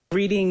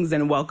Greetings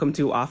and welcome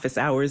to Office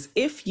Hours.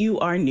 If you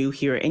are new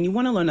here and you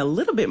want to learn a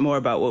little bit more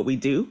about what we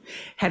do,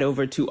 head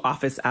over to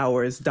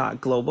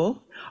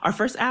officehours.global. Our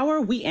first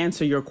hour, we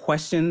answer your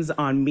questions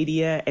on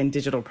media and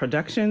digital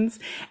productions.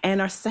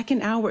 And our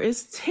second hour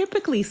is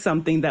typically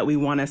something that we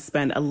want to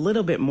spend a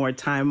little bit more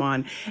time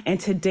on. And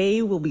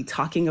today we'll be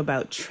talking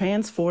about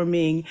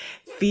transforming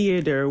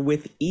theater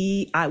with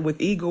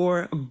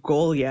Igor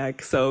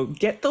Golyak. So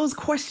get those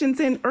questions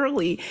in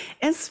early.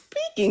 And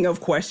speaking of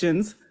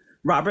questions,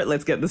 Robert,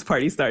 let's get this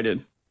party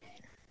started.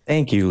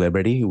 Thank you,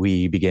 Liberty.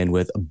 We begin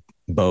with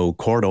Bo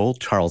Cordell,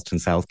 Charleston,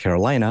 South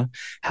Carolina.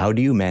 How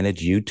do you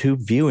manage YouTube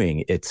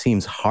viewing? It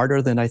seems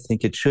harder than I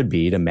think it should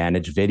be to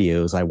manage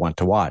videos I want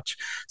to watch.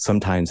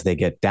 Sometimes they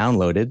get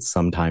downloaded,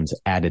 sometimes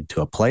added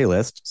to a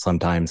playlist,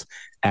 sometimes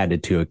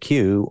added to a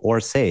queue or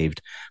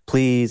saved.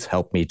 Please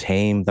help me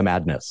tame the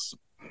madness.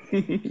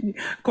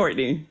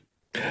 Courtney.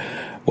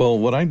 Well,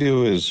 what I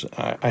do is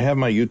I have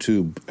my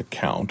YouTube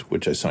account,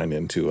 which I sign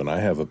into, and I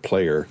have a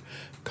player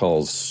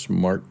called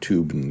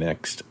SmartTube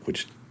Next,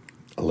 which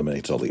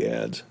eliminates all the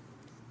ads.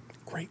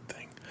 Great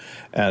thing.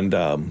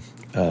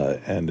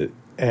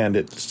 And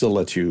it still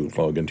lets you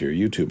log into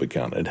your YouTube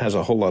account. It has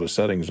a whole lot of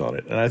settings on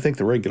it. And I think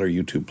the regular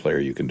YouTube player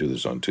you can do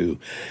this on too,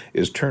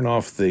 is turn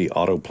off the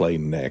autoplay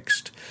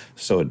next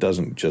so it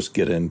doesn't just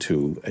get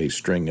into a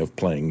string of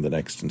playing the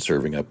next and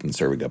serving up and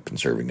serving up and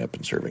serving up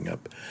and serving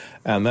up.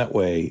 And that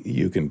way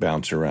you can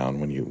bounce around.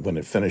 When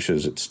it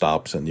finishes, it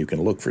stops and you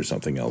can look for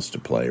something else to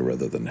play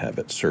rather than have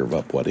it serve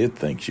up what it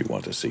thinks you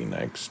want to see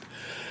next.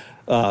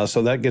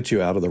 So that gets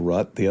you out of the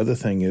rut. The other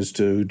thing is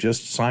to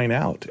just sign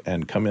out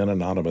and come in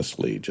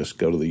anonymously. Just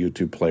go to the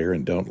YouTube player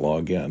and don't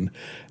log in,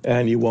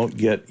 and you won't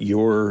get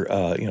your,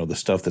 the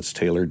stuff that's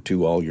tailored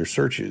to all your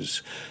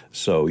searches.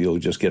 So you'll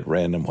just get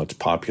random what's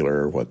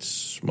popular,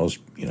 what's most,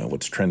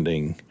 what's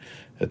trending,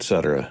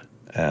 etc.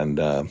 And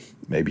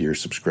maybe your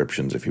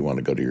subscriptions. If you want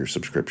to go to your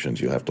subscriptions,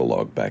 you'll have to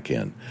log back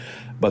in.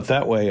 But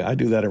that way, I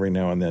do that every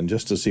now and then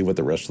just to see what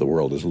the rest of the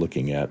world is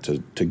looking at,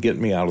 to get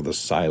me out of the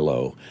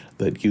silo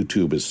that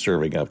YouTube is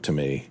serving up to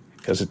me,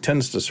 because it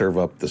tends to serve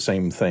up the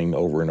same thing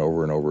over and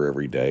over and over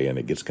every day, and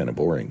it gets kind of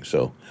boring.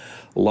 So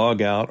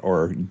log out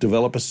or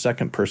develop a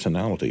second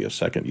personality, a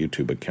second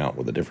YouTube account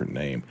with a different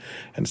name,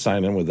 and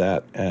sign in with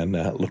that and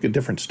look at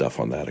different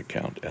stuff on that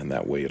account, and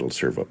that way it'll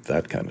serve up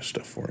that kind of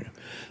stuff for you.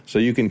 So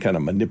you can kind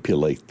of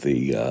manipulate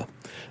the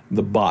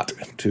bot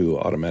to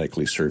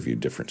automatically serve you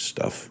different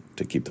stuff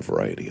to keep the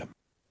variety up.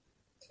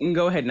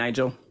 Go ahead,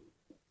 Nigel.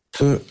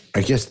 So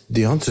I guess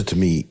the answer to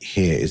me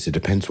here is it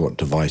depends what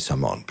device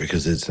I'm on,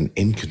 because it's an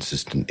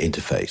inconsistent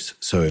interface.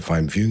 So if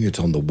I'm viewing it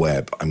on the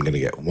web, I'm going to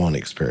get one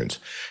experience,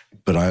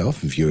 but I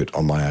often view it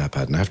on my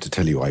iPad, and I have to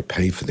tell you, I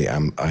pay for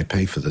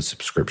the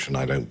subscription.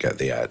 I don't get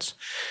the ads.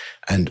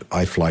 And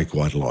I fly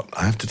quite a lot.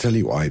 I have to tell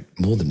you,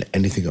 more than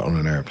anything on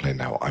an airplane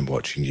now, I'm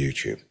watching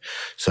YouTube.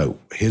 So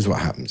here's what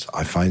happens.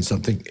 I find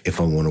something.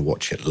 If I want to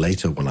watch it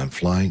later when I'm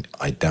flying,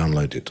 I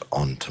download it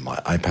onto my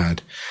iPad.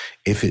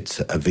 If it's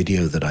a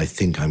video that I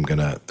think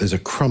there's a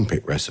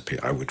crumpet recipe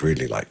I would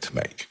really like to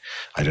make.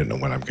 I don't know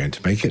when I'm going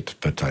to make it,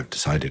 but I've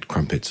decided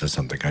crumpets are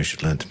something I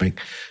should learn to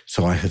make.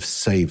 So I have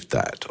saved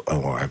that,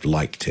 or I've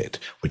liked it,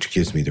 which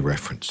gives me the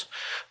reference.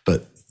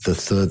 But the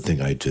third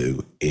thing I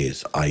do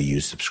is I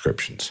use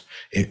subscriptions.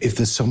 If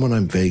there's someone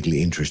I'm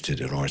vaguely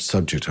interested in or a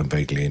subject I'm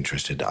vaguely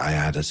interested in, I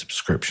add a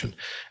subscription.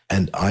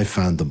 And I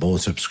found the more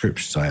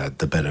subscriptions I add,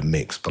 the better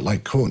mix. But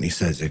like Courtney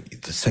says,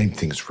 the same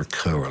things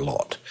recur a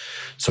lot.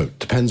 So it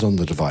depends on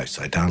the device.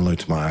 I download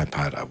to my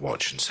iPad, I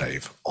watch and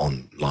save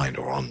online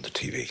or on the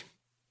TV.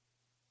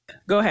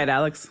 Go ahead,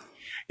 Alex.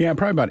 Yeah,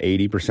 probably about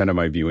 80% of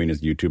my viewing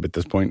is YouTube at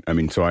this point. I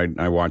mean, so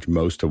I watch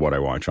most of what I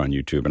watch on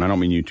YouTube. And I don't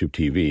mean YouTube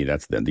TV.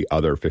 That's the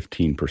other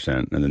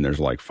 15%. And then there's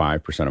like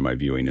 5% of my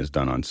viewing is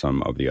done on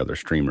some of the other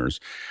streamers.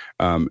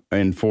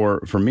 And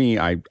for me,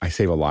 I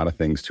save a lot of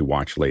things to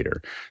watch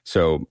later.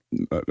 So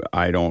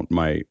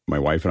my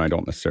wife and I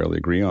don't necessarily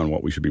agree on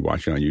what we should be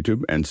watching on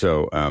YouTube. And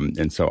so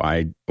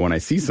when I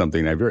see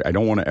something, I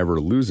don't want to ever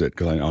lose it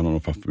because I don't know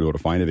if I'll be able to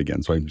find it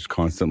again. So I'm just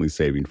constantly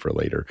saving for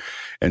later.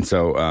 And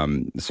so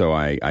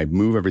I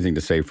move everything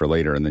to save for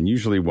later. And then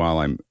usually while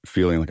I'm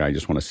feeling like I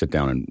just want to sit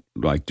down and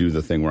like do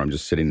the thing where I'm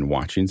just sitting and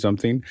watching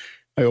something,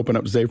 I open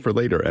up Save for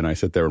Later and I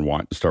sit there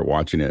and start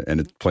watching it, and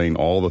it's playing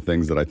all the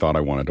things that I thought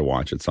I wanted to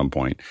watch at some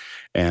point.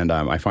 And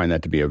I find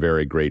that to be a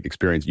very great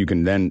experience. You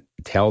can then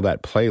tell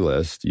that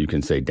playlist, you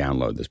can say,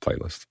 download this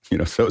playlist,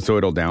 so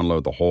it'll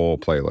download the whole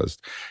playlist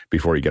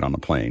before you get on the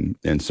plane.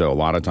 And so a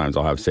lot of times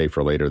I'll have Save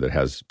for Later that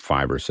has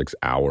 5 or 6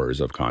 hours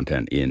of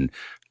content in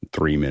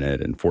 3-minute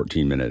and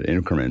 14-minute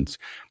increments.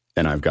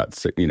 And I've got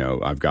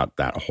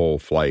that whole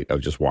flight of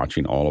just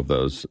watching all of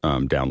those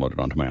downloaded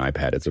onto my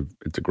iPad. It's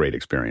a great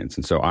experience.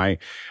 And so I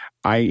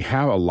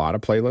have a lot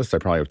of playlists. I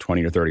probably have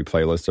 20 or 30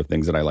 playlists of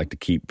things that I like to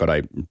keep.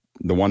 But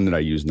the one that I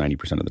use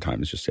 90% of the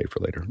time is just Save for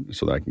Later,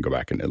 so that I can go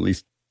back and at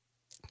least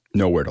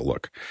nowhere to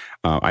look.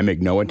 I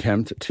make no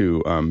attempt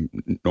to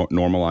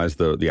normalize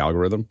the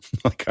algorithm.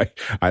 Like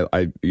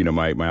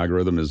my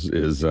algorithm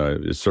is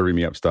serving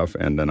me up stuff,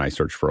 and then I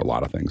search for a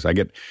lot of things. I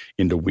get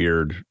into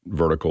weird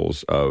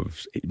verticals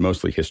of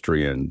mostly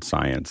history and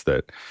science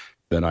that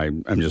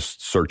I'm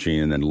just searching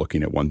and then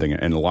looking at one thing.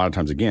 And a lot of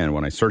times, again,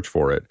 when I search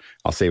for it,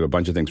 I'll save a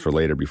bunch of things for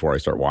later before I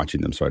start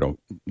watching them so I don't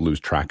lose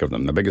track of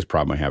them. The biggest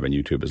problem I have on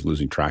YouTube is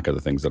losing track of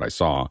the things that I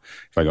saw.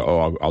 If I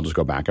go, I'll just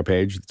go back a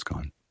page, it's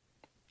gone.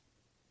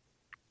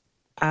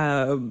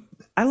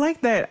 I like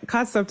that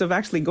concept of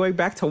actually going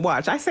back to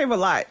watch. I save a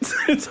lot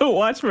to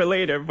watch for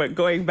later, but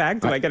going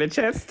back, do I get a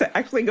chance to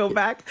actually go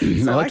back?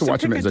 So I like to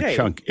watch them as a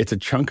chunk. It's a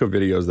chunk of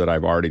videos that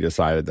I've already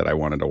decided that I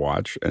wanted to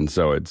watch. And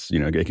so it's,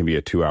 it can be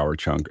a 2-hour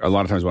chunk. A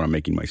lot of times when I'm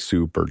making my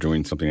soup or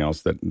doing something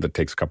else that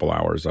takes a couple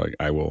hours,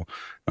 I will,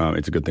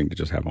 it's a good thing to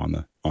just have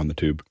on the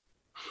tube.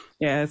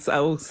 Yeah,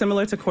 so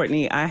similar to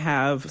Courtney, I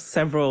have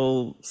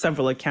several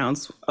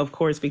accounts, of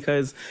course,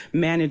 because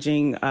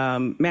managing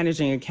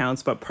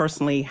accounts, but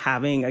personally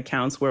having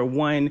accounts where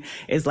one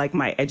is like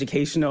my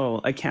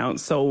educational account.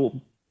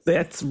 So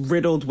that's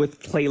riddled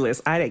with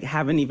playlists. I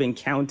haven't even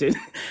counted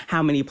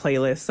how many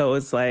playlists. So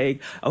it's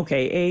like,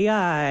 okay,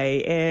 AI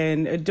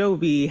and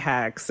Adobe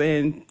hacks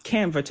and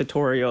Canva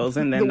tutorials.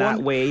 And then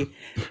that way...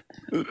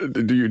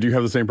 Do you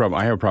have the same problem?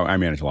 I have a problem. I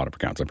manage a lot of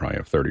accounts. I probably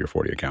have 30 or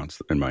 40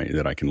 accounts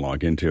that I can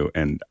log into.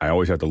 And I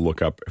always have to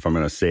look up, if I'm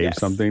going to save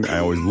something, I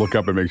always look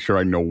up and make sure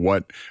I know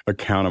what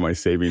account am I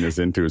saving this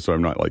into, so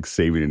I'm not like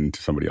saving it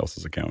into somebody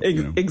else's account.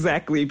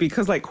 Exactly.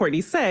 Because like Courtney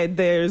said,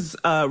 there's,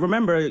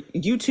 remember,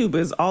 YouTube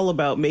is all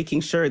about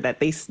making sure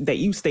that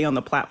you stay on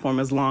the platform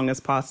as long as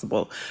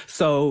possible.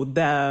 So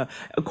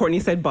Courtney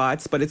said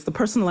bots, but it's the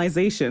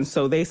personalization.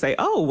 So they say,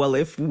 oh, well,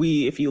 if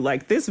you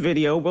like this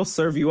video, we'll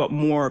serve you up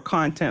more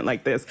content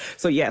like this.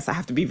 So yes, I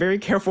have to be very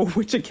careful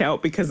which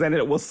account, because then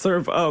it will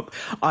serve up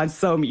on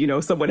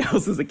someone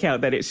else's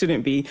account that it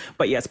shouldn't be.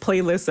 But yes,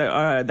 playlists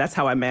that's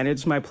how I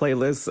manage my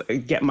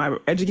playlists, get my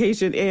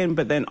education in.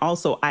 But then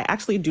also I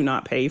actually do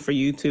not pay for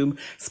YouTube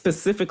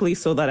specifically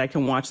so that I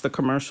can watch the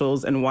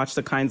commercials and watch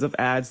the kinds of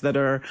ads that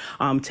are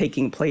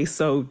taking place.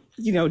 So,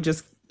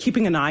 just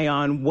keeping an eye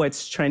on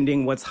what's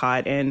trending, what's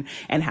hot, and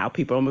how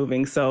people are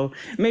moving. So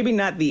maybe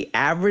not the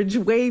average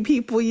way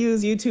people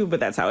use YouTube, but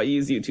that's how I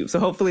use YouTube. So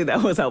hopefully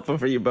that was helpful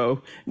for you,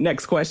 Bo.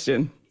 Next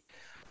question.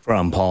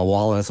 From Paul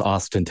Wallace,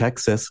 Austin,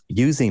 Texas.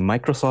 Using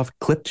Microsoft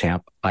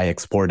Clipchamp, I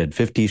exported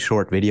 50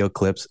 short video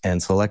clips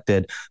and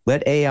selected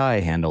let AI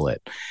handle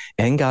it,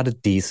 and got a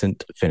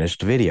decent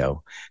finished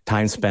video.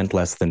 Time spent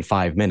less than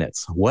 5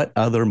 minutes. What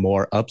other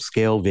more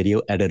upscale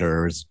video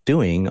editors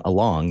doing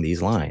along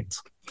these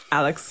lines?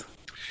 Alex?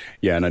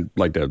 Yeah, and I'd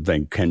like to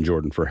thank Ken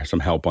Jordan for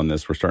some help on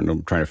this. We're trying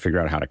to figure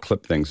out how to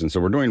clip things. And so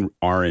we're doing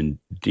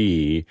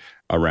R&D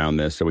around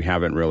this, so we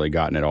haven't really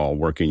gotten it all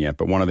working yet.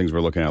 But one of the things we're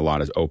looking at a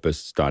lot is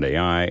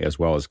opus.ai as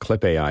well as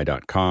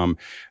clipai.com.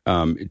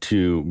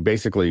 To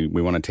basically,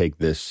 we want to take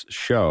this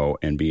show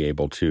and be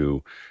able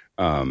to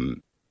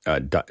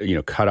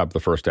cut up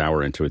the first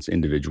hour into its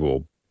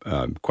individual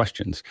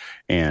questions,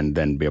 and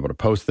then be able to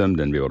post them,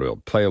 then be able to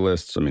build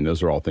playlists. I mean,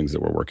 those are all things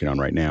that we're working on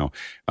right now.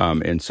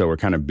 And so we're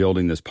kind of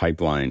building this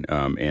pipeline,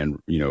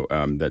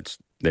 that's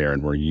there,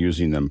 and we're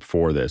using them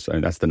for this. I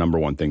mean, that's the number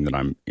one thing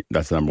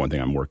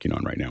I'm working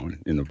on right now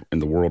in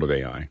the world of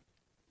AI.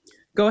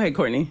 Go ahead,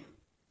 Courtney.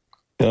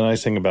 The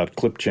nice thing about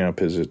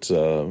Clipchamp is it's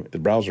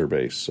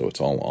browser-based, so it's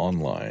all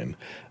online.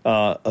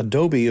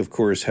 Adobe, of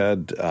course,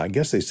 had, I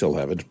guess they still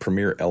have it,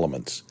 Premiere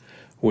Elements,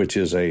 which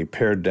is a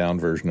pared-down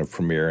version of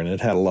Premiere, and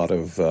it had a lot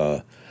of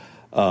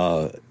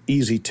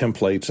easy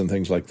templates and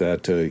things like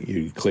that.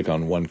 You click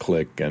on one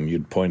click, and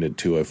you'd point it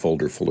to a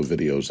folder full of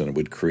videos, and it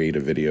would create a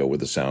video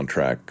with a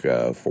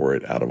soundtrack for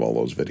it out of all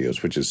those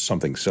videos, which is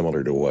something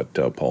similar to what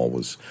Paul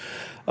was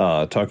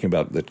talking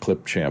about that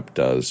Clipchamp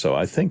does. So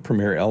I think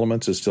Premiere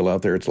Elements is still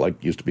out there. It's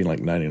used to be like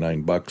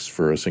 $99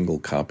 for a single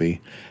copy.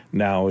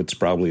 Now it's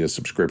probably a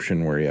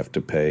subscription where you have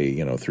to pay,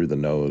 through the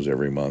nose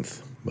every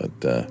month.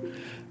 But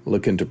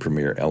look into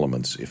Premiere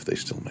Elements if they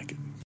still make it.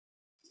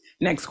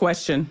 Next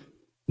question.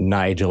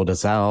 Nigel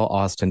DeSalle,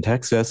 Austin,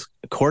 Texas.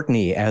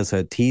 Courtney, as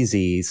a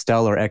TZ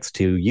Stellar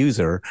X2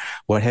 user,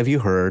 what have you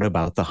heard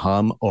about the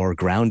hum or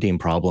grounding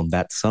problem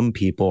that some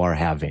people are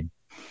having?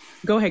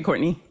 Go ahead,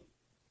 Courtney.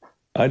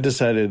 I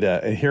decided,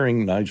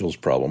 hearing Nigel's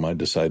problem, I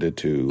decided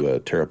to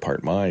tear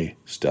apart my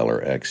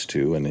Stellar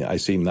X2, and I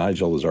see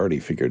Nigel has already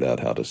figured out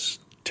how to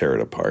tear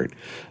it apart.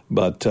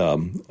 But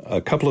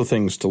a couple of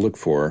things to look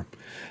for.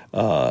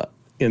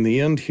 In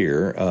the end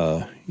here,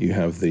 you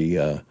have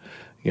the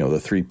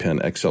 3-pin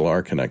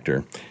XLR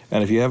connector.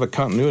 And if you have a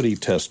continuity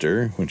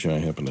tester, which I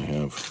happen to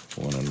have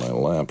one in my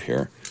lap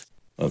here,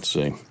 let's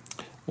see.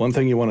 One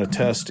thing you want to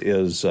test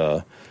is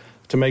to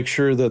make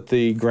sure that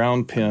the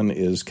ground pin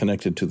is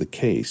connected to the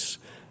case.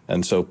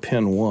 And so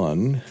pin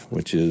 1,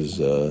 which is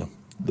the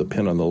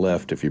pin on the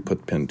left if you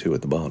put pin 2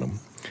 at the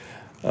bottom,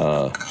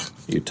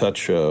 you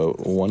touch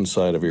one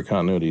side of your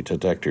continuity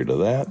detector to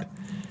that,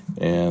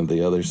 and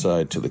the other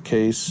side to the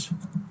case.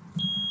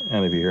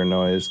 And if you hear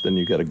noise, then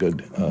you get a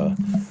good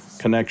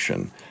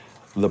connection.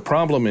 The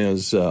problem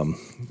is to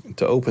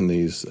open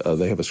these,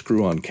 they have a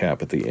screw-on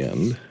cap at the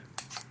end,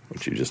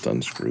 which you just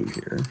unscrew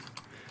here.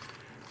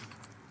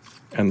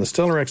 And the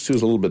Stellar X2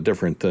 is a little bit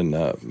different than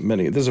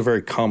many. This is a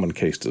very common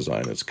case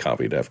design. It's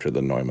copied after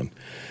the Neumann.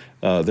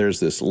 There's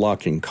this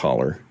locking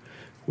collar,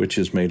 which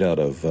is made out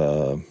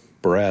of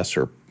brass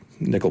or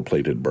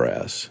nickel-plated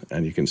brass.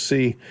 And you can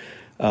see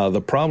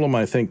the problem,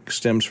 I think,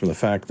 stems from the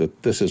fact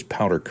that this is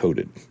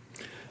powder-coated.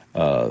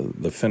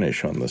 The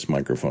finish on this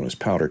microphone is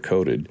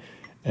powder-coated.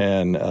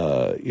 And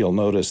you'll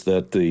notice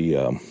that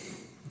the...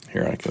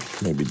 here, I can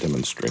maybe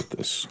demonstrate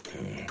this.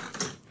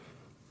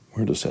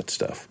 Where does that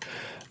stuff?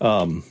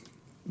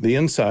 The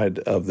inside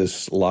of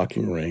this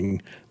locking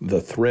ring,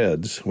 the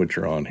threads, which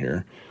are on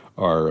here,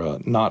 are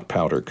not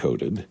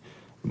powder-coated,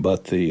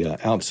 but the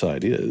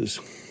outside is.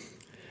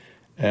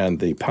 And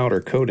the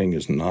powder coating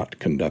is not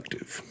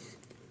conductive.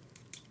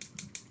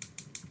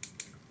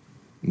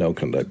 No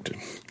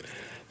conductive.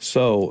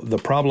 So the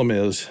problem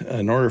is,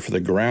 in order for the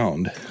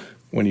ground,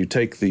 when you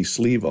take the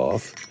sleeve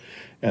off,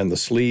 and the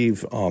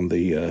sleeve on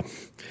the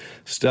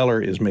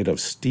Stellar is made of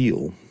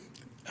steel,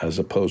 as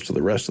opposed to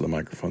the rest of the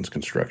microphone's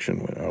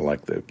construction,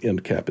 like the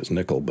end cap is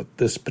nickel, but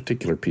this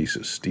particular piece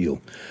is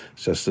steel.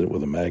 It's just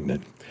with a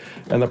magnet.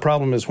 And the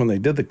problem is when they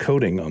did the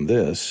coating on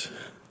this,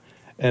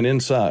 and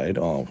inside,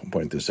 I'll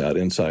point this out,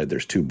 inside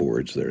there's two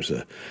boards. There's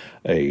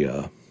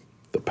the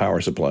power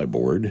supply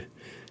board,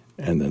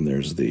 and then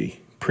there's the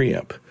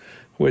preamp,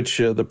 which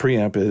the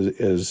preamp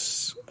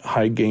is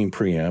high-gain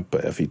preamp,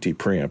 a FET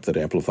preamp that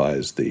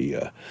amplifies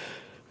the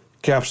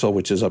capsule,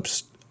 which is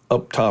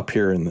up top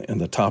here in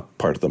the top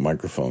part of the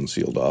microphone,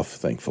 sealed off,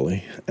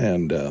 thankfully,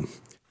 and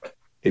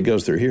it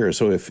goes through here.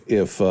 So if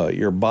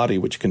your body,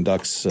 which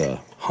conducts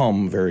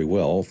hum very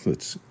well,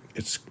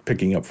 it's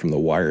picking up from the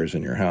wires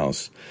in your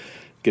house,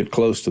 get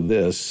close to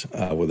this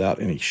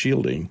without any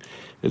shielding,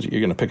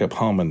 you're going to pick up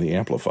hum in the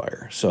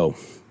amplifier. So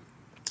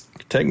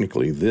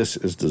technically, this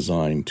is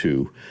designed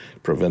to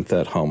prevent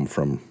that hum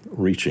from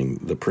reaching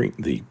the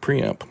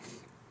preamp.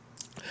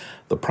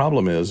 The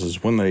problem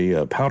is when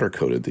they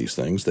powder-coated these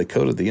things, they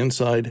coated the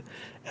inside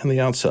and the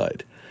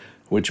outside,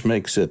 which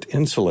makes it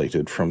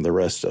insulated from the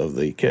rest of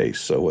the case.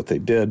 So what they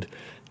did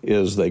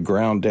is they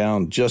ground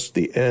down just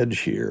the edge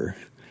here,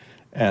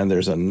 and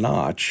there's a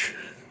notch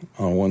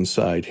on one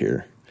side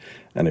here.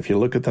 And if you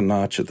look at the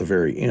notch at the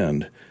very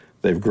end,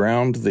 they've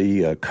ground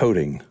the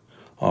coating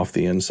off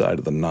the inside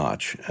of the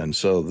notch. And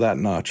so that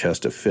notch has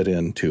to fit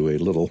into a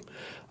little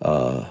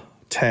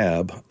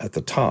tab at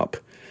the top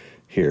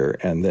here.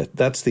 And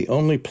that's the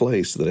only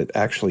place that it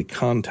actually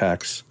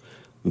contacts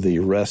the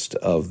rest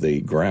of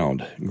the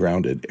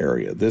grounded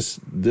area.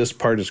 This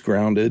part is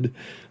grounded.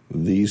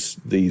 These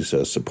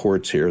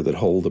supports here that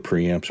hold the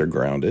preamps are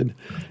grounded.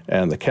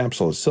 And the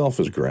capsule itself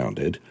is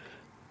grounded.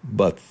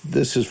 But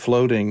this is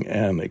floating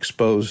and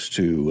exposed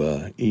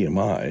to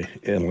EMI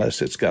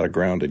unless it's got a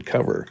grounded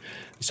cover.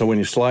 So when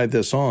you slide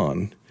this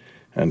on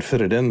and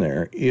fit it in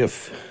there,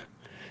 if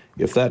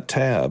that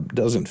tab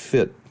doesn't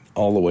fit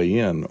all the way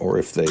in, or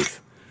if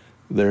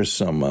there's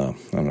some, I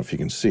don't know if you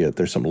can see it,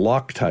 there's some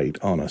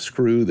Loctite on a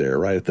screw there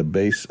right at the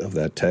base of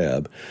that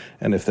tab.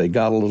 And if they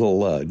got a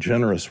little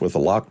generous with the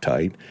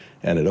Loctite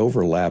and it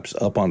overlaps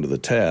up onto the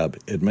tab,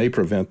 it may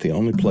prevent the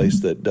only place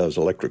that does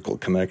electrical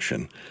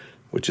connection,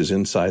 which is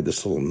inside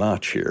this little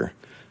notch here,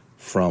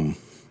 from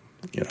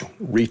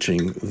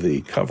reaching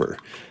the cover.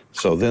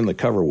 So then the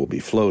cover will be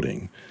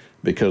floating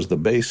because the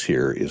base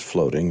here is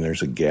floating.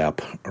 There's a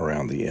gap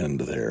around the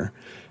end there.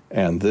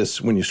 And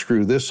this, when you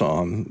screw this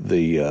on,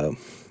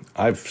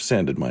 I've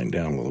sanded mine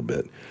down a little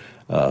bit.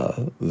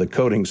 The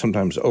coating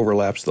sometimes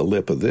overlaps the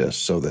lip of this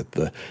so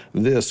that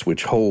this,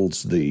 which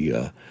holds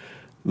the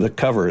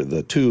cover,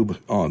 the tube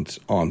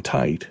on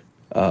tight,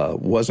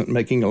 wasn't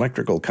making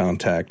electrical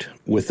contact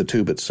with the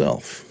tube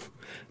itself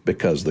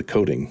because the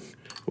coating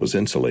was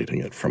insulating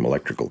it from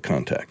electrical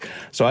contact.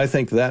 So I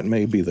think that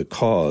may be the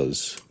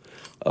cause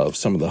of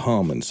some of the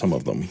hum in some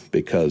of them,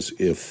 because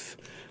if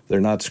they're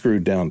not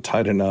screwed down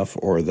tight enough,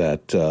 or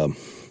that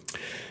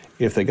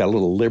if they got a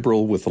little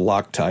liberal with the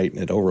Loctite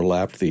and it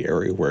overlapped the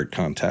area where it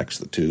contacts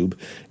the tube,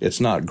 it's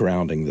not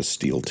grounding the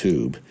steel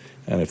tube.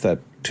 And if that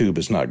tube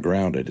is not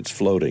grounded, it's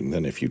floating,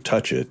 then if you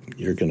touch it,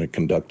 you're going to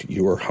conduct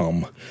your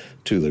hum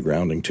to the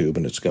grounding tube,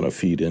 and it's going to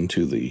feed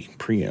into the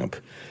preamp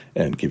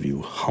and give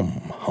you hum,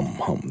 hum,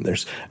 hum.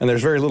 There's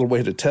very little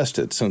way to test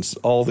it, since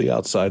all the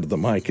outside of the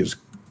mic is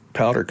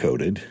powder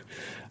coated.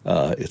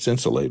 It's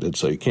insulated,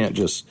 so you can't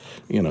just,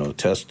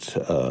 test,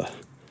 let's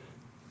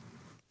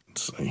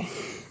see,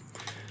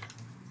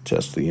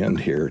 test the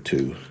end here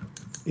to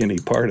any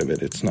part of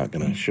it. It's not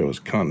going to show us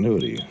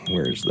continuity,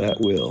 whereas that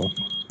will.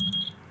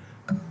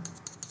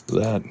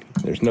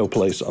 There's no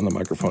place on the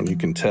microphone you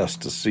can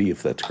test to see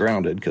if that's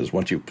grounded, because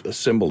once you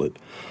assemble it,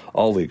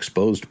 all the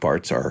exposed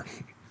parts are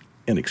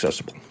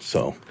inaccessible.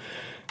 So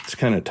It's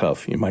kind of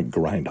tough. You might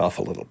grind off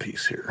a little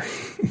piece here.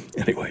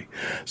 Anyway,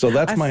 so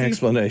that's my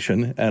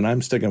explanation, and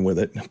I'm sticking with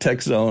it.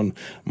 TechZone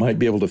might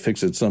be able to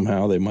fix it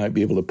somehow. They might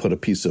be able to put a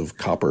piece of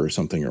copper or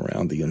something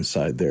around the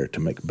inside there to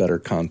make better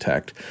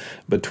contact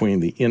between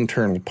the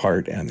internal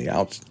part and the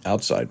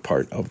outside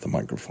part of the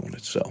microphone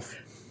itself.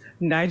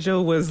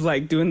 Nigel was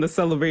like doing the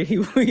celebrate.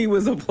 He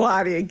was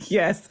applauding.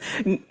 Yes,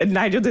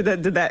 Nigel, did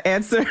that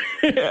answer?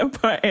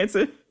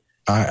 Answer?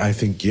 I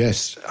think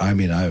yes. I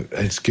mean,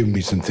 it's given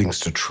me some things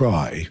to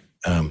try.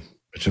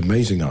 It's an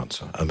amazing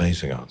answer.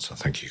 Amazing answer.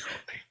 Thank you,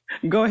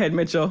 Courtney. Go ahead,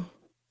 Mitchell.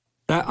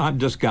 I'm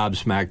just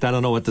gobsmacked. I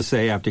don't know what to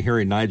say after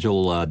hearing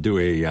Nigel do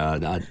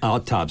an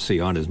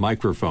autopsy on his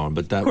microphone,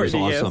 but that was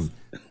awesome.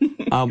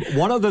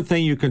 One other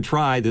thing you can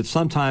try that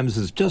sometimes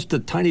is just a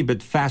tiny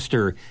bit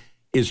faster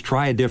is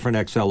try a different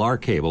XLR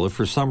cable. If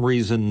for some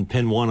reason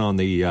pin 1 on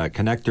the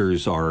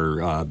connectors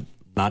are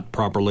not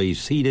properly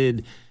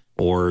seated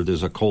or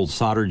there's a cold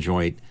solder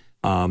joint,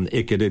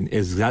 it could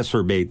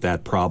exacerbate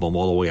that problem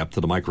all the way up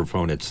to the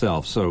microphone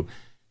itself. So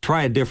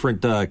try a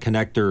different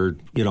connector,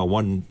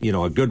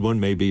 a good one,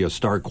 maybe a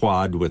Star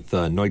Quad with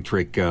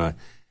Neutrik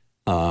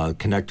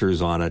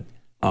connectors on it.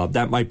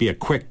 That might be a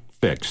quick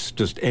fix.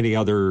 Just any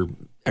other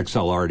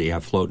XLR you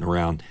have floating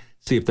around.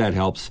 See if that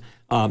helps.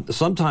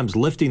 Sometimes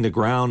lifting the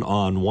ground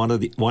on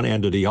one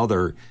end or the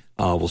other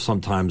will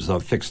sometimes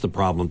fix the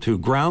problem too.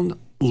 Ground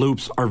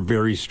loops are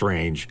very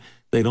strange.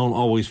 They don't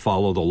always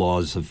follow the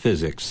laws of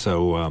physics.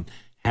 So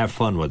have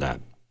fun with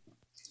that.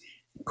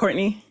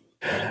 Courtney?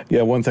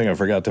 Yeah, one thing I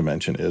forgot to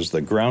mention is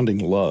the grounding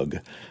lug.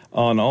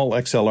 On all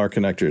XLR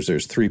connectors,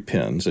 there's 3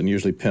 pins, and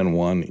usually pin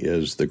 1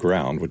 is the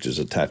ground, which is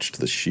attached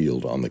to the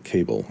shield on the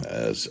cable,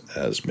 as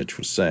Mitch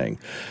was saying.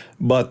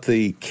 But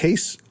the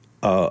case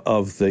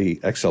of the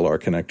XLR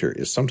connector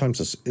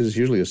is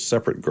usually a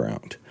separate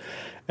ground,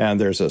 and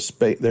there's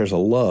a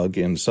lug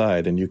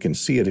inside, and you can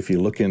see it if you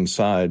look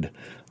inside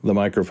the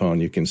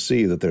microphone. You can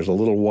see that there's a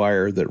little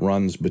wire that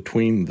runs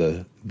between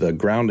the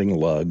grounding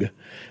lug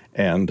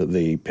and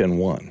the pin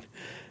 1.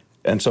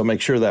 And so make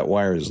sure that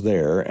wire is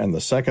there. And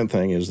the second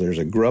thing is there's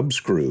a grub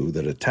screw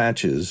that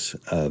attaches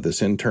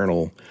this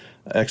internal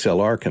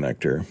XLR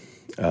connector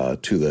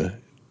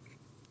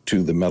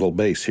to the metal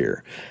base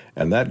here.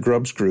 And that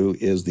grub screw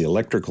is the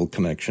electrical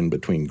connection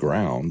between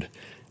ground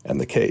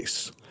and the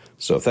case.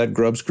 So if that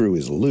grub screw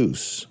is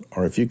loose,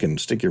 or if you can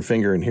stick your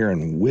finger in here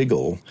and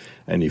wiggle,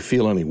 and you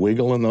feel any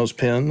wiggle in those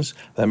pins,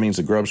 that means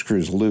the grub screw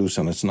is loose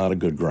and it's not a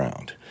good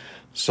ground.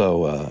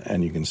 So,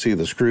 and you can see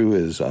the screw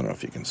is, I don't know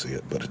if you can see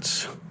it, but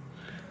it's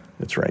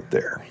right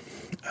there.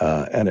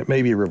 And it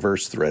may be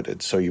reverse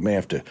threaded, so you may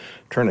have to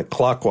turn it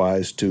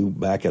clockwise to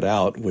back it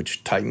out,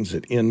 which tightens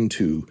it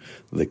into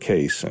the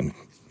case, and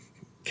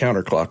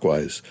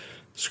counterclockwise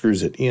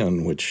screws it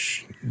in,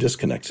 which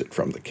disconnects it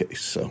from the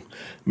case. So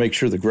make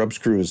sure the grub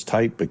screw is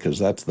tight, because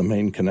that's the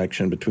main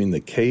connection between the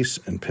case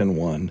and pin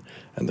 1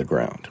 and the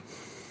ground.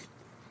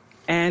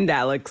 And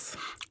Alex.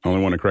 I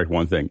only want to correct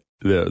one thing.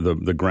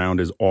 The ground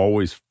is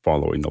always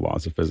following the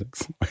laws of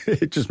physics.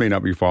 It just may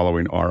not be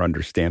following our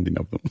understanding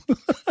of them.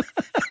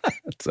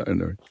 So,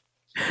 anyway.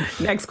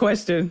 Next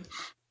question.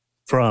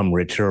 From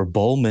Richard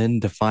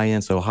Bowman,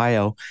 Defiance,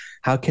 Ohio.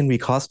 How can we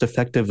cost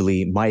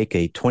effectively mic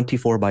a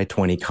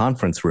 24x20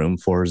 conference room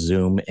for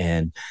Zoom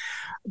and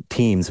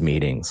Teams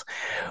meetings?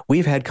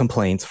 We've had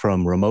complaints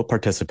from remote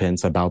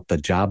participants about the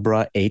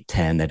Jabra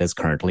 810 that is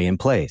currently in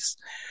place.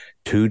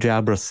 2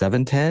 Jabra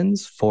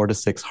 710s, 4 to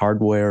 6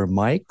 hardware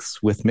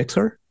mics with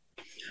mixer?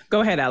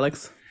 Go ahead,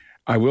 Alex.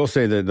 I will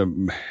say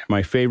that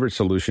my favorite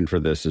solution for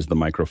this is the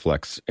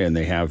Microflex, and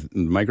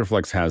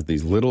Microflex has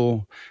these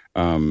little,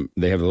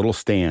 they have little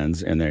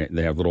stands, and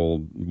they have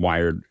little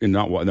wired,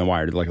 not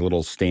wired, like a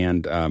little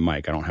stand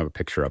mic. I don't have a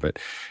picture of it,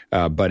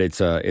 but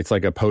it's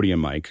like a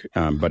podium mic,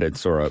 but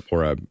it's or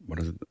a what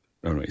is it?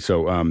 Anyway,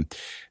 so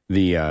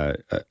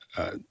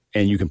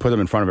and you can put them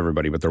in front of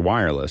everybody, but they're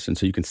wireless, and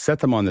so you can set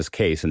them on this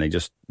case,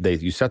 and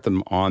you set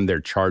them on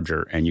their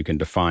charger, and you can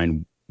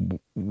define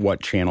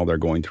what channel they're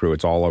going through.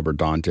 It's all over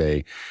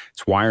Dante.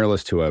 It's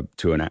wireless to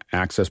an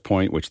access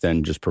point, which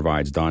then just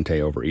provides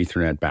Dante over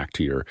Ethernet back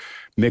to your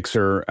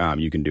mixer.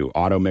 You can do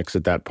auto mix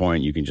at that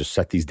point. You can just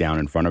set these down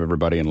in front of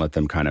everybody and let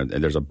them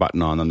there's a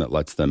button on them that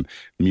lets them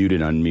mute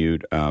and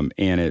unmute.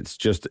 And it's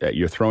just,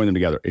 you're throwing them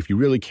together. If you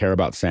really care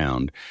about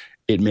sound,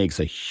 it makes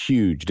a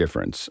huge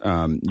difference.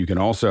 You can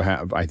also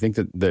have, I think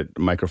that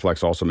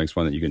Microflex also makes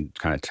one that you can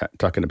kind of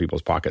tuck into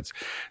people's pockets.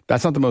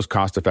 That's not the most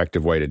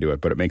cost-effective way to do it,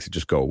 but it makes it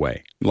just go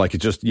away. Like it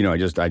just,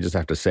 I just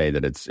have to say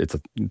that it's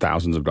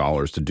thousands of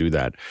dollars to do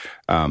that.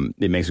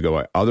 It makes it go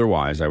away.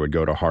 Otherwise, I would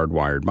go to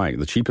hardwired mic.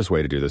 The cheapest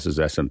way to do this is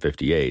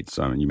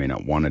SM58s. You may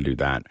not want to do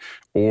that.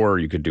 Or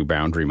you could do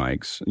boundary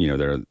mics,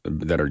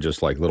 that are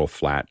just like little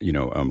flat,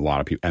 a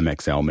lot of people,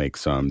 MXL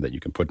makes some that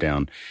you can put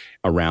down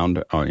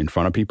around in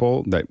front of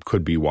people that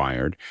could be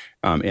wired.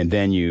 And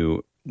then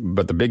you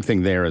But the big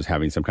thing there is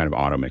having some kind of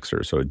auto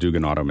mixer, so a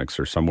Dugan auto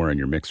mixer somewhere in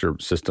your mixer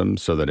system,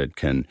 so that it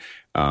can,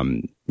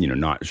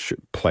 not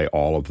play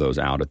all of those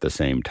out at the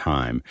same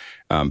time.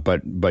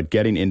 But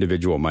getting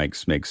individual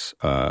mics makes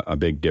a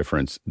big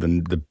difference.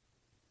 The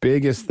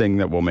biggest thing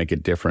that will make a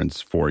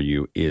difference for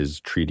you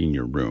is treating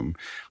your room.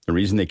 The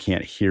reason they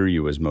can't hear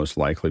you is most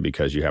likely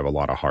because you have a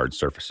lot of hard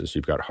surfaces.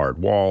 You've got hard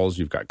walls,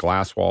 you've got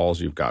glass walls,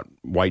 you've got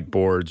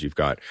whiteboards, you've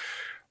got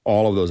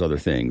all of those other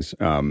things.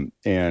 I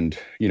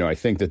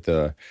think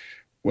that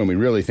when we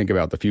really think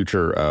about the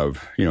future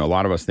of, a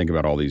lot of us think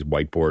about all these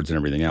whiteboards and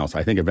everything else.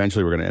 I think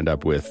eventually we're going to end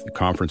up with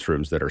conference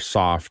rooms that are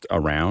soft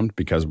around,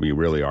 because we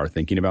really are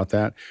thinking about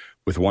that,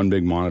 with one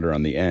big monitor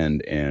on the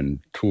end and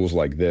tools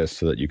like this,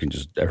 so that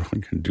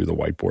everyone can do the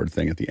whiteboard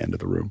thing at the end of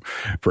the room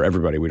for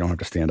everybody. We don't have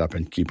to stand up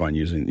and keep on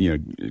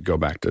using, go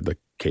back to the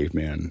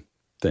caveman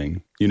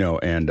thing,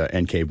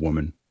 and cave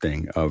woman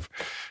thing of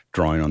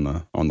drawing on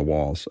the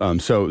walls.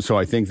 So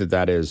I think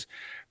that is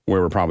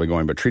where we're probably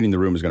going. But treating the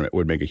room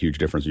would make a huge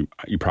difference.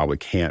 You probably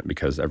can't,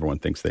 because everyone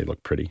thinks they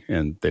look pretty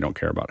and they don't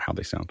care about how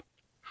they sound.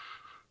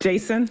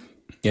 Jason?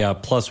 Yeah,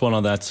 +1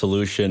 on that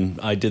solution.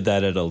 I did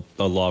that at a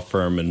law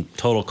firm, and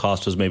total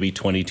cost was maybe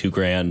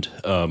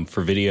 $22,000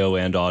 for video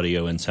and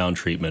audio and sound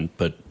treatment.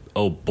 But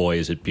oh boy,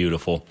 is it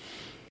beautiful.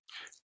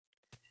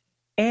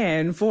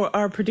 And for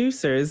our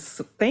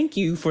producers, thank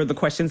you for the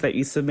questions that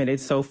you submitted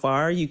so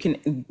far. You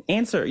can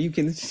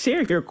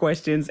share your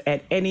questions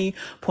at any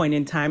point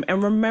in time.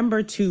 And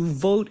remember to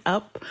vote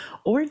up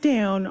or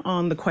down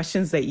on the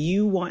questions that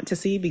you want to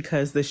see,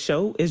 because the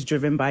show is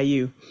driven by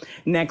you.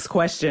 Next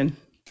question.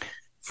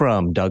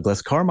 From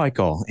Douglas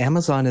Carmichael,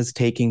 Amazon is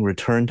taking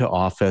return to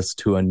office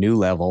to a new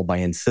level by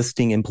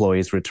insisting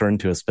employees return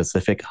to a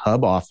specific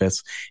hub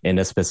office in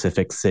a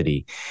specific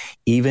city,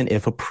 even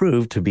if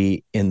approved to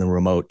be in the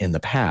remote in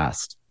the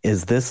past.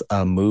 Is this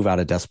a move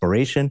out of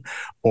desperation,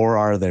 or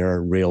are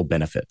there real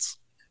benefits?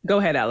 Go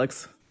ahead,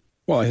 Alex.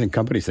 Well, I think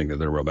companies think that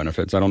there are real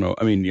benefits. I don't know.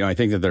 I mean, I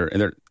think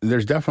that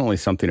there's definitely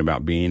something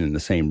about being in the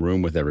same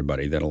room with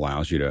everybody that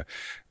allows you to,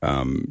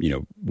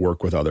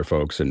 work with other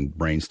folks and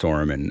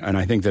brainstorm. And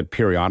I think that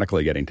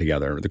periodically getting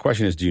together, the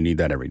question is, do you need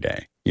that every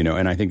day?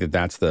 And I think that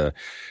that's the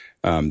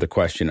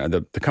question.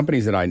 The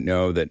companies that I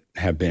know that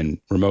have been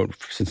remote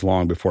since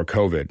long before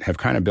COVID have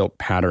kind of built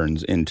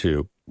patterns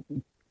into,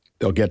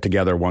 they'll get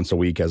together once a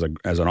week as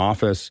an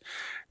office.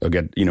 They'll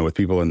get, with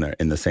people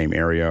in the same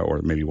area,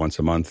 or maybe once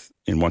a month.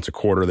 And once a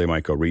quarter, they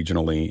might go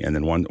regionally. And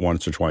then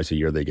once or twice a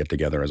year, they get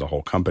together as a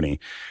whole company.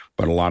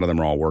 But a lot of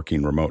them are all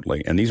working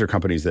remotely. And these are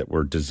companies that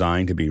were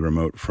designed to be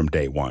remote from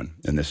day one.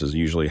 And this has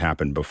usually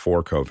happened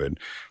before COVID.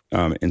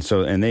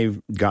 And they've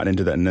gotten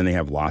into that. And then they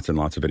have lots and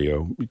lots of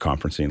video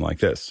conferencing like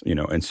this,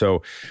 And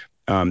so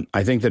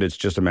I think that it's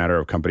just a matter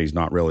of companies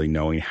not really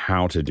knowing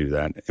how to do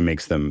that. It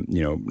makes them,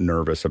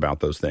 nervous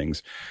about those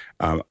things.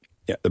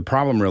 The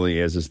problem really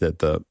is that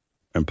the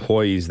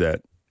employees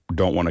that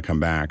don't want to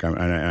come back, and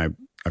I've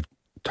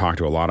talked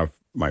to a lot of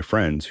my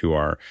friends who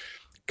are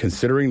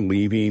considering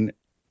leaving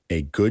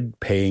a good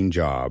paying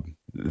job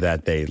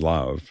that they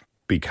love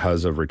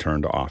because of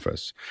return to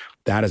office.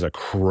 That is a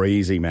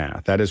crazy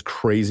math. That is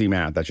crazy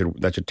math. That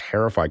should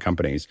terrify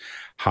companies.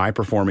 High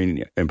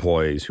performing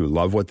employees who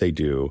love what they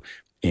do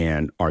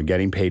and are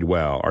getting paid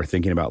well are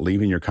thinking about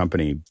leaving your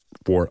company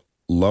for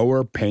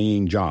lower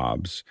paying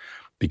jobs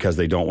because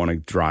they don't want to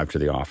drive to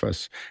the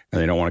office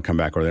and they don't want to come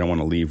back, or they don't want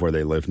to leave where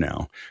they live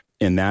now.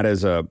 And that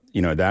is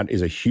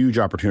a huge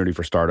opportunity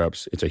for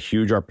startups. It's a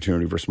huge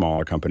opportunity for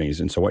smaller companies.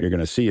 And so what you're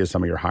going to see is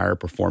some of your higher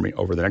performing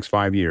over the next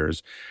 5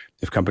 years,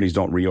 if companies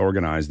don't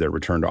reorganize their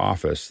return to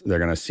office, they're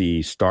going to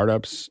see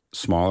startups,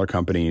 smaller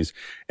companies,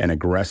 and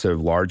aggressive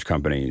large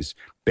companies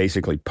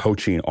basically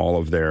poaching all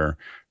of their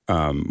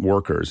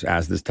workers.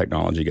 As this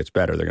technology gets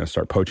better, they're going to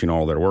start poaching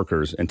all their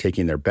workers and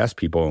taking their best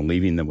people and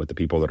leaving them with the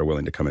people that are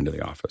willing to come into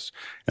the office.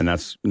 And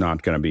that's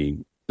not going to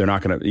be, they're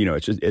not going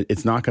to,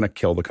 it's not going to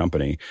kill the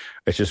company.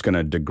 It's just going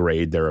to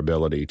degrade their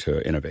ability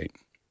to innovate.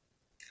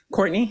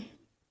 Courtney?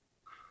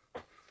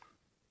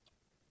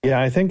 Yeah,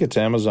 I think it's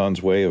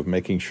Amazon's way of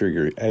making sure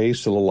you're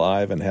still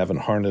alive and haven't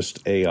harnessed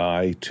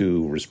AI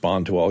to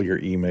respond to all your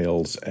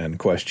emails and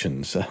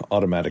questions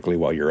automatically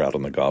while you're out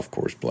on the golf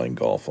course playing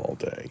golf all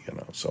day.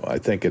 So I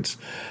think it's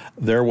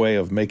their way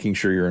of making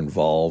sure you're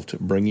involved,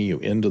 bringing you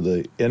into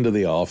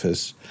the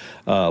office,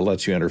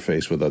 lets you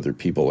interface with other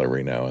people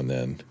every now and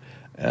then,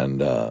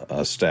 and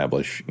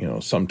establish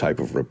some type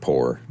of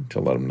rapport to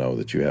let them know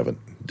that you haven't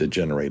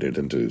degenerated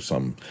into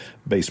some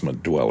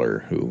basement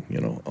dweller who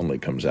only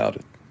comes out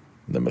at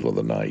in the middle of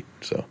the night.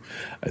 So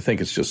I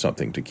think it's just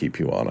something to keep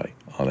you on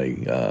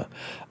a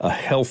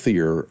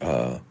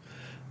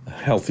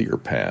healthier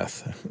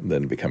path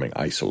than becoming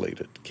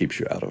isolated. Keeps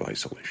you out of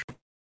isolation.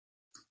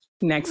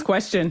 Next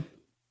question.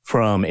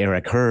 From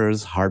Eric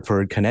Hers,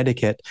 Hartford,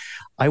 Connecticut,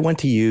 I want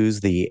to use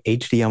the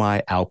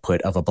HDMI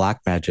output of a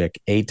Blackmagic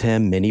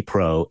A10 Mini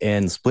Pro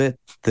and split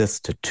this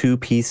to two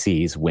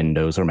PCs,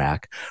 Windows or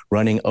Mac,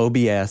 running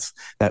OBS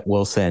that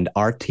will send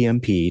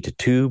RTMP to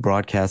two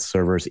broadcast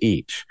servers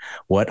each.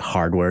 What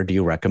hardware do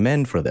you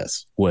recommend for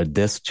this? Would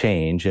this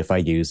change if I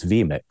use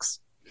vMix?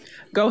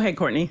 Go ahead,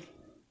 Courtney.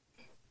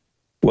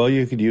 Well,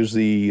 you could use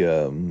the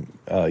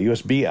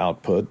USB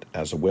output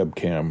as a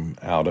webcam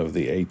out of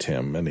the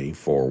ATEM Mini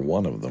for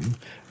one of them,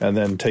 and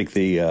then take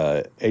the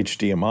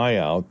HDMI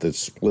out that's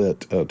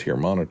split to your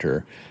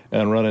monitor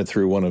and run it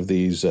through one of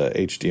these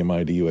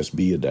HDMI to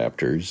USB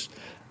adapters.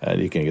 And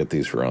you can get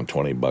these for around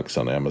 $20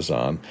 on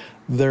Amazon.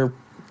 They're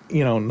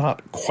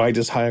not quite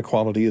as high a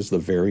quality as the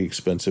very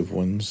expensive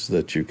ones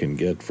that you can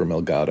get from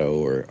Elgato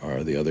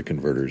or the other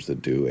converters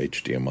that do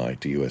HDMI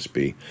to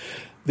USB.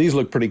 These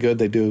look pretty good.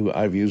 They do.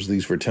 I've used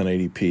these for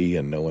 1080p,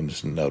 and no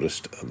one's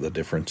noticed the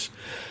difference,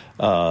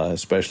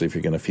 especially if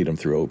you're going to feed them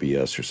through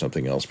OBS or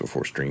something else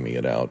before streaming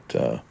it out.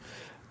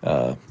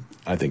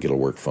 I think it'll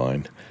work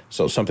fine.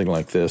 So something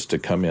like this to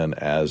come in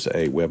as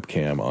a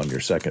webcam on your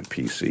second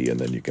PC, and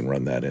then you can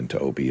run that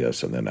into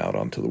OBS and then out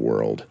onto the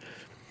world.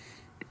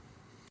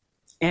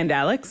 And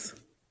Alex?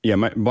 Yeah,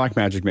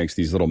 Blackmagic makes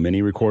these little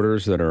mini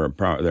recorders that are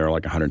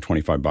like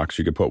 $125.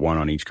 You could put one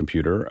on each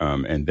computer,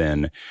 and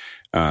then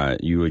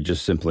you would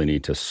just simply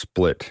need to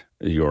split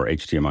your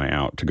HDMI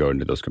out to go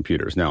into those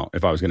computers. Now,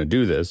 if I was going to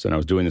do this, and I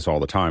was doing this all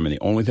the time, and the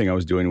only thing I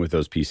was doing with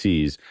those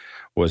PCs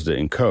was to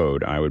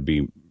encode, I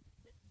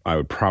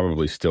would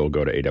probably still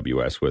go to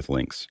AWS with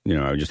links.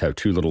 I would just have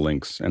two little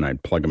links, and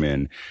I'd plug them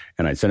in,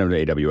 and I'd send them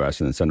to AWS,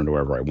 and then send them to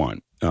wherever I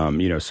want.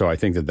 So I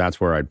think that's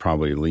where I'd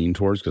probably lean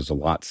towards, because it's a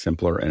lot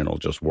simpler and it'll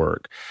just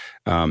work.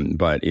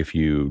 But if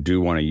you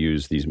do want to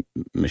use these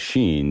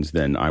machines,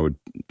 then I would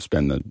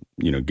spend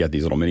get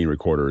these little mini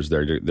recorders.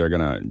 They're going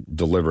to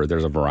deliver.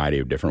 There's a variety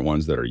of different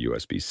ones that are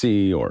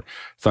USB-C or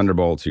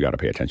Thunderbolts. You got to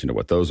pay attention to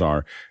what those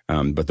are.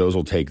 But those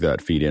will take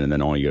that feed in, and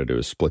then all you got to do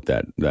is split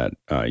that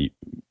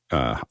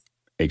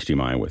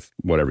HDMI with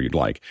whatever you'd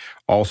like.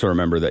 Also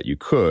remember that you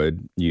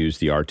could use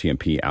the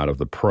RTMP out of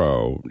the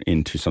Pro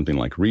into something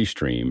like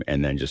Restream,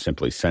 and then just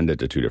simply send it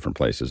to two different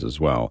places as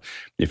well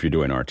if you're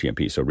doing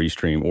RTMP. So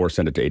Restream, or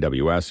send it to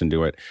AWS and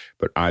do it.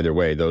 But either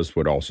way, those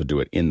would also do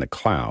it in the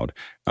cloud.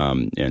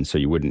 And so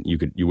you wouldn't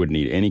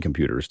need any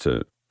computers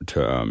to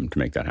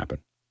make that happen.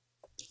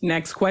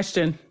 Next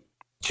question.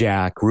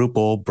 Jack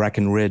Rupel,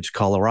 Breckenridge,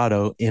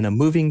 Colorado. In a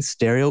moving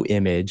stereo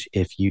image,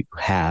 if you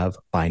have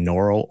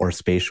binaural or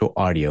spatial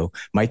audio,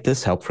 might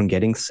this help from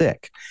getting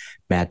sick?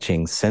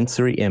 Matching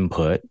sensory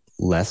input,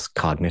 less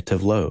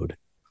cognitive load.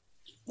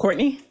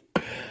 Courtney?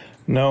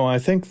 No, I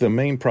think the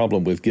main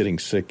problem with getting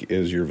sick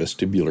is your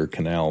vestibular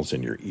canals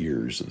in your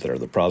ears that are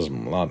the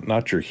problem.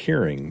 Not your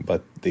hearing,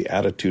 but the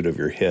attitude of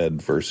your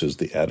head versus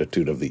the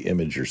attitude of the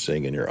image you're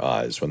seeing in your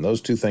eyes. When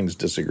those two things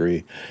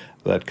disagree,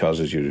 that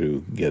causes you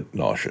to get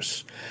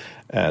nauseous.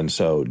 And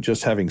so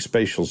just having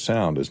spatial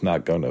sound is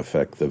not going to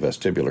affect the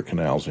vestibular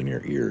canals in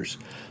your ears.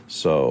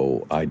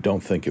 So I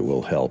don't think it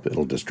will help.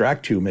 It'll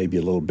distract you maybe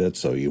a little bit,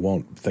 so you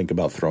won't think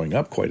about throwing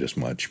up quite as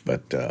much.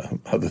 But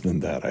other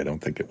than that, I don't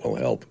think it will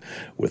help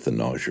with the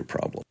nausea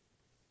problem.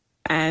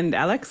 And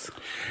Alex?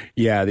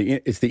 Yeah,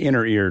 it's the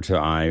inner ear to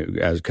eye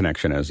as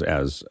connection,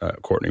 as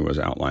Courtney was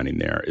outlining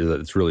there.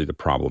 It's really the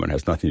problem. It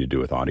has nothing to do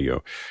with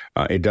audio.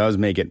 It does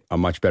make it a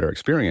much better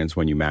experience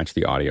when you match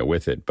the audio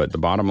with it. But the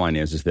bottom line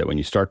is that when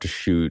you start to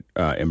shoot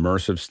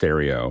immersive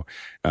stereo,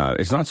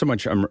 it's not so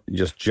much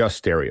just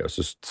stereo.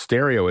 So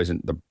stereo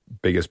isn't the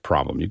biggest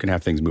problem. You can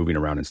have things moving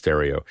around in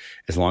stereo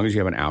as long as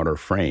you have an outer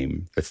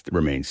frame that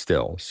remains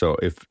still. So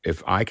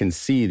if I can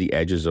see the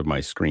edges of my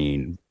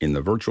screen in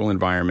the virtual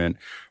environment,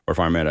 or if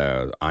I'm at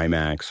a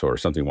IMAX or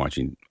something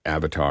watching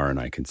Avatar, and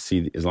I can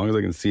see, as long as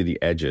I can see the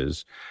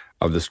edges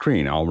of the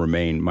screen,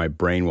 my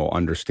brain will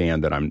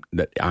understand that I'm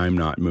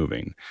not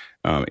moving.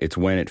 It's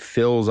when it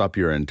fills up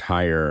your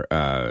entire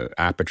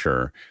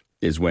aperture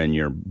is when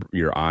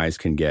your eyes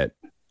can get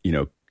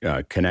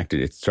connected.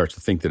 It starts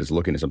to think that it's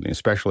looking at something,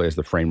 especially as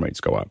the frame rates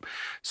go up.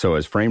 So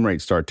as frame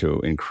rates start to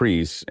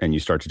increase, and you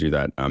start to do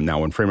that, now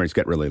when frame rates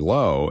get really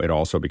low, it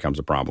also becomes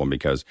a problem,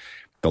 because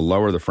the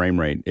lower the frame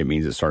rate, it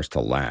means it starts to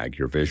lag.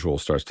 Your visual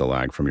starts to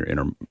lag from your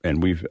inner.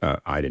 And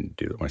I didn't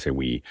do that. When I say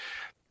we,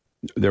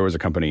 there was a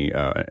company,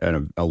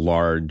 a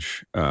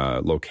large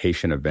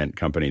location event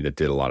company that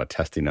did a lot of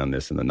testing on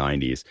this in the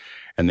 90s,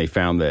 and they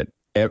found that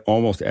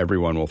almost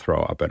everyone will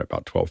throw up at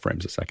about 12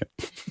 frames a second.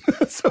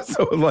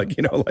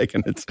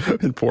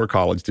 and poor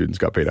college students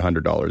got paid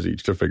 $100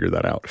 each to figure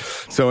that out.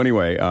 So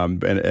anyway,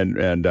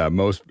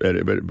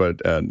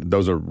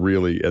 those are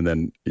really, and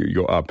then you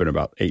go up in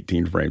about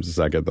 18 frames a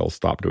second, they'll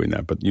stop doing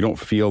that. But you don't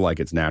feel like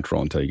it's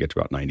natural until you get to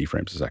about 90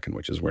 frames a second,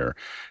 which is where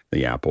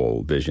the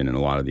Apple Vision and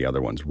a lot of the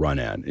other ones run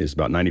at. Is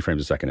about 90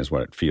 frames a second is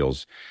what it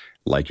feels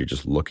like you're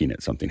just looking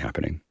at something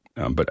happening.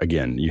 But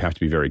again, you have to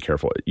be very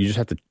careful. You just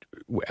have to,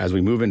 as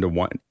we move into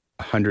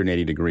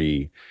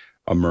 180-degree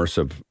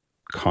immersive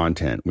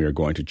content, we are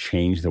going to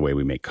change the way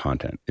we make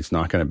content. It's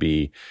not going to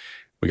be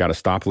We got to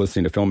stop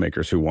listening to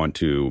filmmakers who want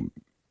to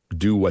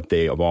do what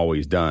they have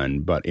always done,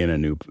 but in a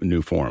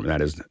new form.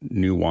 That is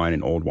new wine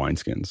in old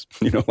wineskins.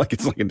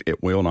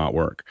 It will not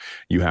work.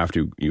 You have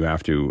to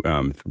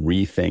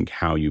rethink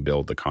how you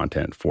build the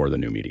content for the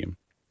new medium.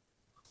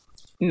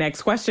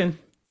 Next question.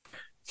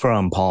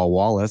 From Paul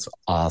Wallace,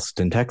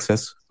 Austin,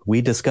 Texas.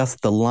 We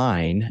discussed the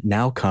line.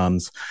 Now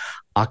comes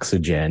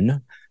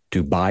Oxygen,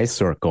 Dubai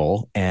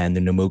Circle, and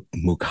the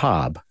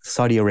Muqab.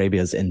 Saudi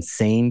Arabia's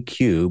insane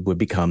cube would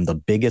become the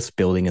biggest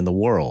building in the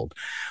world.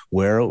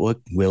 Where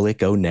will it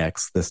go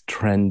next? This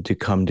trend to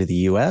come to the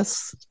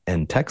U.S.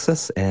 and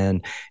Texas,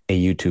 and a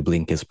YouTube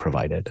link is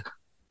provided.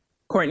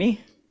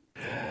 Courtney?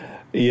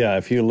 Yeah,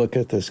 if you look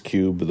at this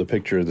cube, the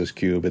picture of this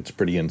cube, it's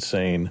pretty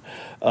insane.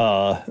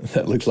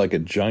 That looks like a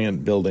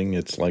giant building.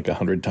 It's like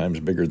 100 times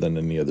bigger than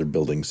any other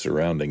building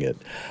surrounding it.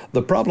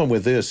 The problem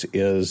with this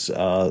is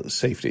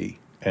safety.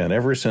 And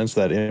ever since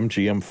that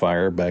MGM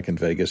fire back in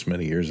Vegas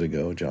many years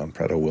ago, John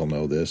Preto will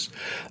know this,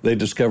 they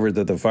discovered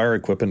that the fire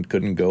equipment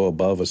couldn't go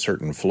above a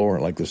certain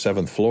floor, like the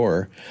 7th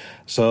floor.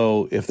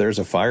 So if there's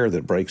a fire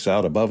that breaks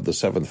out above the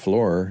 7th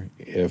floor,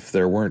 if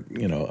there weren't,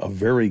 a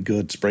very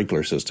good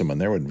sprinkler system,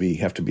 and there would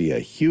have to be a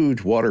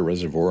huge water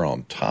reservoir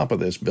on top of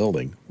this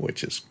building,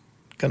 which is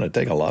going to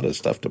take a lot of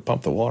stuff to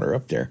pump the water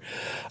up there.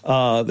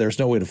 There's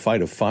no way to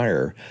fight a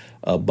fire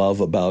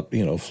above about,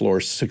 floor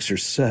 6 or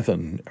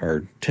 7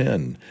 or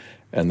 10.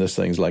 And this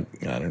thing's like,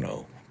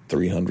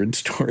 300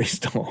 stories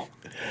tall.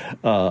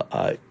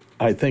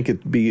 I think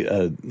it'd be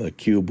a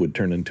cube would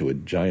turn into a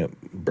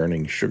giant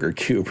burning sugar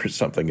cube or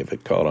something if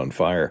it caught on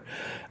fire.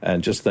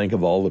 And just think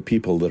of all the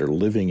people that are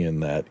living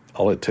in that.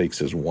 All it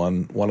takes is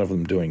one of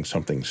them doing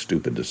something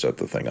stupid to set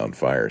the thing on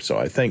fire. So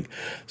I think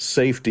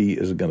safety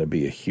is going to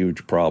be a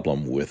huge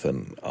problem with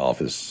an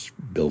office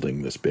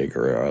building this big,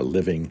 or a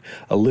living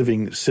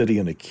city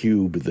in a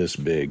cube this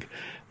big.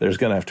 There's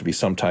going to have to be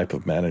some type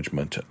of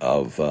management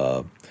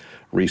of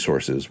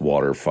resources,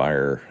 water,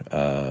 fire,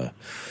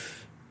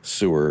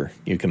 sewer.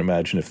 You can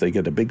imagine if they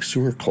get a big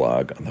sewer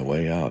clog on the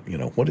way out,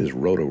 what is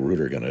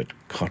Roto-Rooter going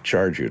to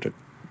charge you to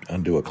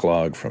undo a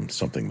clog from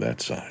something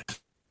that size?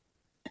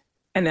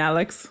 And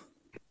Alex?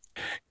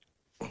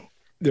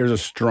 There's a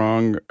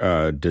strong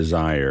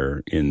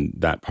desire in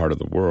that part of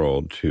the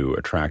world to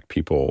attract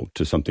people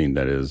to something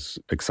that is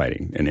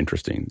exciting and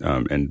interesting,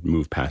 and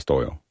move past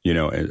oil,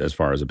 as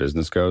far as a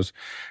business goes,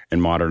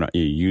 and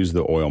use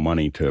the oil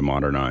money to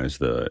modernize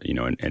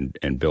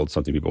and build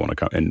something people want to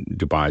come. And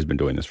Dubai's been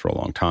doing this for a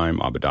long time.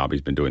 Abu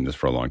Dhabi's been doing this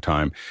for a long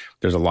time.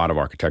 There's a lot of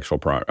architectural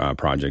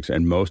projects,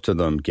 and most of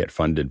them get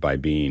funded by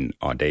being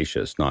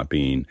audacious, not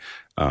being,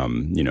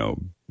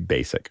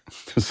 basic.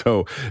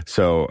 So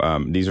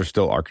these are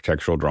still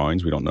architectural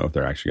drawings. We don't know if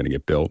they're actually going to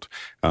get built,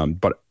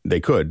 but they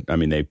could. I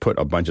mean, they put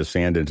a bunch of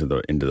sand into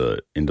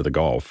the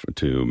Gulf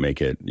to make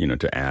it,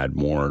 to add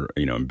more,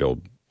 and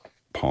build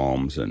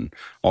palms and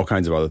all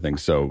kinds of other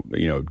things. So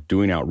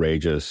doing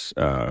outrageous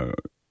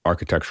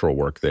architectural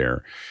work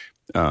there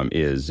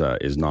is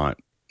not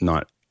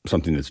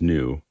something that's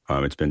new.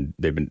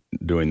 They've been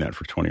doing that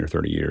for 20 or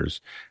 30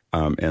 years,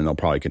 and they'll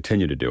probably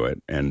continue to do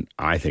it. And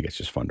I think it's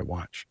just fun to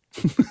watch.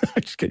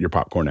 Just get your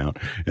popcorn out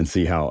and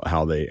see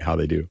how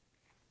they do.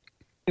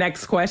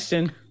 Next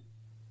question.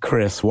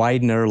 Chris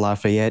Widener,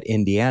 Lafayette,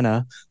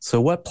 Indiana. So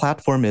what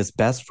platform is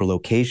best for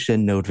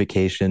location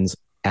notifications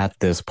at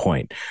this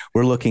point?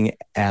 We're looking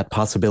at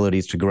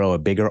possibilities to grow a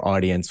bigger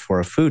audience for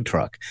a food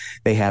truck.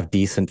 They have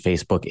decent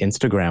Facebook,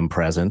 Instagram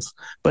presence,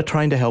 but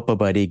trying to help a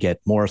buddy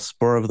get more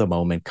spur of the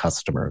moment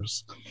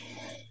customers.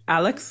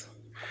 Alex?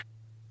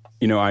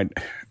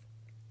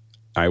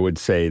 I would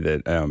say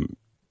that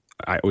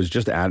I was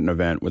just at an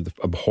event with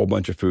a whole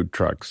bunch of food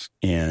trucks,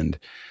 and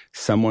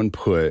someone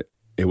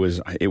it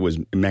was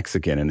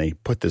Mexican, and they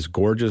put this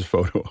gorgeous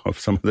photo of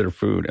some of their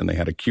food, and they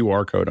had a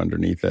QR code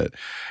underneath it.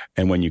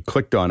 And when you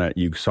clicked on it,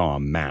 you saw a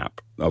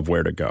map of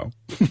where to go,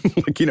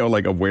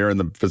 like of where in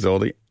the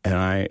facility.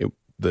 And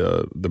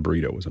the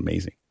burrito was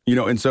amazing.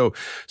 And so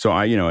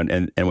I,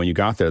 and when you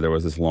got there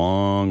was this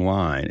long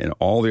line, and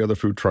all the other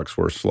food trucks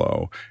were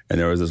slow, and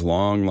there was this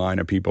long line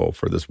of people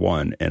for this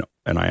one.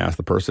 And I asked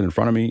the person in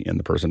front of me and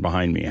the person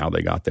behind me how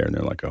they got there, and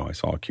they're like, "Oh, I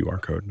saw a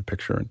QR code in the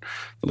picture, and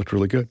it looked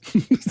really good."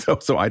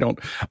 so I don't,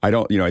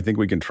 I think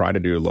we can try to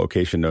do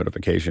location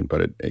notification,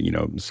 but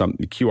some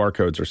QR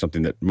codes are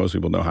something that most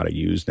people know how to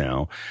use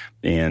now,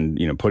 and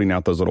putting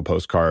out those little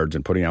postcards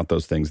and putting out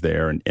those things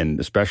there, and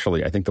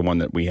especially I think the one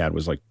that we had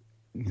was like,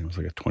 it was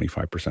like a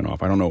 25%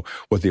 off. I don't know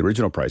what the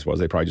original price was.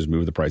 They probably just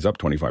moved the price up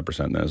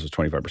 25%, and then it was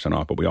 25%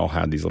 off. But we all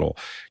had these little,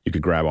 you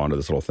could grab onto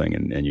this little thing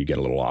and you get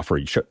a little offer.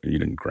 You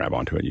didn't grab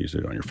onto it, you used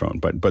it on your phone.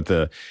 But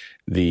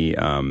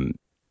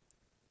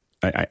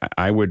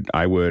I would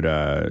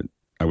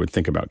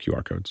think about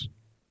QR codes.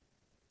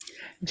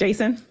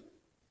 Jason?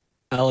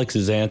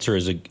 Alex's answer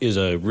is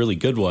a really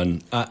good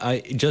one.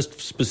 I just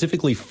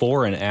specifically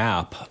for an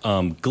app,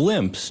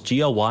 Glimpse,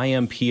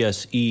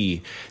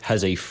 GLYMPSE,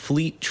 has a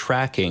fleet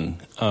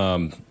tracking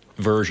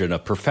version, a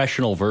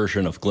professional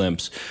version of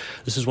Glimpse.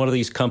 This is one of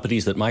these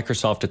companies that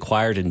Microsoft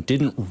acquired and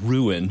didn't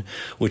ruin,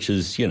 which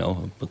is,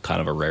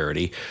 kind of a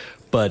rarity.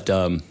 But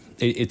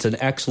it's an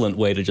excellent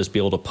way to just be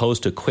able to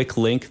post a quick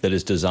link that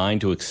is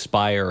designed to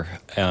expire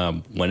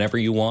whenever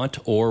you want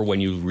or when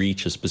you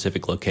reach a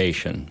specific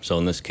location. So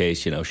in this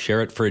case,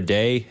 share it for a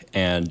day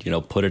and,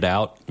 put it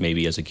out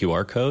maybe as a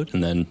QR code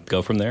and then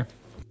go from there.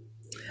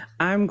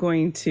 I'm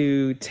going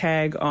to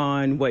tag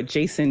on what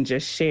Jason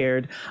just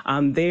shared.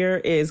 There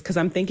is, because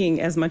I'm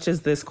thinking as much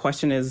as this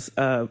question is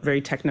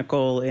very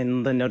technical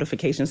in the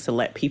notifications to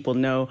let people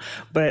know,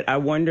 but I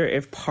wonder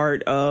if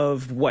part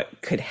of what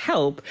could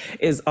help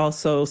is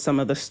also some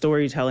of the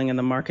storytelling and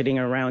the marketing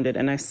around it.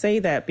 And I say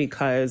that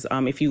because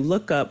if you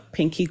look up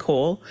Pinky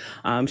Cole,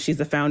 she's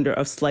the founder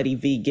of Slutty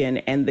Vegan,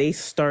 and they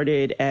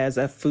started as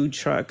a food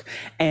truck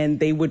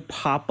and they would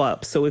pop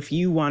up. So if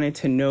you wanted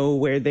to know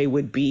where they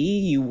would be,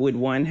 you would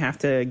have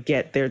to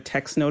get their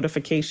text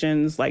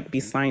notifications, like be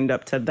signed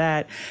up to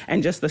that.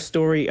 And just the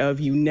story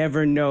of you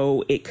never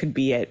know, it could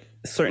be at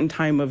a certain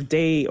time of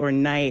day or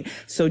night.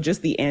 So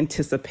just the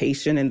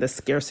anticipation and the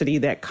scarcity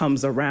that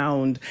comes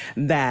around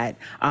that,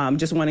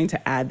 just wanting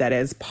to add that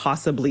as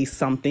possibly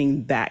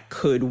something that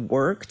could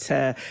work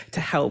to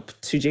help,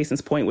 to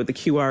Jason's point with the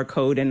QR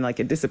code, and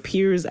like it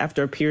disappears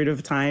after a period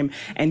of time,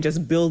 and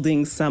just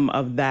building some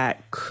of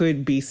that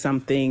could be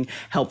something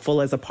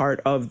helpful as a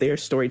part of their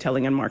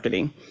storytelling and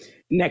marketing.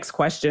 Next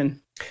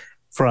question.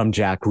 From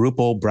Jack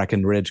Ruppel,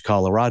 Breckenridge,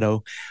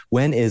 Colorado.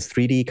 When is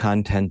 3D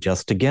content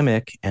just a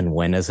gimmick, and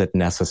when is it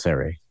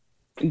necessary?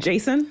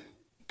 Jason?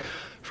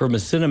 From a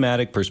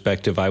cinematic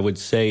perspective, I would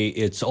say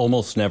it's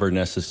almost never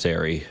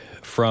necessary.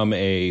 From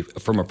a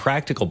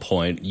practical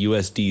point,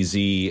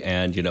 USDZ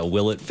and,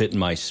 will it fit in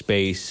my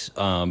space?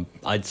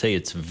 I'd say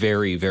it's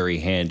very, very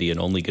handy and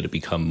only going to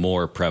become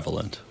more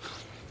prevalent.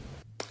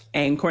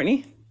 And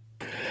Courtney?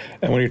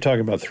 And when you're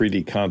talking about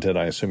 3D content,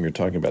 I assume you're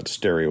talking about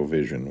stereo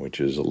vision,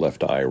 which is a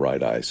left eye,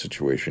 right eye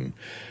situation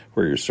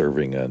where you're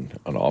serving an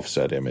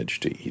offset image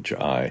to each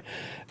eye.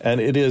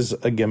 And it is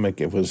a gimmick.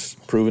 It was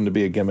proven to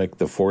be a gimmick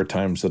the 4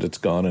 times that it's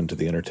gone into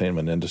the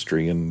entertainment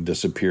industry and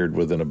disappeared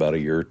within about a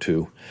year or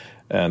two.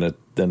 And it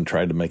then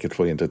tried to make its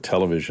way into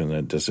television and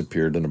it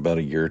disappeared in about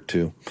a year or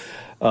two.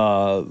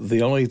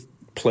 The only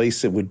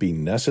place it would be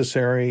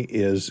necessary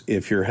is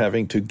if you're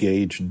having to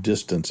gauge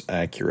distance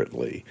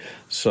accurately,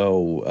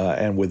 so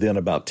and within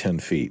about 10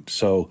 feet.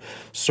 So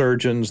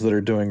surgeons that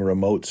are doing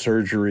remote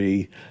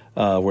surgery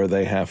where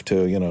they have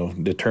to,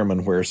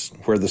 determine where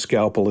the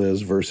scalpel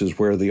is versus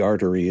where the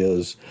artery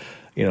is,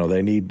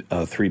 they need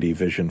 3D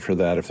vision for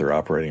that. If they're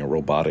operating a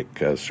robotic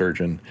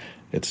surgeon,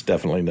 it's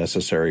definitely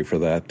necessary for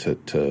that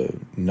to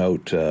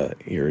note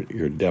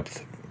your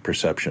depth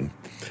perception.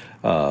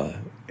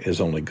 Is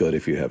only good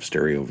if you have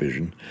stereo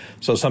vision.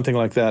 So something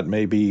like that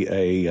may be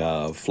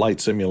a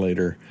flight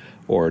simulator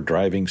or a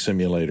driving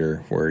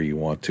simulator where you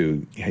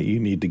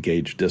need to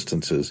gauge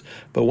distances.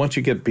 But once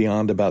you get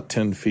beyond about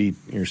 10 feet,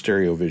 your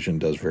stereo vision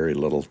does very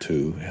little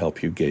to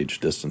help you gauge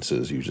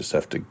distances. You just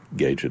have to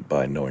gauge it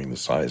by knowing the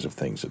size of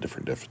things at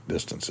different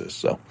distances.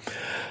 So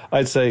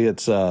I'd say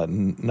it's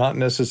not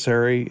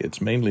necessary.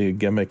 It's mainly a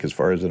gimmick as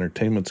far as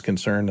entertainment's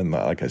concerned. And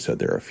like I said,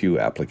 there are a few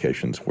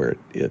applications where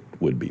it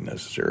would be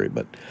necessary,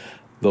 but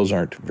those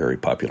aren't very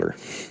popular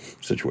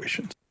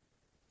situations.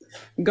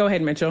 Go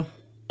ahead, Mitchell.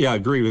 Yeah, I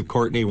agree with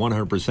Courtney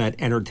 100%.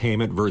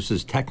 Entertainment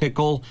versus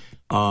technical.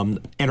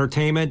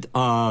 Entertainment,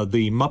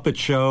 the Muppet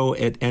Show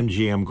at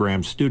MGM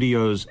Graham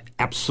Studios,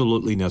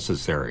 absolutely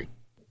necessary.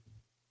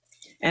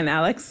 And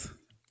Alex?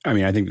 I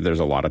mean, I think that there's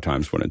a lot of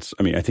times when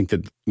I think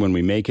that when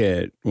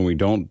we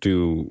don't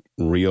do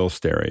real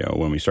stereo,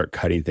 when we start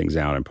cutting things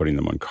out and putting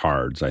them on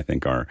cards, I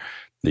think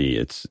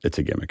it's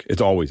a gimmick.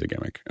 It's always a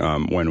gimmick.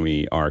 When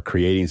we are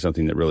creating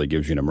something that really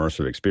gives you an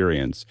immersive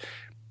experience,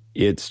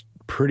 it's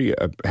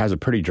has a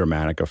pretty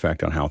dramatic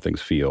effect on how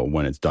things feel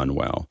when it's done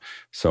well.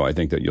 So I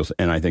think that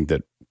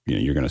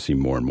you're going to see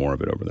more and more of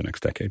it over the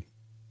next decade.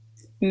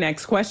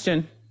 Next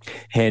question.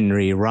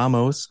 Henry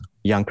Ramos,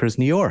 Yonkers,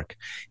 New York,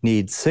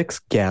 needs 6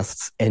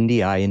 guests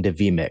NDI into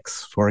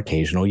vMix for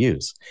occasional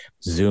use.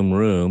 Zoom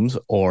Rooms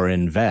or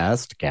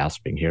invest,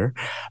 gasping here,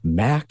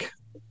 Mac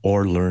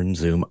or learn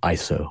Zoom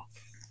ISO.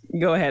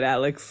 Go ahead,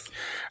 Alex.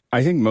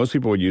 I think most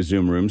people would use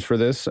Zoom Rooms for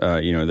this.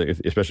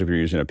 Especially if you're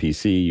using a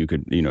PC, you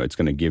could, it's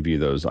going to give you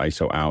those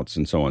ISO outs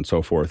and so on and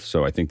so forth.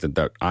 So I think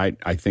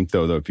I think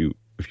though if you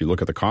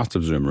look at the cost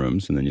of Zoom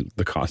Rooms and then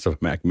the cost of a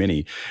Mac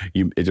Mini,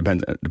 it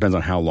depends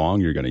on how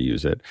long you're going to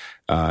use it.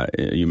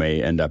 You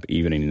may end up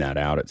evening that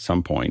out at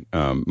some point.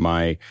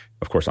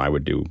 Of course, I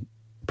would do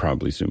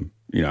probably Zoom.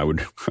 I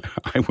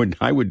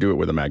would do it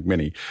with a Mac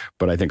Mini,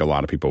 but I think a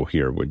lot of people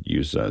here would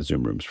use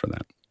Zoom Rooms for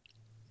that.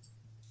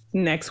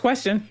 Next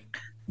question.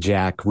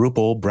 Jack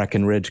Ruppel,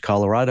 Breckenridge,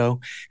 Colorado.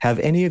 Have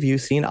any of you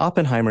seen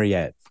Oppenheimer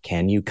yet?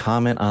 Can you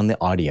comment on the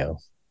audio?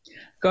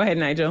 Go ahead,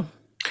 Nigel.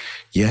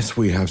 Yes,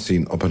 we have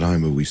seen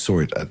Oppenheimer. We saw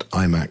it at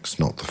IMAX,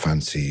 not the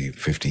fancy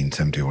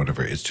 1570 or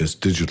whatever. It's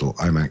just digital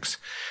IMAX.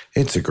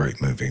 It's a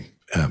great movie.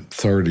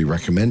 thoroughly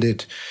recommend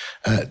it.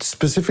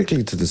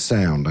 Specifically to the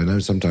sound, I know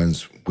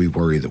sometimes we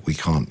worry that we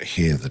can't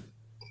hear the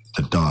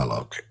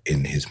dialogue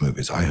in his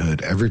movies. I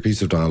heard every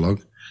piece of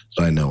dialogue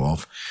that I know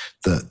of.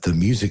 The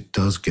music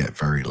does get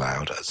very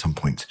loud at some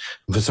point.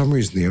 And for some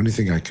reason, the only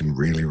thing I can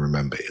really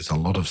remember is a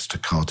lot of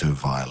staccato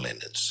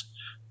violins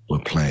were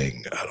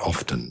playing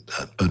often.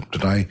 But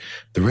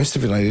the rest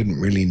of it I didn't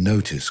really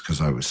notice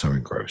because I was so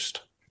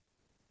engrossed.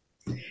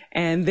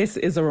 And this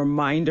is a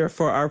reminder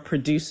for our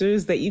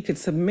producers that you could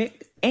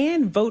submit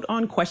and vote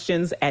on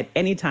questions at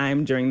any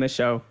time during the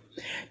show.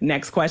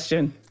 Next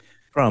question.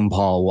 From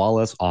Paul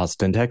Wallace,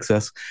 Austin,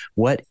 Texas.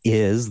 What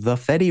is the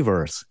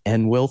Fediverse,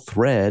 and will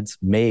Threads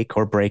make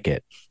or break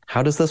it?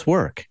 How does this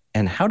work?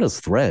 And how does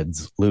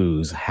Threads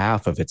lose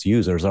half of its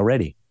users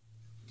already?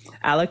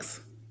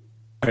 Alex?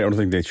 I don't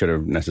think they should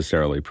have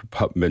necessarily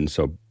been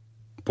so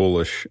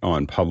bullish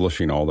on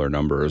publishing all their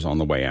numbers on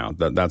the way out.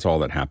 That's all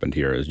that happened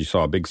here is you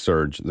saw a big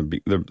surge.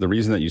 The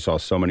reason that you saw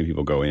so many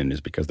people go in is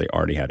because they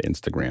already had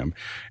Instagram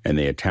and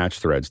they attached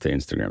Threads to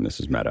Instagram. This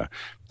is Meta.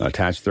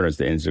 Attached Threads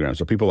to Instagram.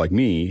 So people like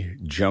me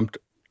jumped,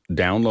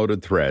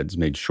 downloaded Threads,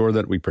 made sure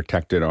that we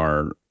protected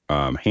our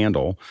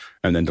handle,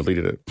 and then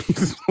deleted it.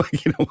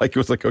 Like it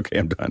was like, okay,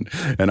 I'm done.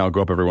 And I'll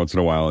go up every once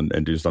in a while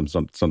and do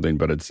something,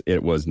 but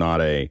it was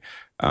not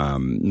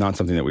not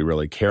something that we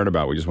really cared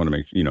about. We just want to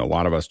make, a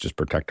lot of us just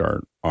protect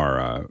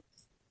our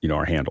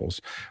handles.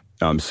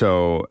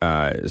 So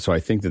I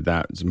think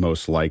that's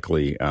most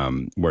likely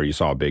where you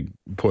saw a big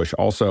push.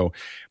 Also,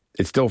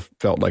 it still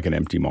felt like an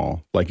empty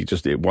mall. Like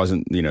it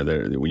wasn't,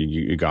 when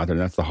you got there.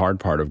 And that's the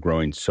hard part of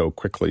growing so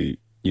quickly.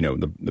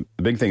 The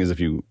big thing is if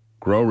you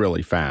grow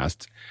really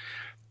fast,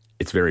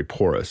 it's very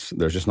porous.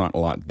 There's just not a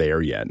lot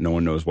there yet. No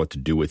one knows what to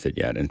do with it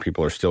yet. And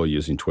people are still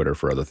using Twitter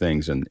for other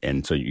things.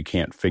 And so you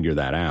can't figure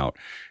that out.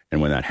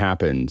 And when that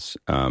happens,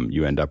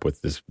 you end up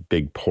with this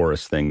big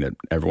porous thing that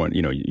everyone,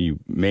 you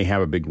may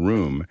have a big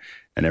room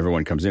and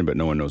everyone comes in, but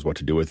no one knows what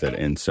to do with it.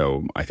 And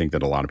so I think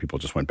that a lot of people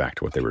just went back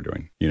to what they were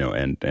doing,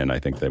 and I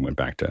think they went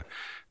back to,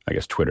 I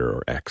guess, Twitter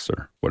or X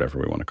or whatever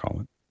we want to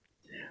call it.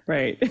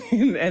 Right.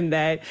 And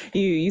that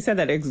you said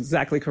that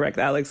exactly correct,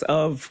 Alex,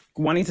 of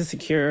wanting to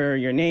secure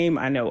your name.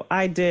 I know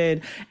I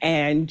did.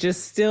 And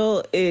just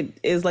still, it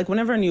is like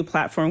whenever a new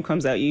platform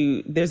comes out,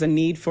 there's a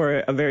need for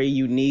a very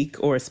unique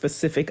or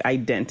specific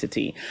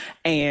identity.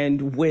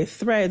 And with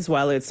Threads,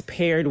 while it's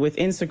paired with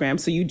Instagram,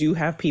 so you do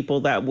have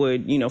people that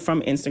would,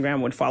 from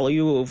Instagram would follow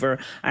you over.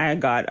 I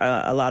got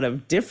a lot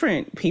of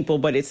different people,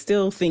 but it's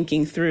still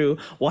thinking through,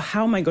 well,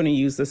 how am I going to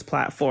use this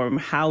platform?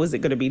 How is it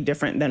going to be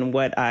different than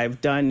what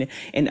I've done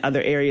in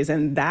other areas?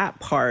 And that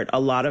part, a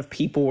lot of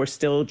people were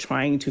still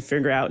trying to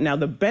figure out. Now,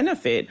 the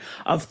benefit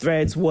of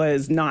Threads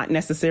was not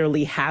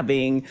necessarily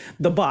having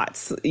the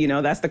bots.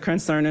 That's the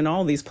concern in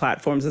all these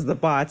platforms is the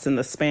bots and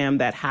the spam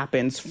that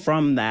happens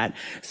from that.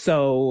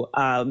 So,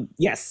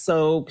 yes,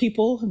 so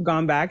people have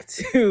gone back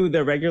to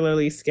the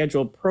regularly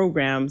scheduled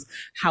programs.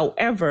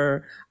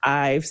 However,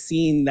 I've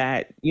seen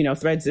that,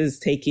 Threads is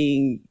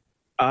taking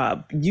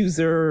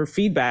user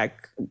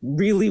feedback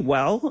really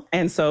well.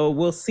 And so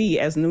we'll see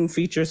as new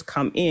features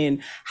come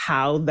in,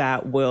 how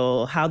that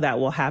will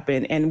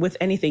happen. And with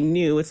anything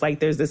new, it's like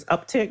there's this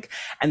uptick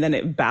and then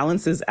it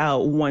balances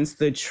out once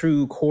the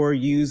true core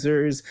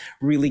users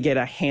really get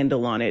a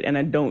handle on it. And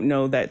I don't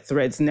know that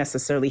Threads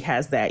necessarily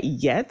has that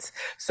yet.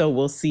 So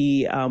we'll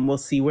see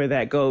where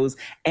that goes.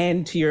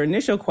 And to your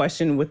initial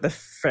question with the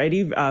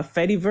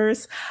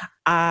Fediverse,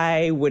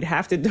 I would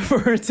have to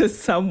defer to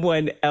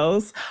someone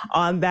else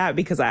on that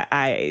because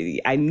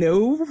I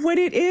know what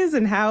it is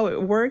and how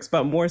it works,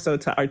 but more so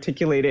to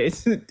articulate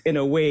it in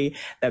a way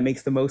that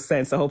makes the most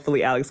sense. So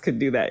hopefully Alex could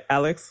do that.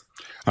 Alex?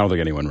 I don't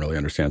think anyone really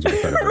understands what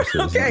Fediverse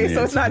is. Okay,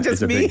 so it's not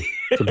just me.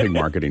 It's a big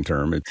marketing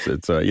term.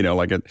 It's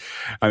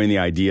the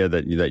idea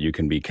that you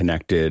can be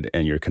connected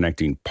and you're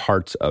connecting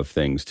parts of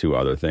things to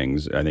other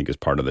things, I think is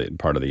part of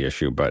the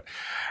issue. But,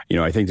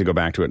 I think to go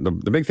back to it,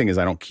 the big thing is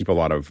I don't keep a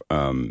lot of,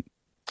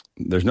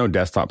 there's no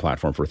desktop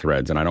platform for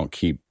Threads, and I don't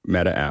keep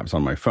Meta apps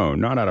on my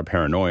phone, not out of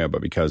paranoia,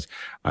 but because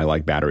I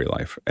like battery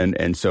life.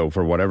 And so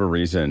for whatever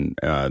reason,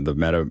 the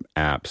Meta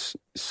apps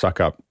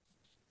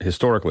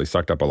historically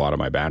sucked up a lot of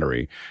my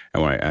battery.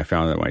 And when I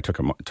found that when I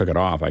took it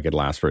off, I could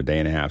last for a day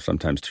and a half,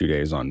 sometimes 2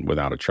 days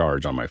without a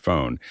charge on my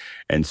phone.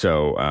 And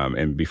so,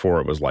 and before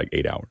it was like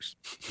 8 hours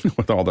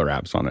with all their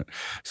apps on it.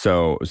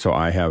 So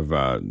I have,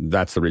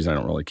 that's the reason I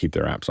don't really keep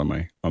their apps on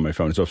my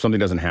phone. So if something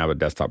doesn't have a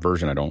desktop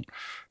version, I don't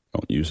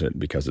use it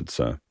because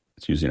it's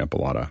using up a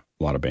lot of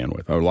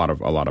bandwidth,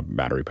 a lot of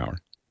battery power.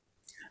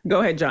 Go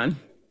ahead, John.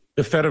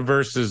 The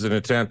Fediverse is an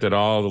attempt at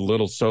all the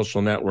little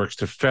social networks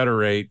to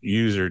federate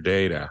user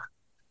data.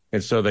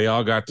 And so they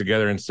all got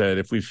together and said,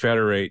 if we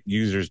federate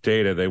users'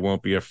 data, they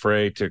won't be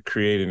afraid to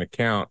create an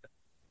account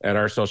at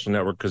our social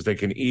network because they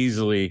can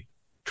easily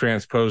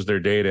transpose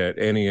their data at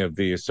any of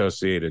the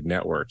associated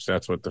networks.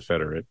 That's what the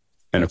Federate.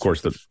 And of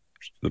course, the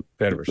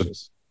Fediverse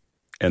is.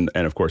 And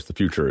of course, the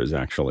future is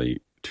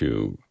actually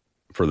to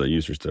for the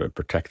users to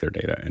protect their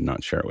data and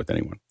not share it with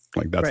anyone.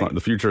 Like that's not,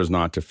 the future is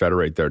not to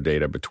federate their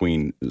data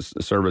between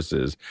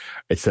services.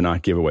 It's to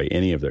not give away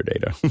any of their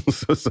data.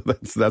 so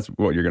that's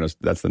what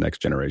that's the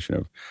next generation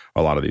of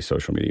a lot of these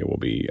social media will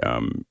be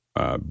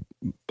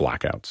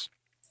blackouts.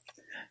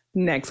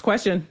 Next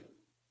question.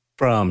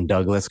 From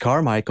Douglas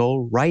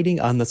Carmichael,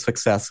 writing on the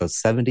success of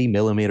 70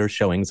 millimeter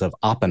showings of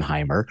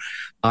Oppenheimer,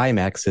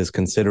 IMAX is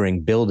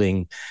considering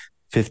building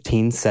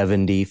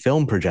 1570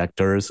 film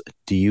projectors.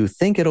 Do you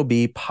think it'll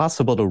be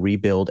possible to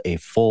rebuild a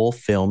full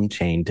film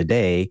chain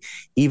today,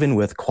 even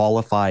with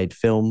qualified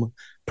film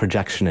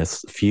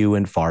projectionists few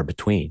and far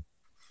between?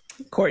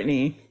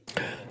 Courtney.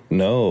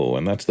 No,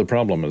 and that's the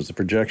problem, is the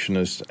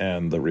projectionists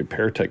and the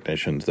repair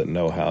technicians that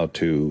know how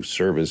to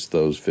service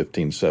those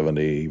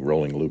 1570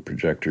 rolling loop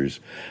projectors.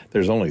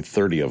 There's only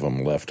 30 of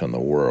them left in the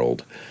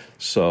world.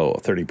 So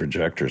 30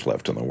 projectors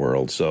left in the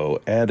world.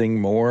 So adding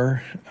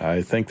more,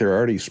 I think they're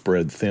already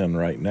spread thin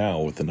right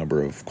now with the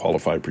number of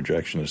qualified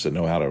projectionists that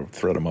know how to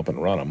thread them up and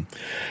run them.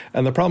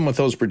 And the problem with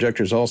those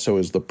projectors also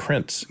is the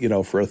prints.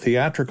 For a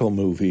theatrical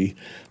movie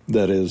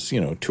that is,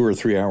 2 or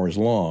 3 hours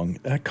long,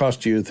 that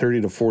costs you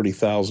 $30,000 to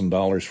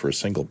 $40,000 for a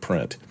single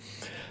print.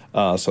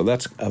 So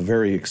that's a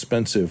very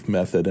expensive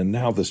method. And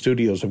now the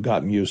studios have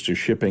gotten used to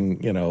shipping,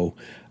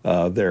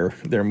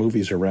 their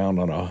movies around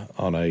on a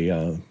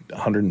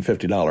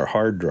 $150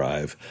 hard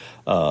drive.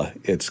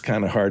 It's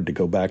kind of hard to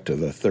go back to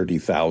the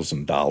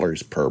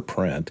 $30,000 per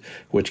print,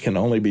 which can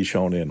only be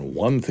shown in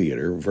one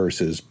theater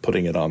versus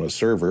putting it on a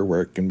server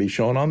where it can be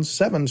shown on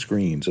 7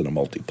 screens in a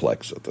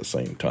multiplex at the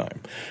same time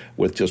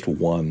with just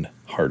one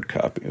hard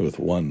copy, with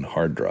one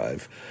hard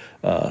drive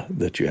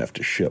that you have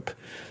to ship.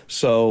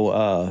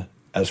 So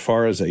as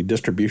far as a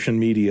distribution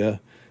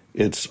media,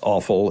 it's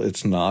awful.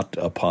 It's not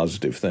a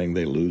positive thing.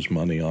 They lose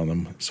money on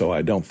them. So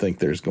I don't think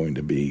there's going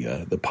to be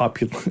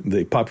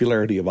the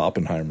popularity of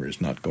Oppenheimer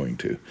is not going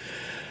to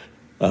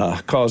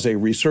cause a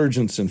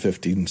resurgence in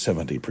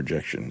 1570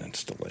 projection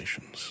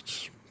installations.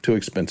 It's too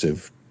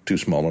expensive, too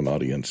small an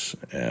audience,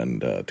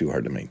 and too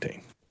hard to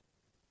maintain.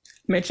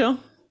 Mitchell?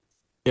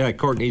 Yeah,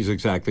 Courtney's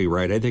exactly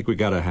right. I think we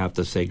have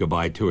to say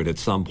goodbye to it at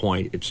some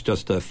point. It's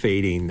just a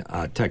fading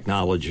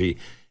technology.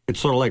 It's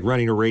sort of like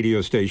running a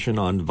radio station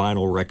on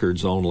vinyl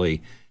records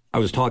only. I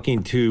was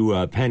talking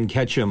to Penn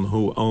Ketchum,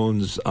 who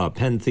owns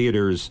Penn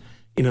Theaters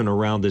in and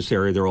around this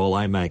area. They're all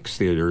IMAX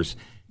theaters.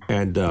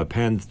 And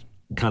Penn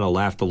kind of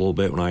laughed a little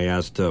bit when I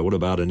asked, what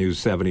about a new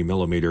 70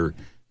 millimeter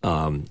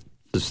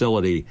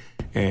facility?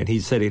 And he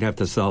said he'd have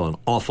to sell an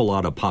awful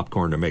lot of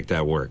popcorn to make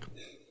that work.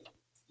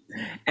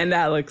 And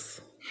Alex?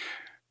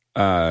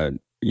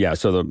 Yeah,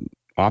 so the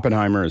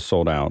Oppenheimer is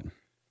sold out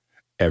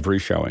every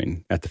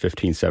showing at the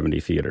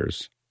 1570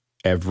 theaters.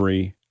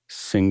 Every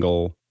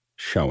single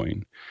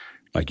showing.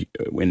 Like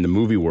in the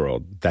movie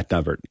world, that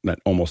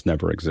almost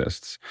never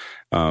exists.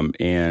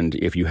 And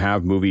if you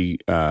have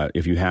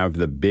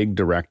the big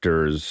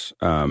directors,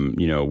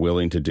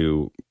 willing to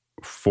do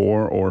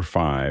 4 or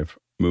 5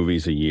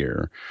 movies a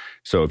year.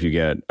 So if you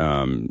get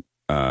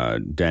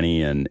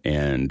Denny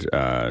and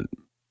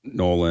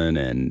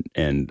Nolan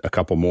and a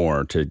couple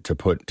more to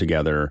put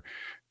together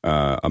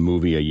a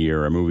movie a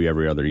year, a movie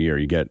every other year,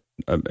 you get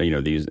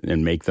these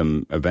and make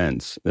them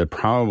events. They're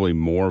probably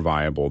more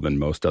viable than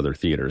most other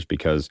theaters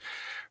because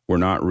we're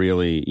not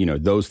really,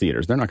 those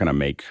theaters, they're not going to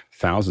make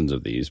thousands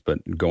of these,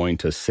 but going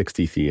to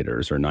 60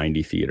 theaters or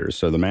 90 theaters.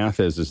 So the math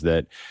is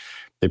that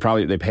they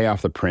pay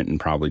off the print in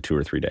probably 2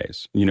 or 3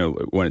 days,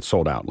 when it's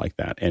sold out like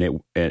that.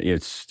 And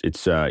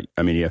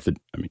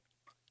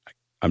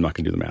I'm not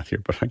going to do the math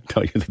here, but I can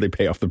tell you that they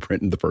pay off the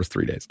print in the first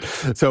 3 days.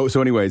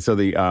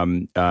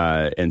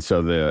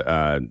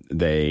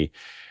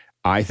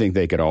 I think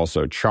they could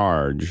also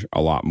charge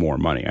a lot more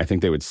money. I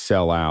think they would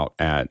sell out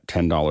at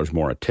 $10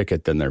 more a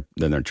ticket than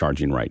they're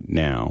charging right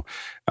now.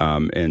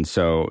 And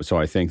so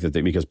I think that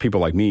because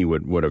people like me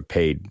would have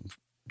paid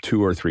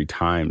 2 or 3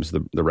 times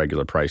the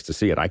regular price to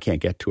see it. I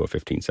can't get to a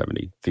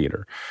 1570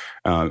 theater,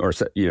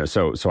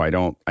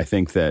 so I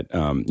think that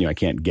I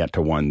can't get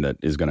to one that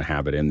is going to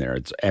have it in there.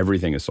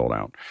 Everything is sold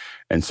out.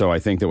 And so I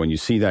think that when you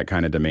see that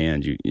kind of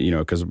demand,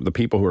 because the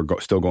people who are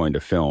still going to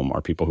film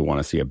are people who want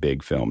to see a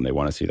big film. They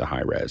want to see the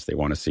high res. They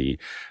want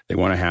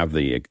to have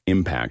the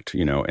impact,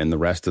 and the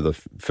rest of the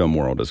film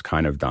world is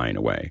kind of dying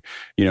away.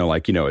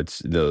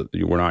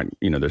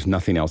 There's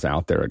nothing else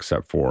out there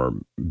except for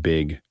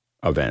big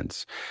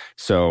events.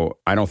 So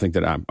I don't think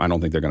they're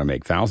going to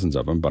make thousands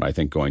of them, but I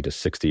think going to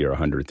 60 or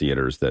 100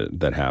 theaters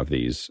that have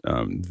these,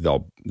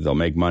 they'll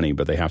make money,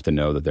 but they have to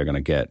know that they're going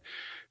to get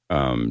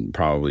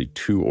probably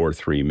 2 or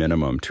 3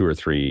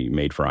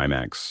 made for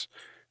IMAX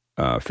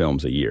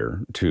films a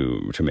year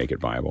to make it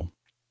viable.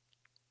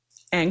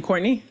 And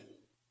Courtney?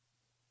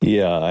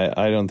 Yeah,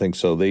 I don't think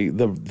so.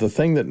 The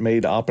thing that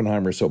made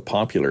Oppenheimer so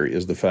popular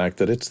is the fact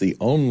that it's the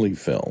only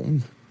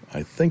film,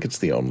 I think it's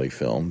the only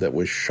film that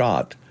was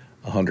shot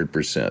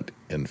 100%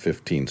 in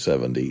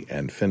 1570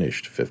 and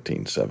finished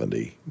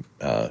 1570,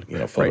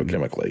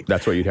 photochemically. Right.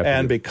 That's what you'd have to do.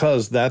 And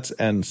because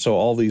so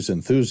all these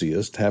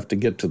enthusiasts have to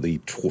get to the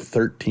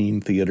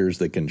 13 theaters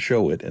that can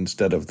show it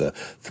instead of the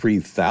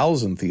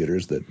 3,000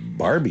 theaters that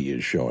Barbie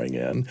is showing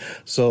in.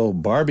 So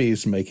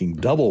Barbie's making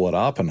double what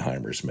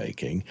Oppenheimer's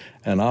making,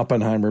 and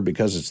Oppenheimer,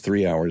 because it's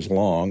 3 hours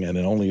long and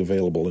only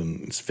available in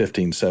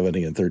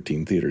 1570 and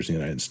 13 theaters in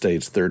the United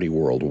States, 30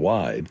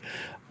 worldwide,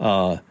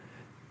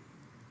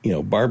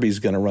 Barbie's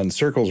going to run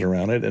circles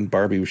around it, and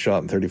Barbie was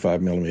shot in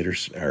 35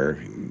 millimeters, or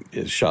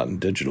is shot in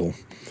digital.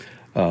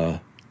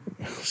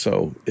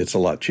 So it's a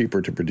lot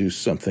cheaper to produce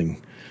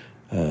something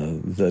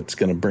that's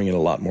going to bring in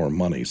a lot more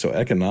money. So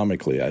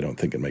economically, I don't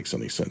think it makes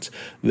any sense.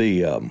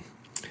 And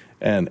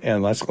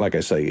that's, like I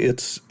say,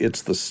 it's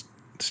the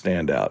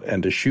standout.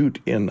 And to shoot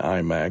in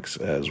IMAX,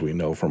 as we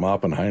know from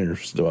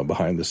Oppenheimer's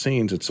behind the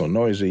scenes, it's so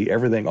noisy.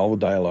 Everything, all the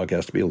dialogue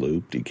has to be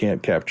looped. You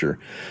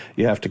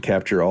have to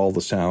capture all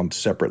the sound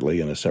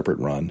separately in a separate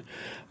run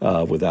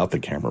without the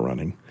camera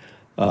running.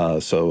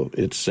 So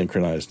it's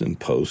synchronized in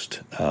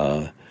post.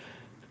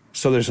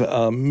 So there's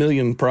a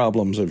million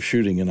problems of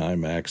shooting in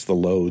IMAX. The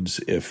loads,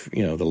 if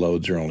the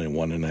loads are only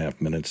 1.5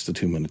 minutes to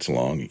 2 minutes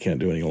long, you can't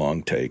do any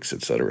long takes,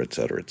 et cetera, et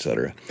cetera, et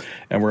cetera.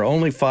 And we're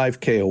only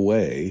 5K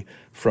away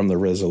from the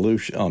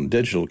resolution on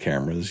digital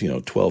cameras,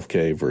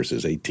 12K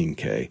versus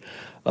 18K,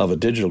 of a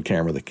digital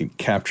camera that can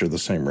capture the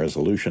same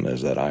resolution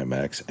as that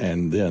IMAX.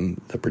 And then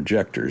the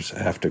projectors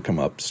have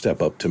to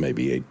step up to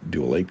maybe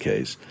dual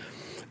 8Ks.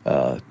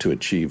 To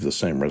achieve the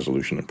same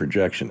resolution and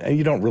projection. And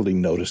you don't really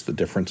notice the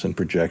difference in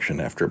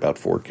projection after about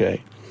 4K.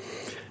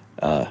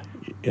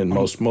 In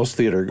most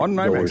theater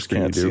goers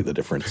can't see the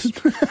difference.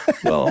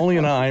 Well, only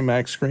an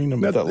IMAX screen,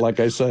 but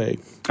like I say,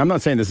 I'm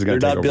not saying this is going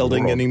to take over the world. They're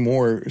not building any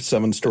more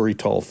 7-story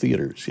tall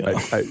theaters.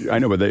 I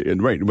know, but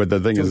But the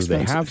thing is,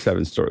 they have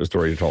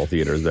 7-story tall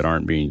theaters that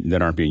aren't being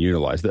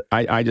utilized.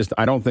 I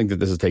don't think that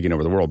this is taking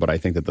over the world, but I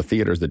think that the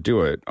theaters that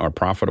do it are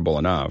profitable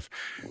enough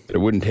that it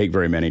wouldn't take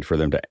very many for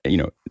them to,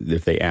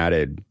 if they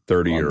added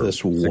 30 on or this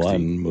 60.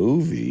 One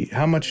movie.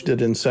 How much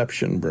did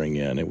Inception bring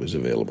in? It was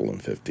available in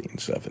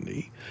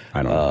 1570.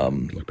 I don't know.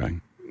 Look back.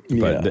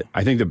 But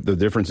I think the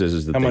difference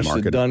is that how much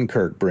did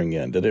Dunkirk bring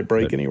in? Did it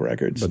break any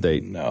records? You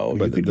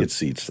could get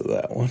seats to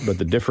that one. But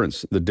the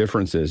difference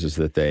is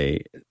that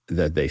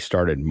they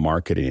started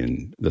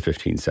marketing the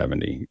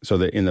 1570. So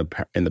that in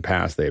the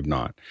past they've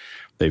not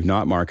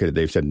marketed.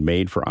 They've said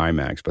made for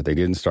IMAX, but they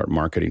didn't start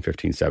marketing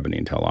 1570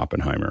 until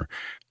Oppenheimer,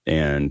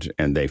 and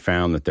they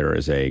found that there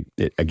is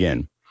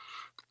again.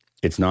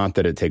 It's not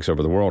that it takes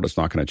over the world. It's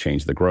not going to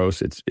change the gross.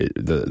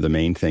 The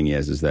main thing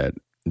is that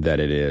it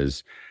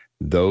is.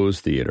 Those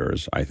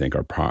theaters, I think,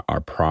 are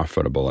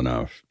profitable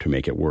enough to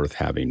make it worth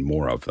having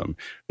more of them.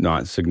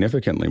 Not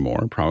significantly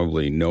more,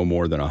 probably no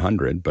more than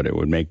 100, but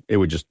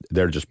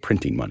they're just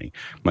printing money.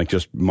 Like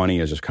just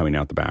money is just coming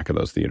out the back of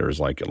those theaters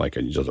like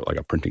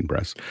a printing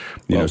press.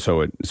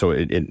 So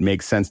it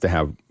makes sense to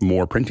have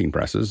more printing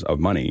presses of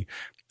money.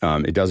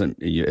 It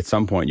doesn't. At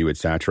some point, you would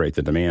saturate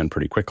the demand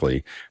pretty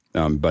quickly.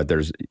 But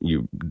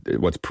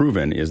what's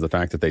proven is the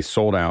fact that they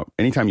sold out.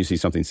 Anytime you see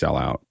something sell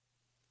out,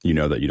 you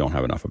know that you don't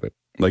have enough of it.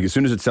 Like as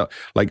soon as it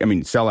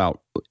sell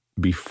out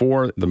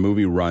before the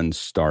movie run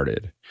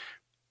started,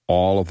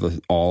 all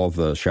of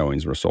the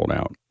showings were sold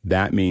out.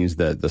 That means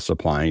that the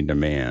supply and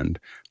demand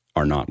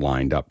are not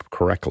lined up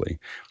correctly.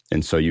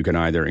 And so you can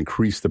either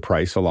increase the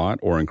price a lot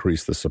or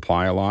increase the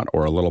supply a lot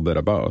or a little bit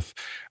of both.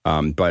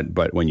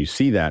 But when you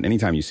see that,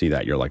 anytime you see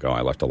that, you're like, oh,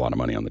 I left a lot of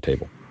money on the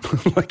table.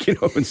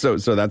 And so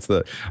that's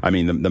the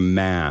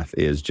math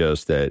is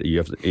just that you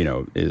have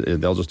to,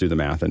 they'll just do the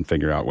math and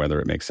figure out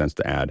whether it makes sense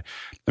to add.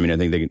 I mean, I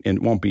think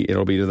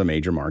it'll be to the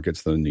major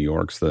markets, the New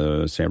Yorks,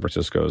 the San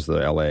Franciscos,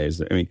 the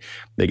LAs. I mean,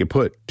 they could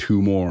put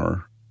 2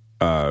 more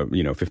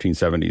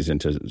 1570s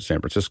into San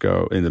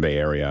Francisco, in the Bay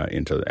Area,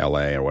 into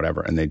LA or whatever,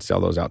 and they'd sell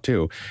those out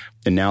too.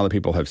 And now that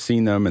people have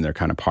seen them and they're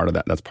kind of part of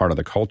that, that's part of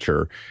the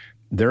culture.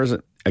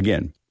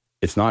 Again,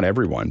 it's not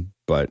everyone,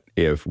 but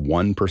if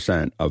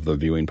 1% of the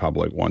viewing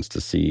public wants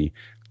to see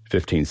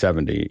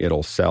 1570,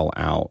 it'll sell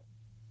out,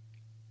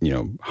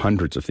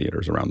 hundreds of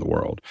theaters around the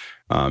world.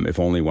 If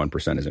only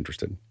 1% is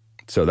interested.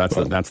 So that's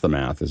the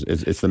math.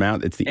 It's the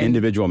math. It's the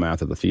individual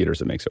math of the theaters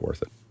that makes it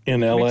worth it.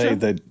 In LA,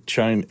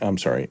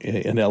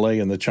 in LA,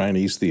 in the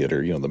Chinese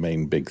theater, the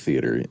main big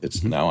theater,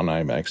 it's now an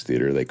IMAX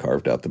theater. They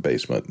carved out the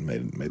basement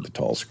and made the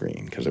tall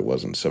screen because it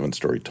wasn't a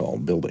 7-story tall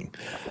building.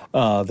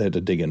 They had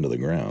to dig into the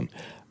ground.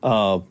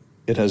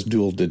 It has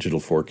dual digital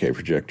 4K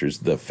projectors.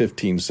 The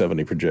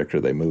 1570 projector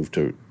they moved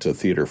to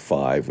Theater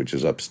 5, which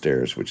is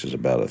upstairs, which is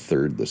about a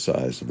third the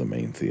size of the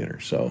main theater.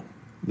 So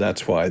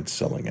that's why it's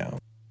selling out.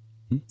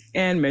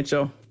 And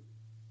Mitchell.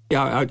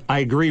 Yeah, I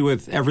agree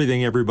with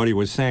everything everybody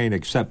was saying,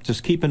 except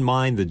just keep in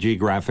mind the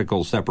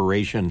geographical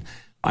separation.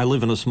 I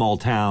live in a small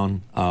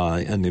town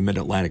in the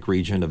mid-Atlantic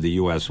region of the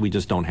U.S. We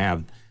just don't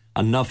have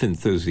enough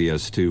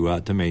enthusiasts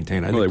to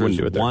maintain. I think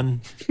there's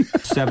one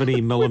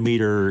 70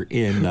 millimeter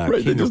in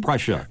King of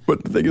Prussia.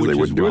 But the thing is, they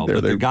wouldn't do it there.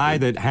 But the guy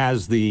that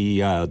has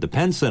the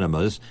Penn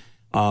Cinemas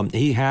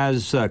He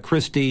has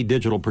Christie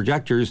digital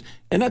projectors,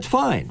 and that's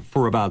fine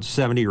for about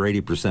 70 or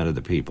 80% of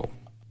the people.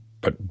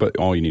 But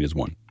all you need is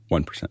 1%.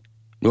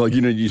 Well,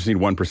 you just need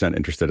 1%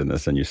 interested in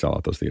this, and you sell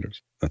out those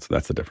theaters. That's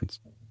the difference.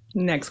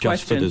 Next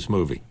Just question. for this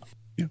movie.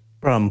 Yeah.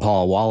 From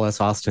Paul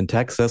Wallace, Austin,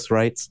 Texas,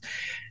 writes,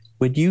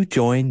 would you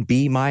join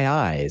Be My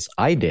Eyes?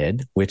 I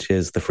did, which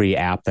is the free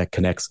app that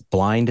connects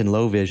blind and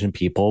low vision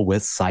people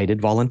with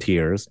sighted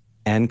volunteers,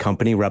 and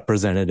company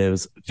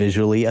representatives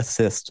visually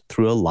assist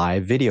through a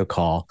live video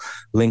call.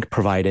 Link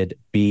provided,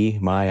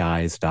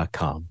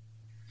 BeMyEyes.com.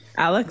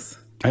 Alex?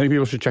 I think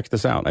people should check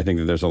this out. I think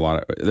that there's a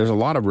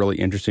lot of really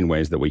interesting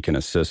ways that we can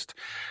assist.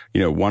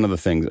 One of the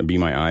things, Be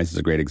My Eyes is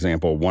a great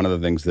example. One of the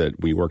things that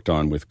we worked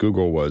on with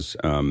Google was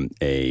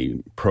a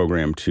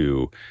program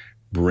to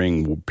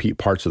bring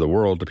parts of the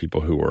world to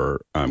people who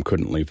were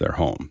couldn't leave their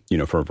home,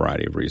 for a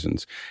variety of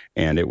reasons.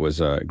 And it was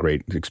a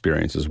great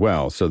experience as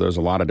well. So there's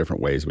a lot of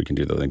different ways we can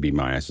do that. I think Be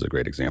My Eyes is a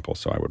great example.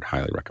 So I would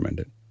highly recommend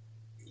it.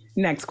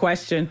 Next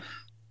question.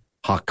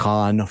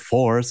 Hakan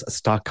Fors,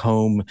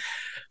 Stockholm,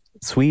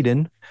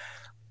 Sweden.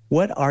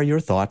 What are your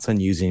thoughts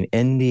on using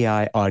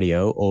NDI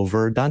audio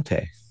over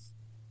Dante?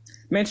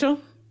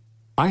 Mitchell?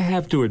 I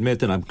have to admit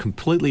that I'm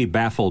completely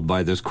baffled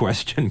by this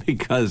question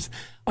because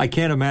I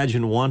can't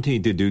imagine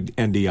wanting to do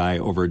NDI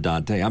over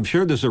Dante. I'm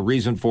sure there's a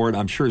reason for it.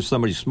 I'm sure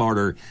somebody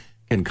smarter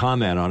can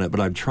comment on it, but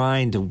I'm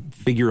trying to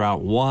figure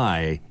out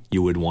why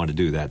you would want to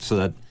do that. So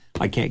that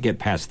I can't get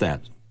past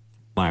that.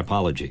 My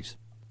apologies.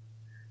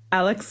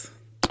 Alex?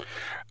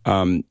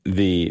 I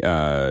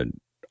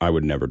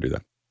would never do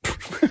that.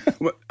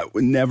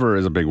 Never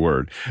is a big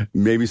word.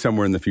 Maybe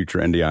somewhere in the future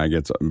NDI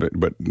gets,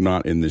 but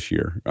not in this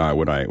year.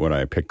 Would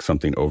I pick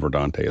something over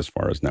Dante as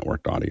far as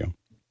networked audio?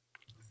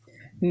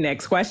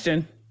 Next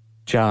question.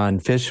 John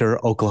Fisher,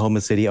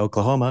 Oklahoma City,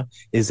 Oklahoma.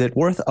 Is it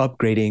worth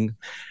upgrading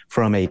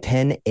from a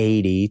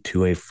 1080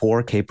 to a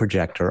 4K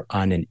projector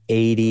on an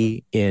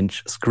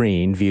 80-inch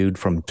screen viewed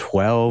from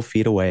 12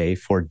 feet away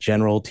for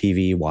general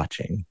TV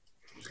watching?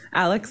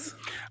 Alex?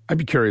 I'd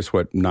be curious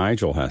what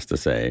Nigel has to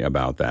say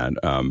about that,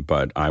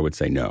 but I would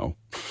say no.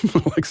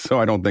 So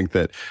I don't think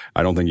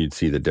you'd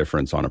see the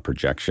difference on a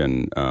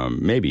projection.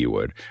 Maybe you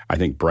would. I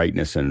think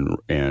brightness and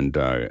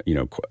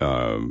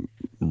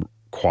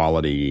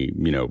quality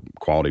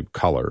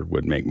color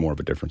would make more of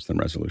a difference than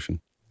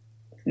resolution.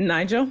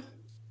 Nigel?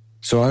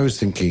 So I was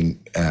thinking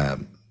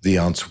the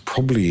answer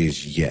probably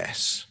is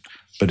yes,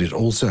 but it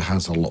also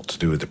has a lot to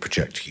do with the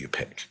projector you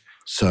pick.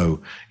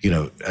 So,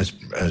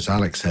 as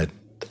Alex said,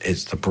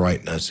 it's the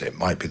brightness, it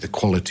might be the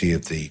quality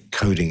of the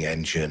coding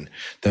engine.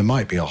 There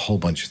might be a whole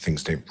bunch of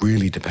things. It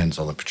really depends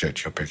on the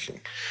projector you're picking.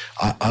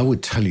 I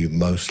would tell you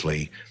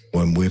mostly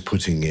when we're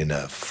putting in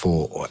a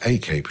 4 or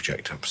 8K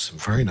projector, some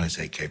very nice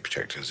 8K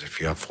projectors, if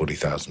you have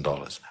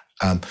 $40,000,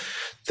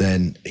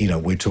 then,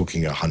 we're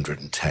talking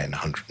 110,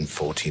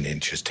 114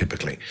 inches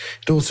typically.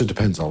 It also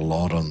depends a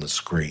lot on the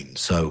screen.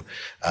 So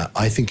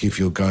I think if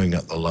you're going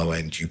at the low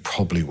end, you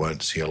probably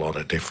won't see a lot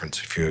of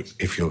difference.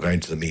 If you're going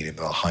to the medium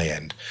or the high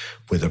end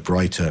with a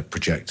brighter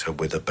projector,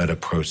 with a better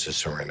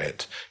processor in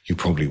it, you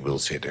probably will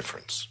see a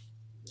difference.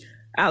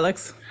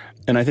 Alex?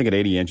 And I think at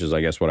 80 inches,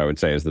 I guess what I would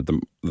say is that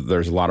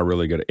there's a lot of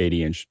really good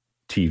 80-inch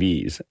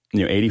TVs.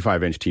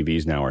 85-inch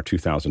TVs now are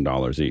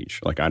 $2,000 each.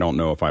 Like, I don't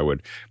know if I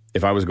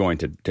was going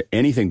to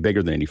anything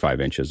bigger than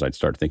 85 inches, I'm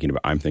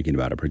thinking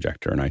about a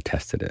projector, and I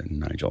tested it, and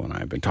Nigel and I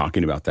have been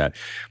talking about that.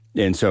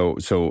 And so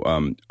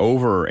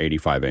over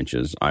 85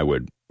 inches, I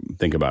would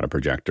think about a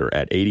projector.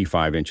 At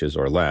 85 inches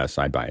or less,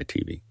 I'd buy a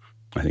TV.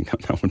 I think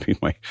that would be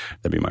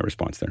that'd be my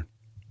response there.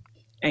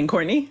 And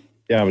Courtney?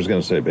 Yeah, I was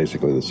going to say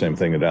basically the same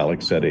thing that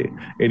Alex said. A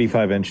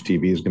 85-inch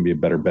TV is going to be a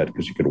better bet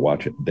because you could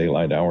watch it in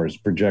daylight hours.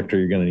 Projector,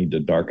 you're going to need to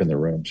darken the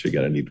room. So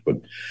you're going to need to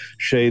put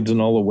shades in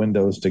all the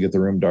windows to get the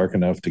room dark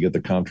enough to get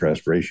the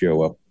contrast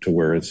ratio up to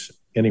where it's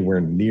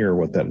anywhere near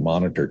what that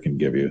monitor can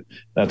give you.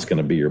 That's going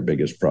to be your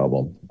biggest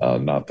problem,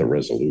 not the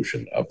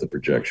resolution of the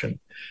projection.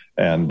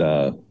 And,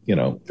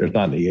 there's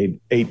not any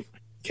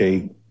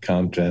 8K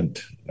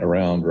content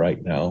around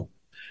right now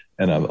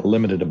and a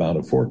limited amount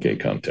of 4K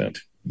content.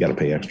 You got to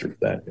pay extra for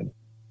that.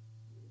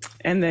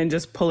 And then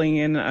just pulling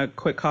in a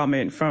quick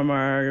comment from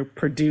our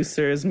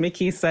producers.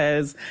 Mickey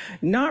says,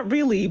 not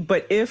really,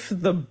 but if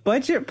the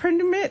budget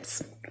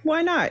permits,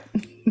 why not?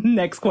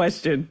 Next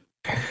question.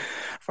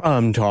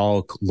 From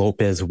Charles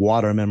Lopez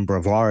Waterman,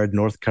 Brevard,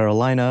 North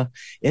Carolina.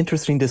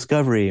 Interesting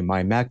discovery.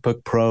 My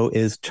MacBook Pro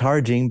is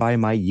charging by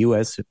my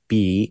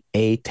USB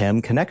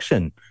ATEM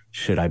connection.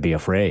 Should I be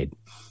afraid?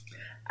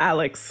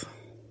 Alex.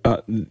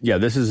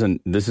 This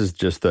is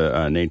just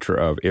the nature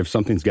of if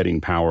something's getting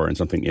power and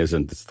something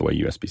isn't. That's the way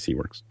USB-C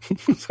works.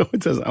 So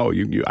it says,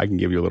 I can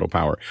give you a little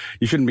power.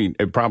 You shouldn't be.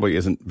 It probably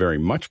isn't very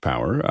much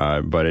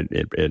power, but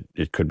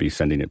it could be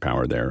sending it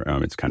power there.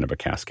 It's kind of a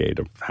cascade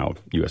of how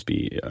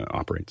USB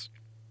operates.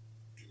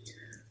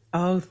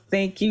 Oh,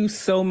 thank you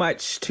so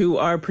much to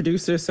our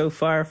producers so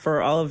far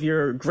for all of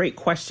your great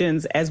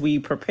questions as we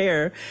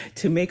prepare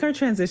to make our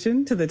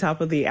transition to the top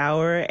of the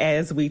hour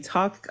as we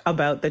talk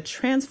about the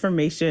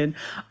transformation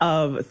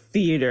of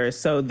theater.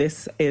 So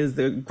this is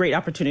the great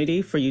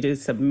opportunity for you to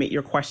submit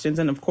your questions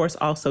and, of course,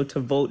 also to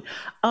vote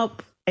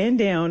up and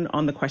down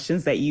on the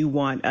questions that you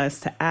want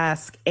us to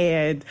ask.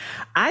 And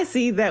I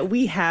see that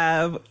we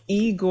have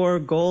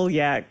Igor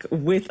Golyak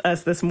with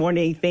us this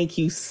morning. Thank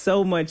you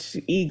so much,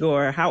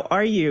 Igor. How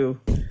are you?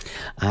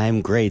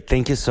 I'm great.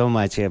 Thank you so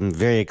much. I'm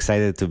very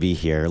excited to be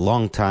here.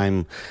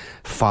 Long-time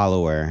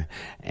follower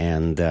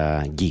and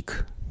geek.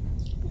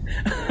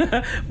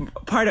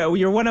 Pardo,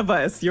 you're one of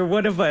us. You're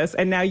one of us.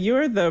 And now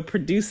you're the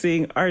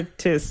producing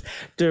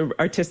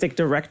artistic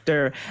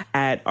director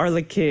at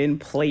Arlequin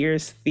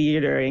Players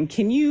Theater. And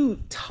can you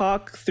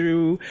talk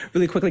through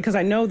really quickly, because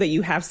I know that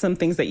you have some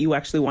things that you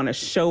actually want to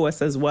show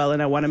us as well.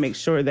 And I want to make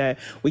sure that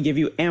we give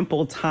you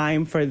ample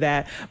time for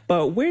that.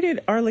 But where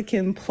did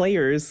Arlequin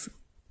Players,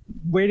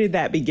 where did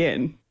that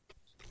begin?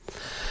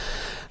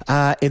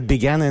 It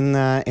began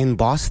in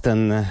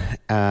Boston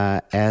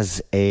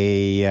as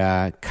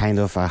a kind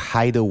of a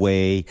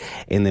hideaway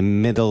in the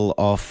middle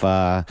of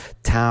a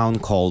town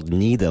called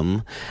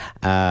Needham.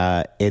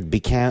 It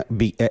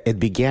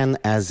began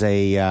as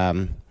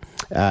a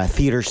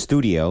theater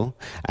studio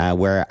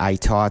where I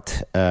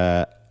taught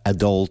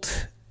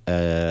adult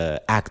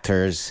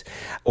actors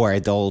or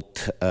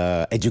adult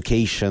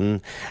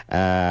education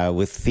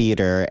with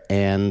theater,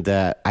 and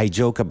I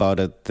joke about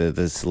it.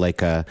 This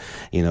like a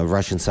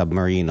Russian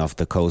submarine off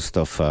the coast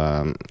of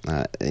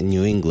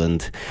New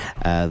England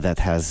that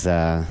has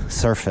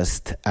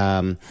surfaced.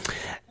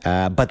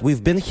 But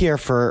we've been here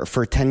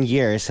for 10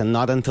 years, and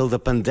not until the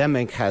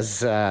pandemic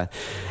has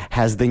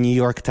the New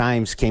York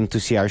Times came to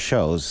see our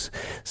shows.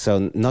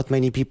 So not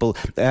many people.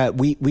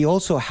 We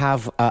also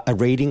have a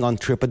rating on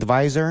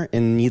TripAdvisor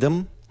in Needham.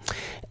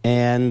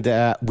 And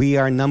we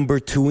are number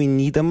 2 in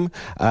Needham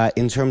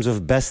in terms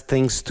of best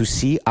things to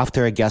see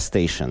after a gas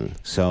station.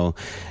 So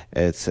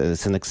it's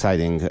an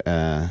exciting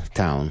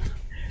town.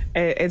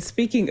 And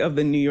speaking of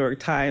the New York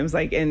Times,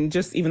 and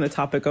just even the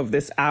topic of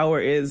this hour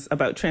is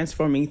about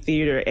transforming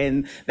theater.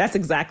 And that's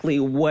exactly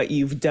what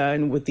you've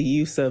done with the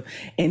use of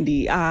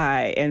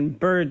NDI and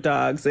bird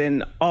dogs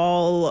and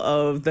all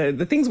of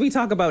the things we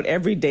talk about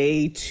every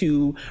day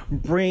to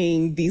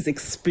bring these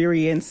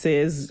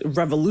experiences,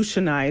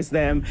 revolutionize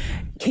them.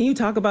 Can you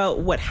talk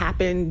about what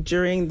happened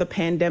during the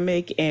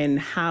pandemic and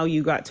how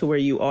you got to where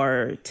you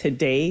are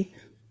today?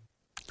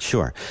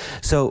 Sure.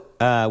 So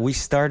we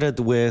started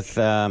with...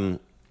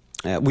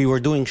 we were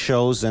doing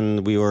shows,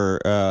 and we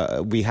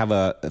have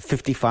a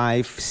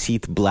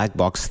 55-seat black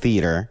box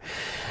theater,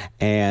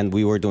 and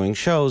we were doing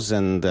shows,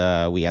 and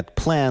we had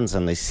plans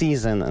and the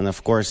season, and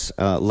of course,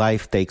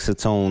 life takes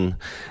its own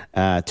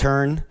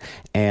turn,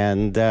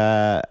 and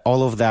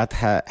all of that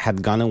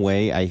had gone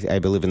away, I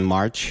believe, in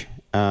March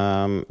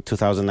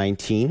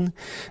 2019.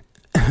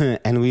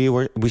 And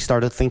I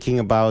started thinking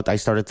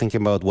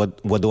about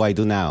what do I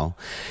do now,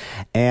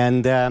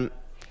 and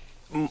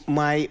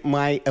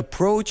my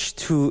approach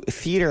to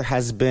theater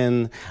has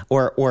been,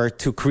 or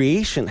to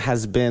creation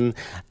has been,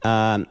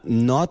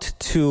 not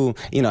to,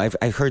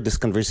 I've heard this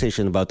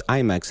conversation about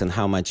IMAX and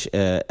how much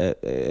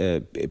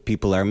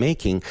people are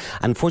making.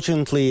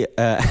 Unfortunately,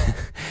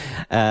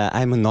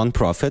 I'm a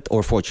nonprofit,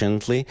 or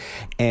fortunately,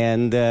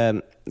 and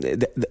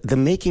the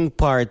making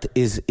part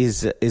is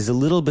a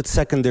little bit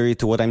secondary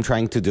to what I'm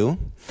trying to do.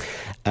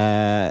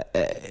 And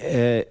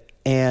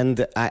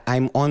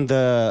I'm on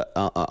the...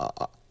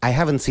 I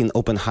haven't seen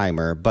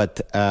Oppenheimer, but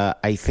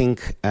I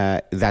think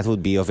that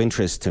would be of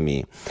interest to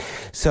me.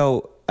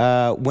 So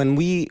when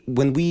we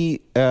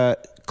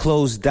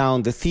closed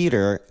down the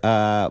theater,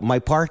 my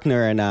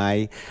partner and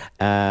I,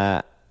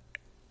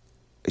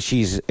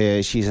 she's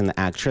an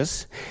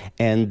actress,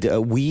 and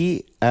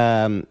we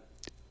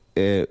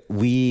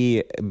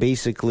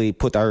basically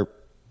put our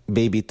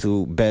baby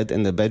to bed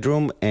in the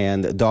bedroom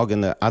and dog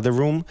in the other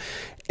room,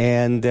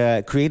 and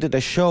created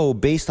a show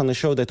based on a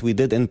show that we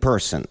did in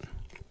person.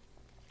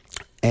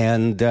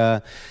 And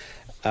the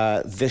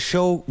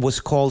show was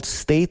called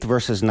State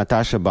versus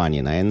Natasha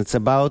Banina, and it's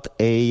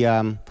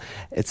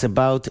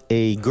about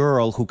a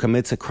girl who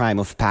commits a crime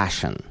of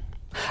passion.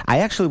 I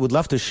actually would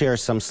love to share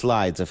some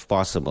slides if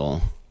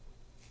possible.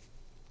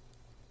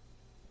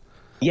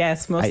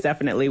 Yes, most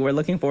definitely. We're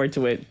looking forward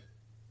to it.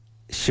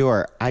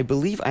 Sure. I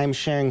believe I'm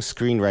sharing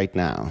screen right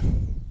now.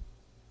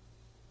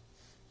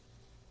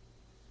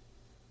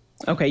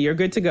 Okay, you're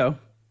good to go.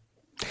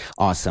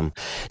 Awesome.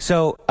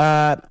 So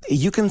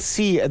you can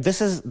see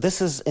this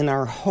is in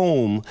our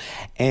home,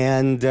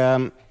 and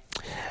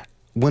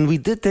when we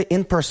did the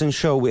in-person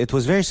show, it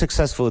was very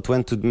successful. It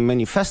went to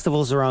many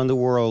festivals around the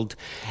world,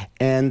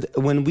 and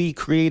when we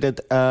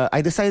created,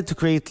 I decided to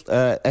create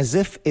as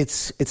if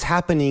it's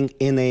happening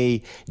in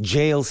a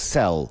jail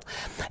cell,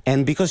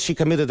 and because she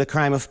committed a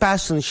crime of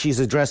passion, she's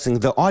addressing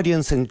the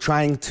audience and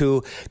trying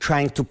to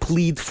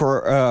plead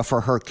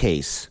for her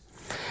case,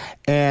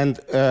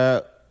 and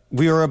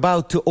we were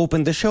about to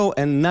open the show,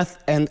 and I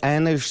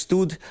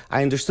understood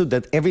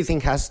that everything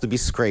has to be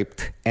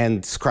scraped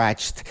and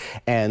scratched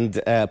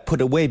and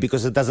put away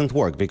because it doesn't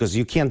work, because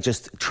you can't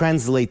just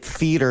translate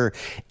theater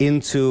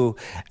into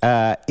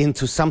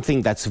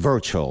something that's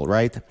virtual,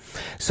 right?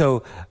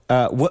 So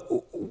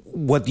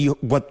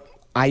what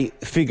I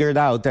figured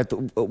out that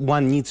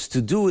one needs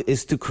to do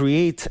is to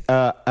create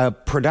a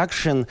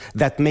production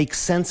that makes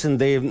sense in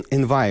the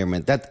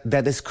environment,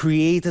 that is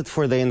created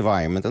for the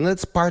environment. And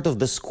that's part of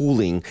the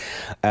schooling.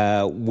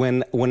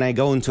 When I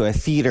go into a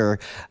theater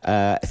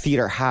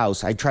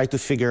house, I try to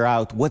figure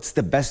out what's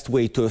the best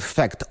way to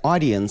infect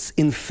audience,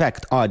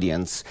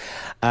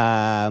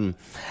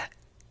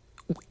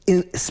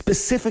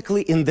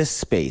 specifically in this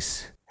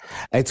space.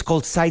 It's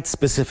called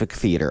site-specific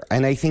theater,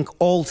 and I think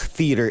all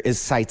theater is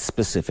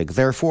site-specific.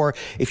 Therefore,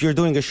 if you're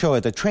doing a show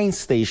at a train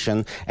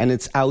station and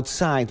it's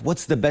outside,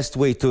 what's the best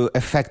way to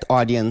affect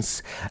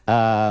audience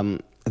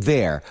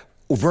there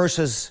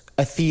versus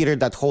a theater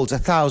that holds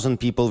 1,000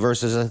 people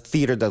versus a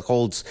theater that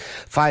holds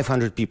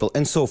 500 people,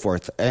 and so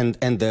forth, and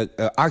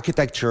the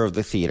architecture of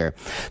the theater.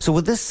 So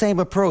with this same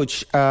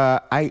approach,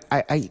 I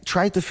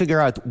try to figure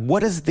out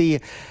what are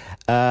the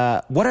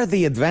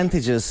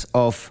advantages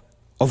of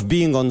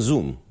being on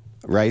Zoom.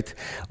 Right?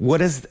 What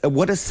is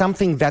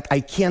something that I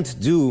can't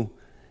do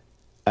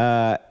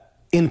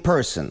in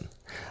person?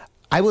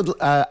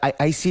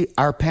 I see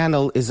our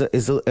panel is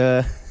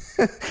are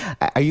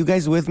you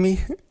guys with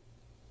me?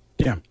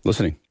 Yeah,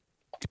 listening.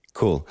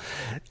 Cool.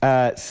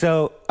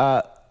 So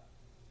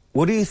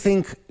what do you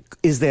think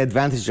is the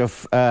advantage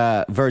of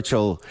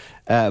virtual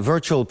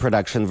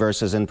production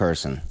versus in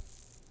person?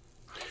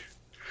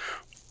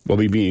 Well,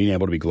 being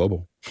able to be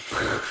global.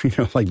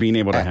 Like being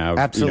able to have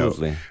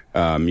absolutely.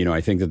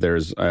 I think that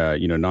there's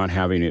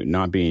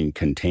not being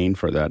contained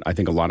for that. I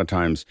think a lot of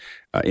times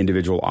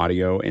individual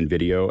audio and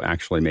video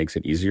actually makes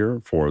it easier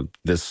for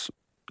this.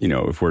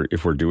 If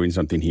we're doing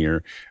something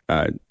here,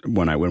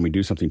 when we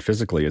do something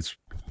physically, it's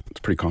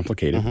pretty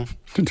complicated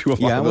to do a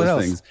lot of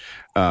those things.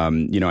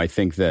 I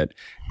think that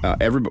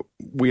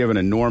we have an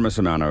enormous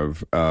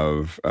amount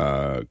of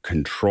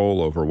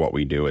control over what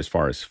we do as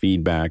far as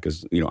feedback.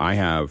 I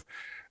have.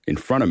 In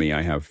front of me,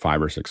 I have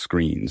 5 or 6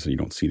 screens. You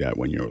don't see that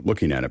when you're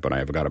looking at it, but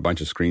I've got a bunch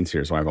of screens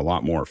here, so I have a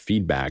lot more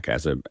feedback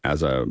as a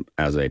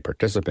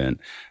participant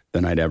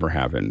than I'd ever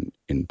have in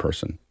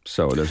person.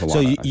 So there's a lot. So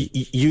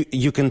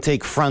you can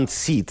take front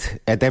seat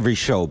at every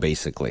show,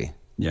 basically.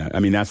 Yeah, I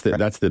mean that's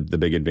the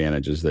big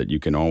advantage is that you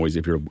can always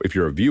if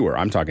you're a viewer.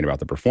 I'm talking about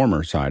the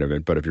performer side of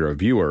it, but if you're a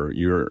viewer,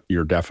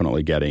 you're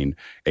definitely getting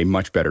a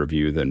much better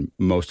view than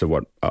most of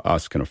what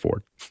us can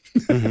afford.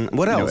 Mm-hmm.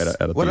 What else?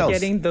 What else?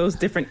 Getting those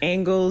different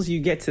angles, you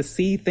get to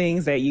see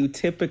things that you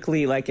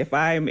typically, like if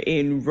I'm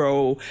in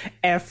row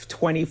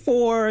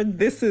F24,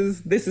 this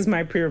is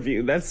my peer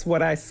view. That's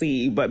what I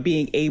see. But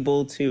being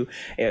able to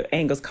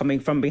angles coming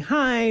from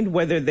behind,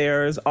 whether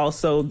there's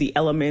also the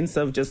elements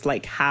of just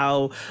like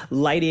how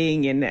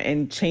lighting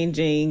and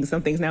changing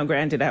some things. Now,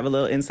 granted, I have a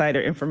little insider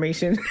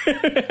information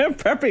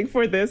prepping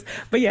for this,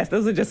 but yes,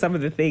 those are just some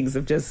of the things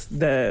of just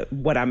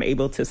what I'm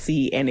able to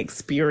see and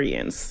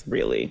experience,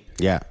 really.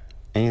 Yeah.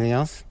 Anything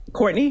else?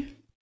 Courtney?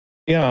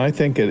 Yeah, I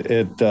think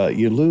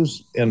you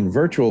lose in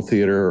virtual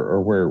theater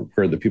or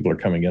where the people are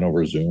coming in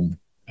over Zoom,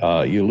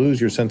 you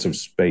lose your sense of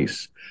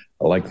space,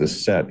 like the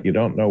set. You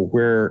don't know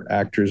where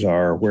actors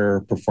are, where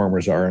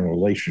performers are in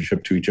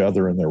relationship to each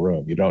other in their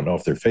room. You don't know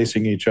if they're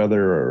facing each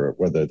other or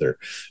whether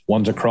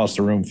one's across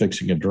the room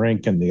fixing a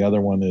drink and the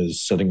other one is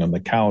sitting on the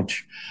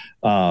couch.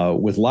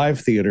 With live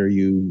theater,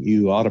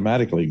 you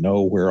automatically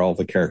know where all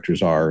the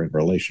characters are in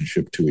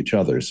relationship to each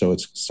other. So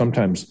it's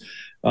sometimes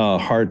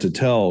hard to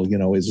tell,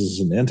 is this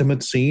an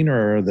intimate scene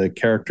or are the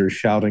characters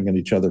shouting at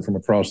each other from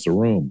across the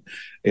room?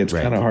 It's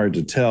kind of hard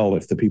to tell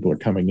if the people are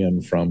coming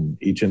in from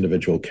each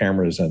individual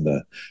cameras, and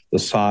the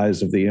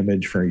size of the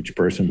image for each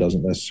person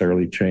doesn't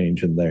necessarily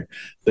change, and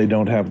they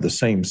don't have the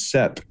same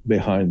set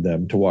behind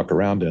them to walk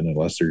around in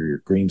unless they're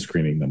green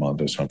screening them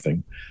onto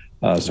something.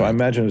 So I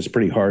imagine it's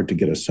pretty hard to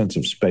get a sense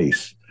of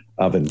space,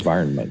 of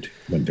environment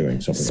when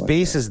doing something like that.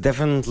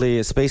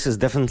 Space is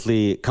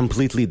definitely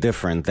completely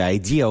different. The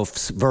idea of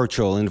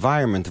virtual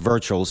environment,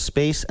 virtual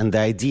space, and the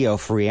idea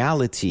of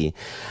reality,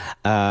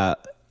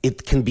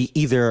 it can be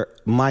either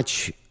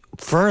much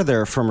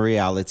further from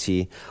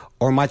reality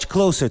or much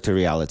closer to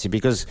reality,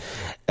 because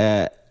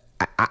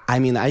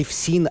I've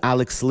seen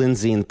Alex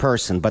Lindsay in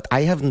person, but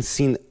I haven't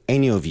seen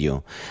any of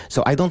you.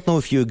 So I don't know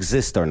if you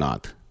exist or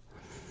not.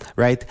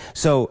 Right?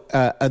 So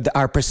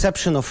our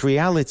perception of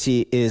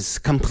reality is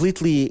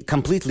completely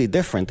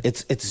different.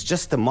 It's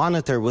just a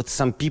monitor with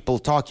some people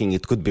talking.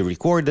 It could be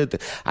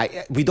recorded.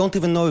 We don't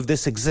even know if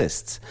this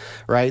exists,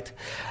 right?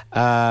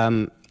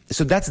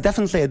 So that's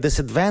definitely a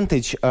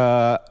disadvantage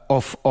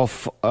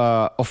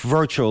of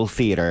virtual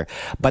theater.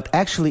 But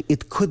actually,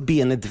 it could be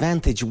an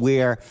advantage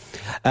where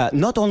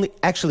not only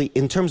actually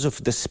in terms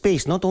of the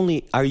space, not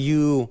only are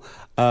you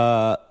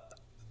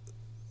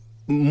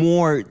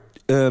more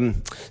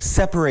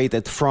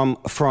separated from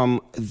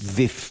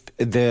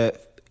the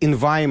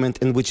environment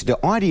in which the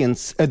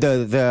audience,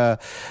 the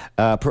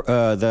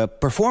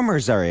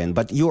performers are in,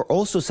 but you're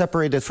also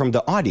separated from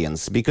the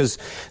audience, because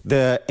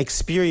the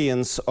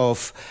experience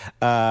of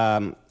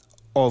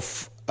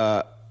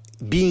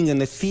being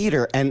in a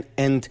theater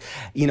and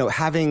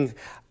having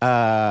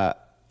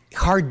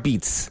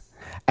heartbeats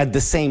at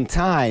the same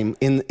time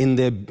in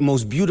the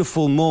most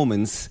beautiful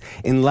moments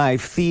in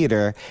live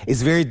theater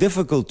is very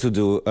difficult to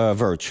do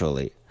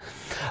virtually.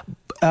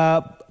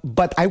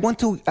 But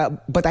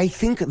I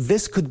think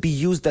this could be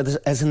used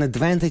as an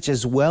advantage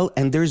as well,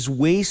 and there's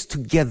ways to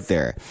get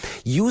there.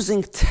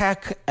 Using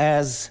tech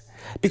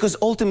because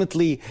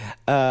ultimately,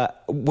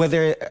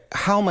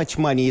 how much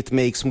money it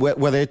makes,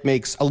 whether it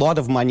makes a lot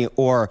of money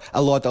or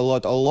a lot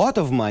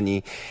of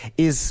money,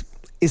 is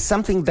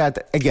something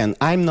that, again,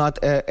 I'm not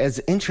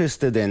as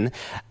interested in.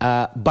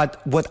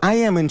 But what I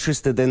am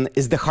interested in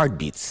is the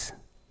heartbeats.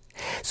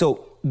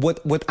 So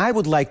what I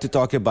would like to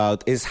talk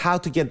about is how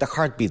to get the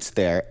heartbeats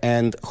there,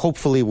 and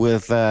hopefully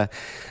with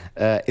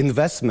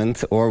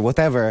investment or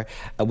whatever,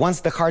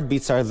 once the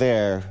heartbeats are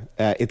there,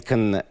 it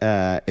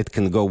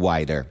can go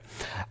wider.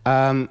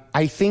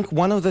 I think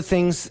one of the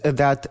things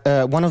that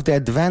one of the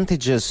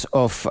advantages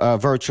of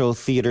virtual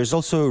theater is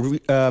also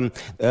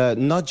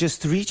not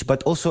just reach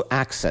but also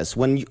access.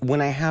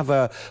 When I have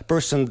a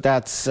person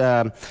that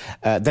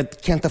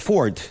can't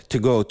afford to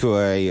go to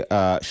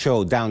a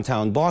show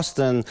downtown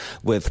Boston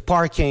with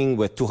parking,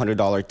 with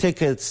 $200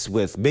 tickets,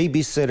 with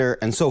babysitter,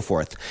 and so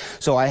forth.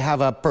 So I have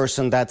a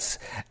person that's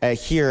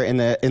here in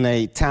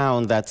a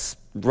town that's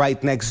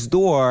right next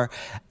door,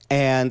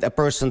 and a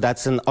person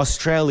that's in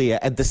Australia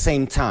at the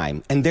same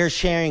time, and they're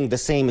sharing the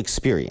same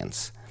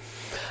experience.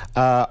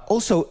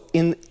 Also,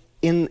 in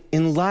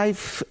live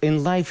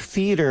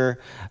theater,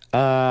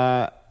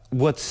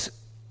 what's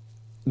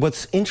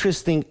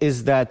interesting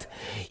is that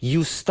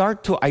you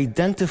start to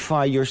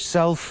identify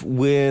yourself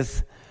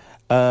with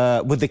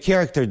the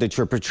character that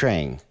you're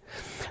portraying,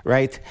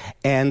 right?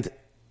 And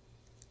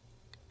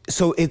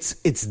so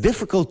it's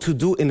difficult to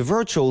do in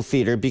virtual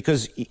theater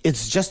because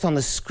it's just on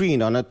a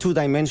screen, on a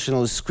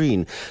two-dimensional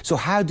screen. So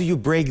how do you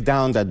break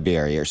down that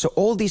barrier? So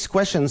all these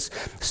questions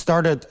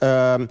started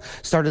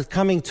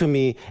coming to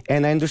me,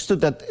 and I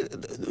understood that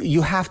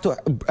you have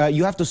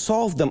to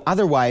solve them.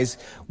 Otherwise,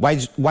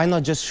 why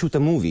not just shoot a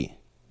movie,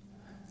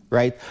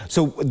 right?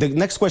 So the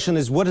next question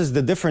is, what is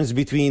the difference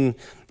between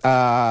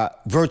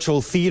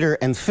virtual theater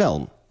and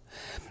film?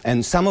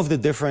 And some of the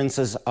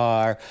differences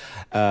are,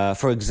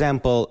 for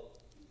example,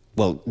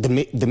 well,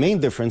 the main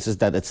difference is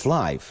that it's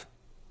live.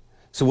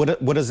 So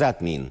what does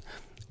that mean?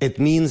 It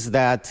means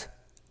that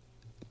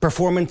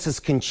performances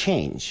can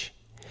change.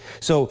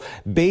 So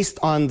based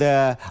on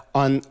the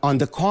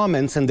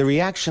comments and the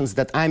reactions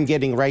that I'm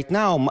getting right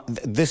now,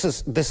 this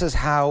is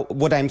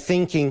what I'm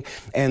thinking,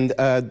 and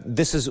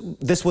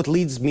this what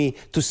leads me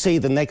to say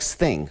the next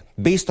thing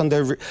based on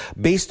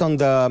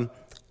the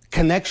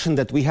connection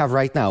that we have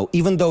right now,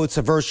 even though it's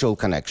a virtual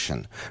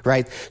connection,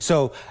 right?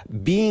 So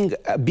being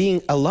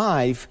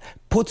alive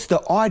puts the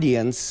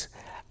audience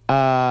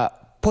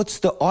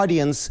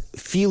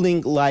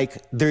feeling like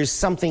there's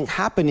something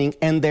happening,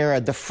 and they're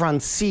at the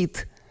front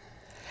seat,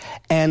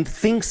 and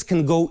things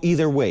can go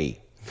either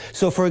way.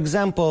 So, for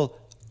example,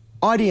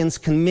 audience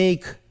can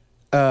make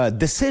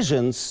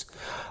decisions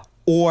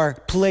or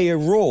play a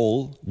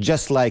role,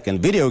 just like in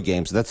video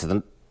games. That's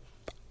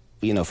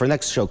for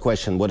next show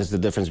question, what is the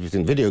difference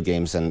between video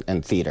games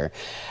and theater?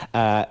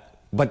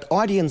 But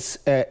audience,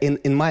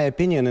 in my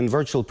opinion, in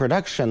virtual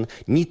production,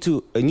 need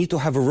to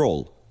have a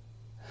role.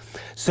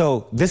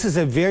 So this is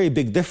a very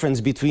big difference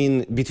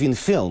between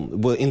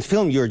film. Well, in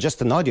film, you're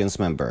just an audience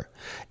member.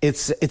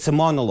 It's a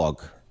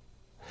monologue.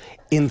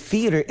 In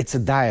theater, it's a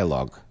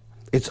dialogue.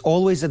 It's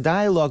always a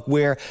dialogue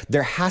where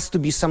there has to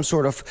be some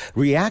sort of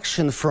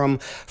reaction from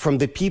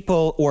the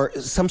people, or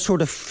some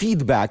sort of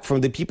feedback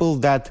from the people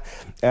that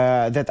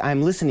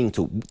I'm listening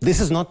to. This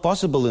is not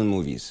possible in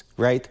movies,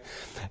 right?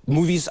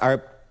 Movies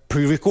are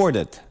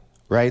pre-recorded,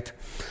 right?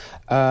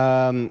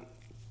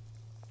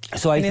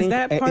 So I think, is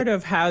that part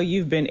of how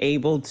you've been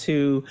able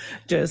to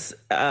just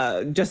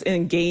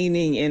in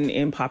gaining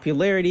in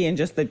popularity and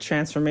just the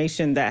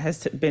transformation that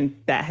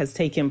has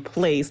taken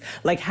place?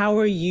 Like, how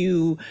are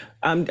you?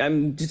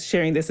 I'm just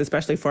sharing this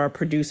especially for our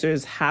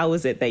producers. How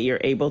is it that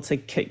you're able to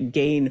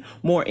gain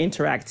more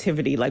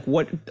interactivity? Like,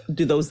 what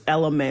do those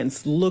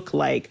elements look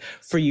like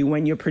for you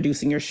when you're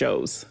producing your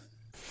shows?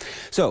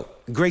 So,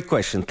 great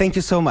question. Thank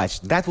you so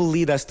much. That will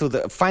lead us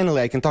to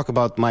finally I can talk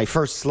about my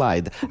first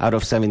slide out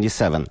of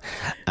 77.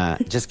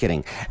 Just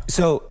kidding.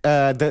 So,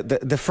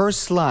 the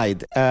first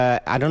slide,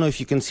 I don't know if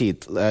you can see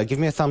it. Give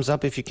me a thumbs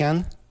up if you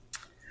can.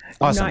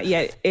 Awesome. Not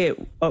yet.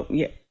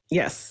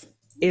 Yes.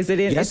 Is it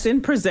in? Yes? It's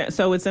in present.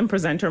 So it's in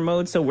presenter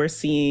mode. So we're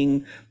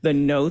seeing the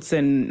notes,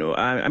 and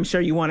I'm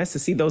sure you want us to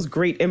see those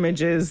great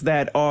images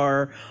that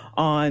are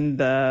on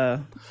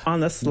the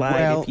slide.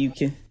 Well, if you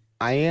can.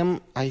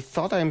 I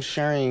thought I'm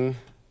sharing.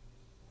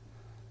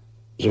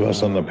 So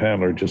us on the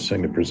panel are just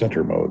saying the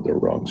presenter mode, the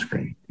wrong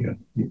screen. Yeah.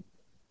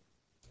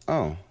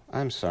 Oh,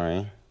 I'm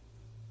sorry.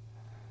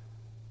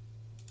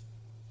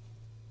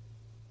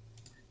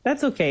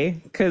 That's okay,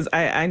 because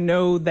I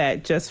know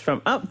that just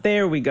from up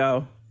there we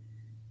go.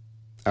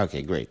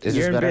 Okay, great. Is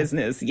You're this better? in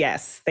business.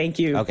 Yes, thank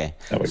you. Okay,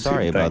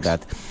 sorry about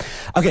that.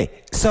 Okay,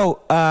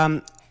 so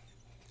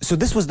so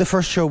this was the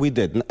first show we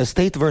did,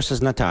 State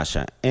versus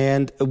Natasha.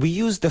 And we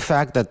used the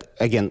fact that,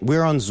 again,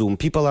 we're on Zoom,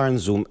 people are on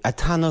Zoom, a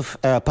ton of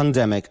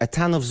pandemic, a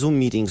ton of Zoom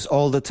meetings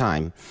all the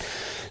time.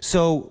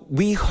 So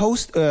we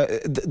host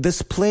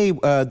this play,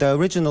 the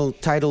original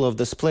title of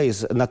this play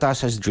is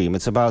Natasha's Dream.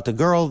 It's about a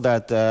girl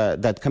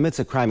that commits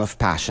a crime of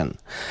passion.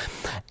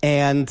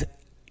 And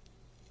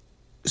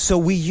so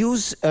we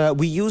use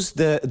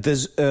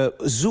the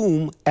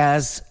Zoom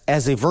as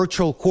a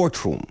virtual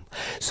courtroom.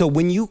 So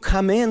when you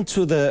come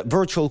into the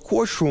virtual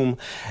courtroom,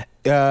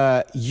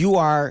 you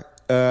are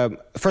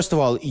first of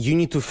all, you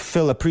need to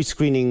fill a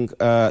pre-screening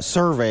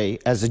survey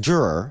as a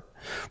juror.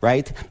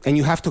 Right? And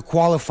you have to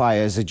qualify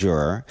as a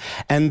juror.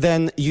 And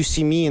then you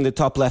see me in the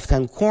top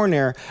left-hand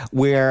corner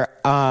where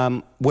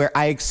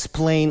I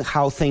explain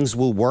how things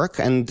will work.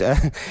 And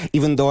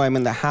even though I'm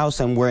in the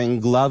house, I'm wearing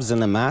gloves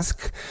and a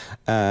mask.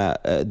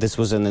 This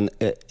was an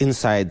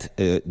inside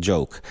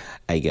joke,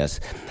 I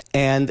guess.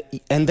 And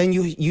then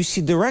you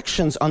see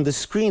directions on the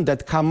screen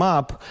that come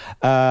up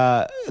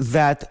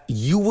that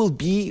you will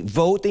be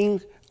voting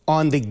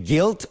on the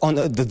guilt, on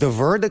the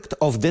verdict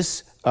of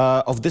this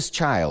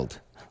child,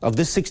 of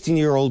this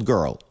 16-year-old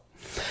girl.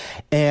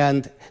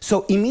 And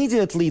so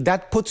immediately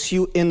that puts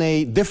you in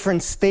a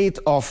different state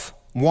of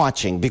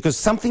watching because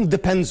something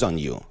depends on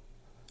you,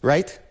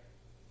 right?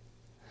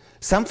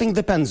 Something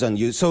depends on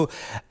you. So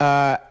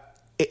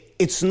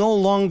it's no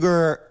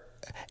longer,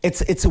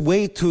 it's a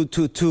way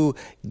to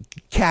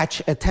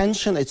catch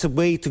attention. It's a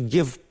way to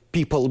give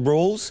people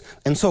roles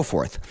and so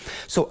forth.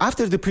 So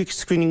after the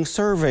pre-screening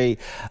survey,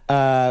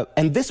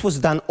 and this was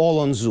done all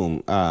on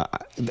Zoom.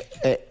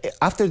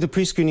 After the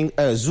pre-screening,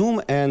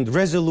 Zoom and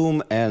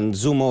Resolume and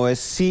Zoom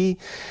OSC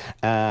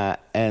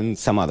and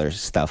some other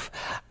stuff.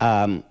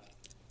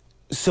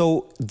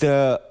 So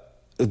the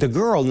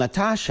girl,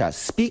 Natasha,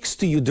 speaks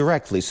to you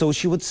directly. So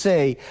she would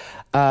say,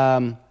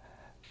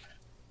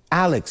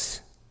 Alex,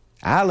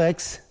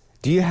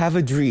 do you have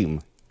a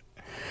dream?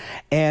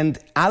 And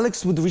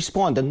Alex would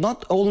respond, and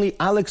not only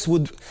Alex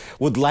would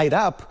light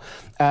up,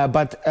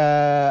 but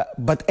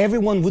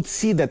everyone would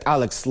see that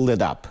Alex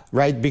lit up,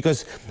 right?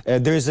 Because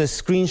there's a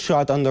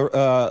screenshot on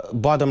the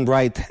bottom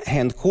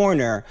right-hand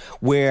corner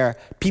where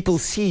people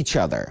see each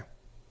other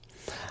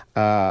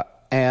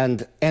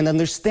and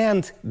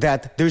understand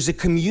that there's a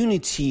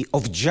community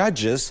of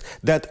judges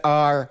that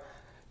are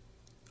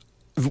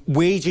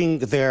waging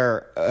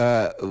their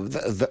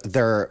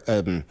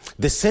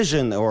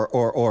decision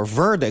or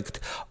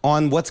verdict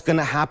on what's going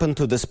to happen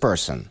to this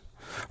person,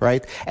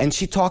 right? And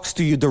she talks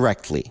to you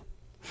directly.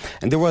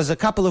 And there was a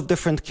couple of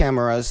different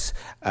cameras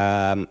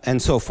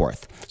and so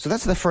forth. So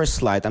that's the first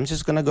slide. I'm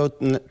just going to go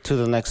to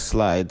the next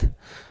slide.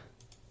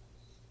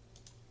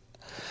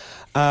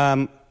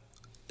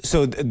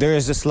 So there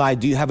is a slide,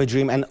 do you have a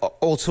dream? And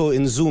also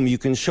in Zoom, you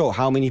can show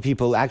how many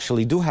people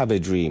actually do have a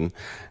dream,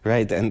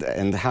 right?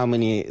 And how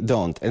many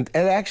don't. And it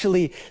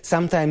actually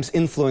sometimes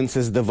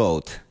influences the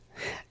vote.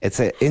 It's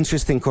an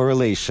interesting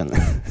correlation.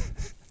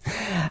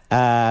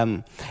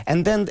 And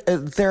then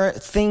there are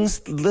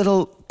things,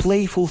 little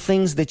playful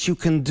things that you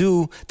can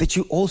do that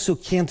you also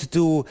can't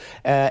do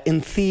in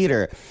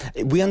theater.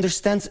 We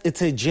understand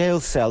it's a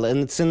jail cell, and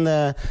it's in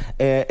the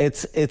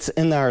it's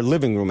in our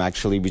living room.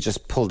 Actually, we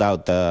just pulled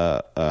out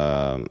the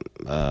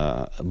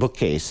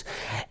bookcase,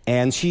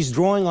 and she's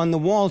drawing on the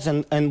walls,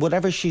 and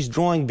whatever she's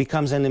drawing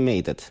becomes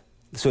animated.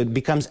 So it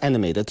becomes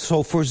animated.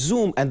 So for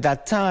Zoom at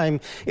that time,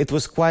 it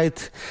was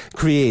quite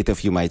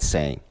creative, you might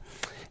say.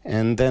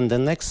 And then the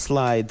next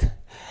slide.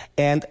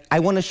 And I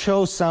want to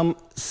show some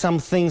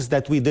things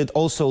that we did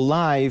also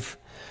live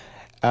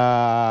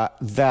that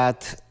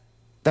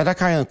are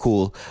kind of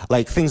cool,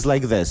 like things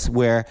like this,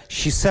 where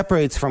she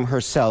separates from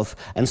herself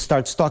and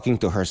starts talking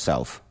to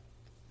herself,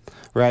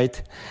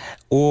 right?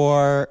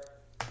 Or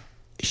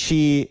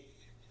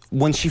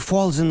when she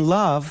falls in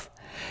love,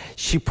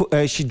 she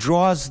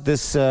draws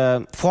this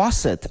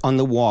faucet on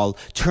the wall,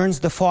 turns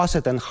the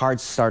faucet, and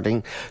heart's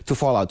starting to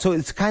fall out. So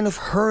it's kind of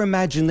her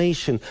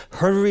imagination,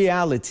 her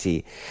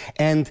reality.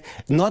 And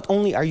not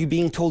only are you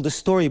being told a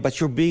story, but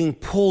you're being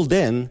pulled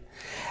in,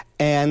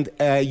 and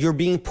you're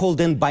being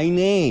pulled in by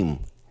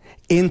name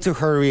into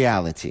her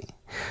reality,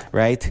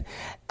 right?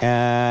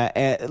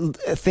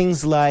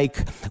 Things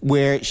like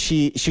where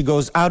she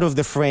goes out of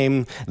the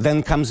frame,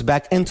 then comes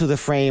back into the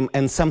frame,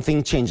 and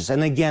something changes.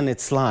 And again,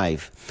 it's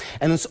live.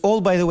 And it's all,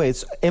 by the way,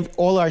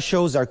 all our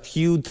shows are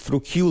queued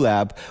through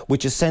QLab,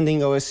 which is sending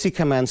OSC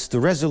commands to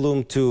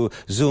Resolume, to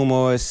Zoom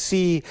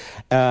OSC,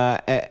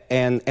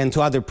 and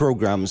to other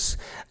programs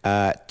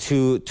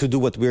to do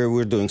what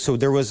we're doing. So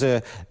there was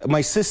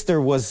my sister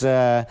was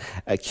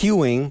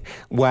queuing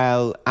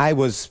while I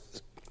was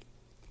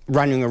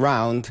running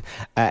around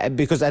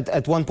because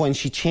at one point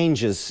she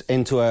changes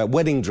into a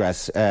wedding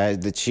dress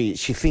that she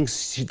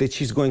thinks that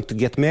she's going to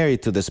get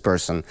married to this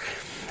person.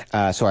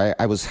 So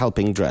I was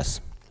helping dress.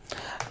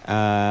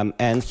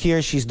 And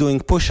here she's doing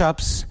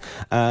push-ups.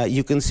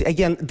 You can see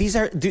again. These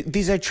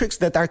are tricks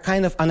that are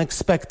kind of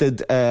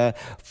unexpected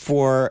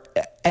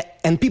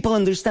and people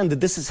understand that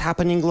this is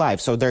happening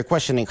live. So they're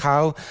questioning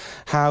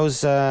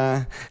how's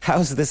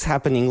this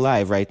happening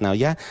live right now?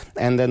 Yeah,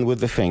 and then with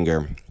the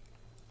finger.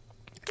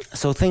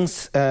 So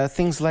things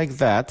like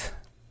that.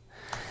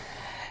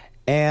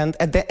 And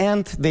at the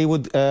end, they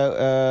would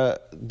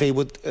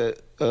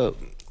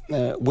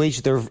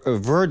wage their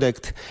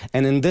verdict,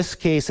 and in this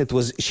case,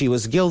 she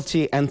was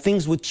guilty, and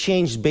things would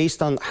change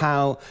based on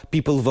how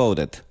people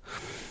voted.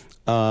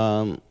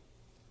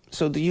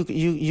 So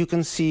you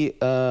can see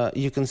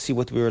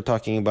what we were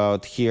talking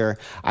about here.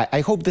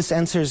 I hope this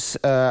answers.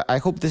 I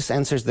hope this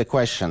answers the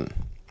question.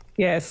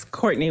 Yes,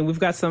 Courtney, we've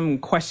got some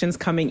questions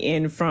coming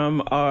in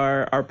from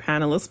our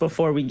panelists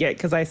before we get,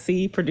 because I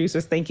see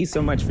producers, thank you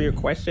so much for your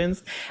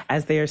questions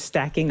as they are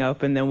stacking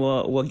up, and then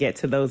we'll get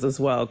to those as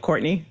well.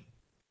 Courtney?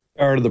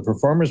 Are the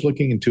performers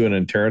looking into an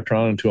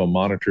Interatron, into a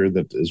monitor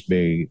that has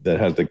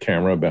the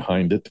camera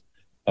behind it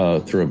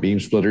through a beam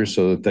splitter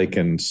so that they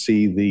can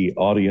see the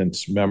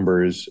audience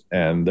members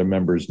and their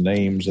members'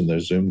 names in their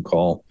Zoom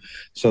call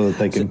so that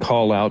they can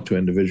call out to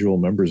individual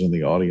members in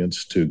the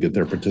audience to get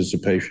their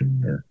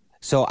participation? Or?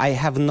 So I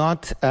have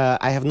not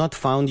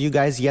found you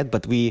guys yet,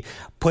 but we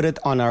put it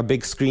on our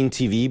big screen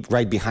TV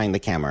right behind the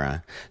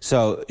camera.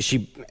 So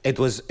it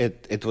was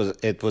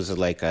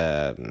like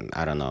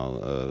I don't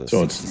know.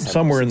 So it's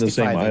somewhere in the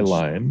same eye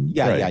line.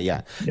 Yeah, right.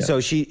 Yeah. So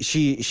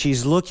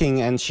she's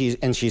looking and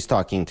she's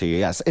talking to you.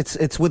 Yes,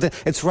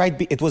 it's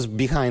right. It was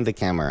behind the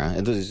camera.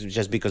 It was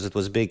just because it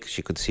was big,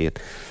 she could see it.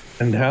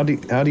 And how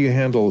do you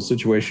handle a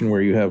situation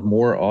where you have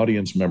more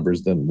audience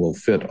members than will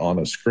fit on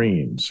a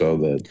screen, so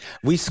that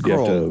we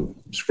scroll? You have to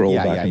scroll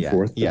back and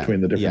forth between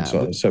the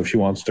different. So if she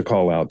wants to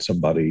call out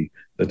somebody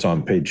that's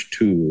on page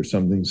 2 or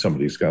something,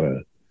 somebody's got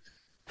to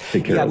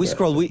take care of that. Yeah, we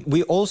scroll.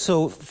 We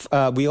also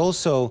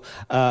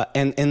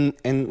and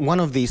in one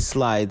of these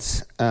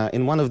slides,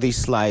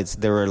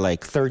 there were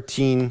like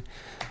 13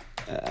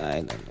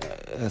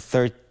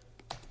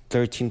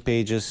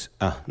 pages.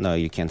 No,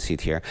 you can't see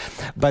it here,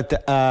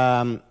 but.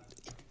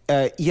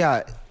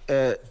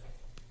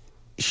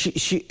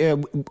 She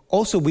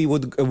also we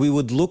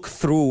would look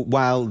through,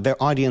 while the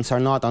audience are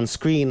not on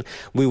screen,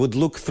 we would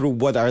look through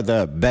what are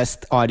the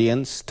best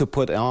audience to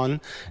put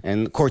on,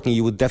 and Courtney,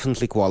 you would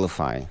definitely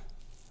qualify.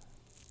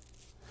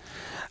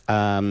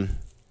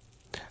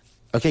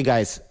 Okay,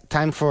 guys,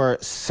 time for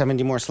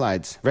 70 more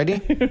slides. Ready?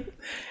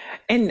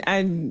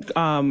 And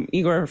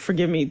Igor,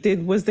 forgive me.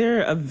 Was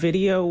there a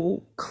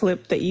video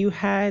clip that you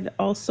had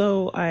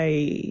also?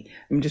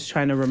 I'm just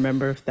trying to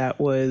remember if that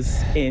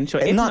was in.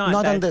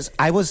 Not on this.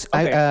 I was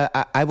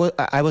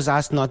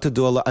asked not to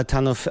do a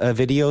ton of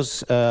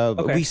videos.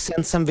 Okay. We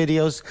sent some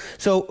videos.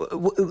 So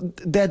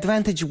the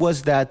advantage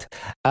was that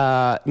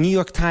New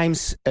York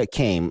Times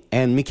came,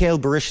 and Mikhail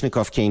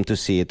Baryshnikov came to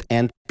see it,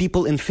 and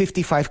people in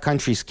 55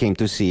 countries came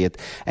to see it,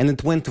 and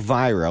it went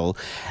viral.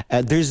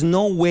 There's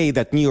no way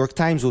that New York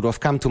Times would have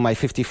come to my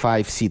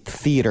 55-seat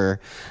theater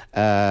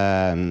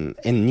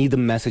in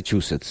Needham,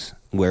 Massachusetts,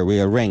 where we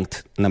are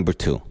ranked number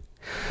 2.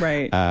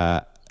 Right.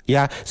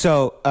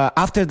 So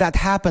after that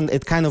happened,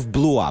 it kind of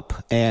blew up,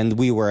 and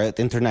we were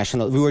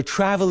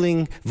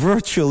traveling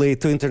virtually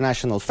to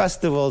international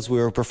festivals. We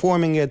were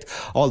performing it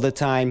all the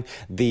time.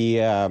 We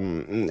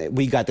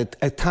got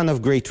a ton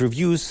of great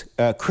reviews,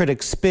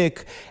 critics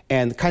pick,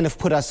 and kind of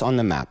put us on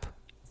the map.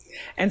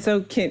 And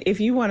so, if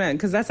you want to,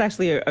 because that's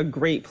actually a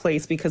great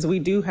place, because we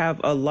do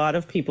have a lot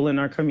of people in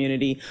our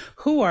community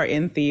who are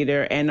in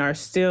theater and are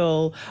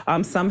still,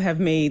 some have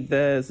made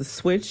the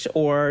switch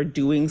or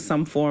doing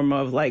some form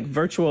of like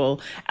virtual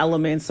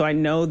elements. So I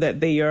know that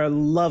they are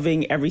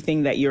loving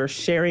everything that you're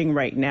sharing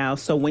right now.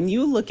 So when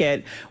you look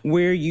at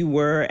where you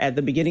were at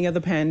the beginning of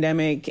the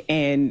pandemic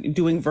and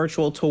doing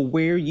virtual to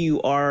where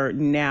you are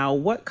now,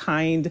 what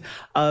kind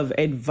of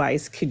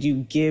advice could you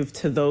give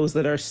to those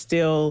that are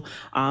still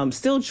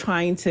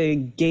trying to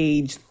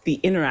gauge the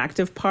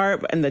interactive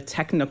part and the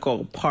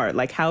technical part?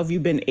 Like, how have you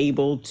been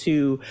able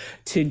to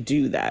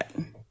do that?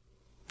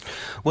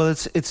 Well,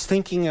 it's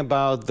thinking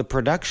about the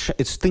production.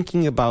 It's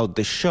thinking about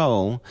the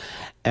show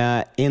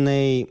in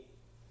a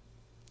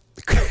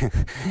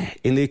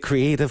in a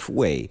creative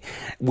way,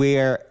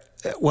 where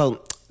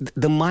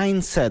the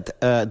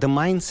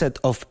mindset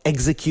of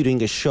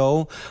executing a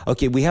show.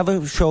 Okay, we have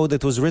a show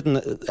that was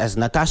written as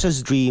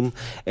Natasha's dream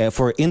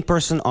for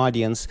in-person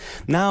audience.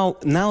 Now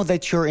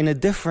that you're in a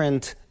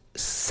different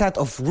set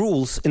of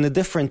rules, in a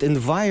different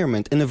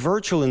environment, in a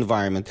virtual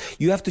environment,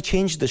 you have to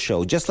change the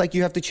show. Just like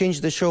you have to change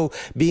the show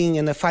being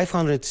in a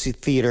 500-seat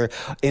theater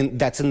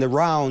that's in the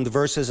round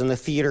versus in a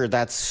theater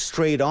that's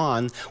straight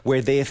on,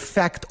 where the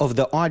effect of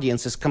the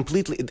audience is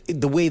completely,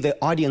 the way the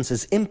audience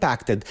is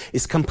impacted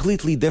is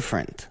completely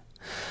different.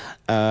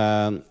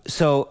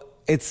 So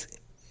it's...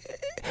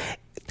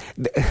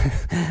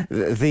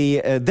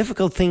 The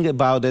difficult thing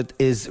about it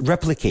is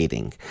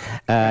replicating.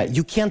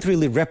 You can't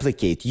really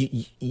replicate.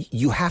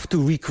 You have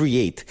to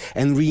recreate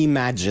and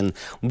reimagine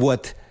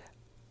what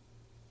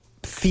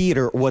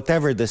theater,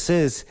 whatever this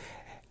is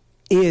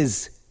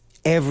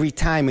every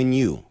time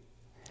anew.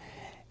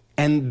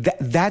 And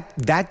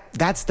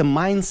that's the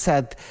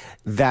mindset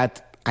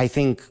that I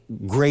think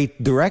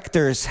great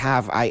directors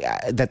have,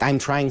 that I'm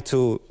trying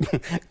to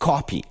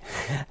copy.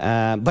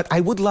 But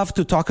I would love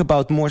to talk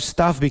about more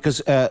stuff,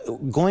 because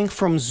going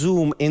from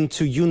Zoom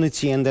into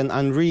Unity and then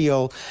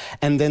Unreal,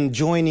 and then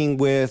joining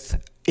with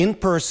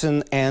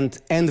in-person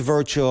and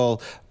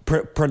virtual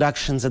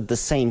productions at the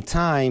same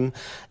time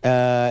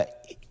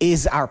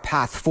is our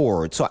path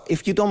forward. So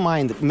if you don't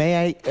mind, may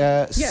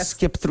I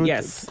skip through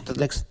the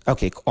next?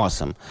 Okay,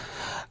 awesome.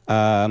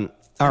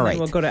 All right.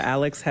 We'll go to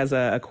Alex has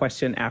a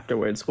question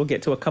afterwards. We'll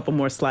get to a couple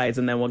more slides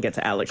and then we'll get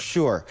to Alex.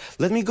 Sure.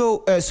 Let me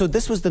go. So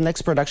this was the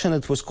next production.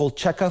 It was called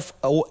Chekhov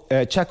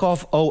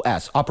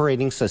OS,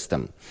 Operating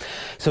System.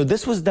 So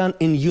this was done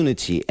in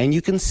Unity, and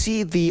you can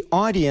see the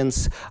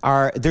audience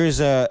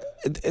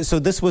so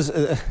this was,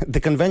 the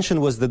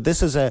convention was that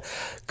this is a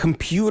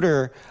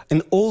computer,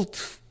 an old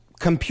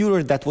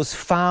computer that was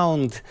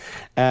found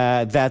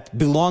that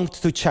belonged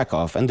to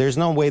Chekhov, and there's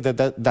no way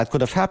that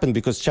could have happened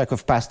because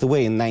Chekhov passed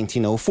away in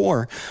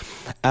 1904.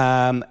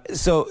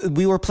 So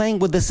we were playing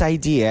with this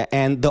idea,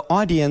 and the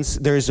audience,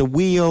 there's a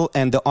wheel,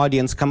 and the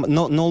audience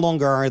no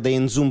longer are they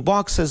in Zoom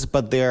boxes,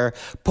 but they're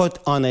put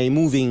on a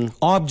moving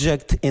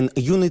object in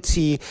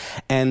Unity,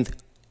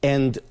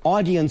 and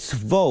audience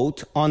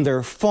vote on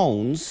their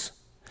phones,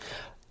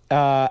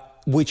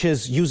 which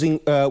is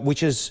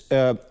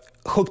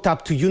hooked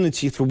up to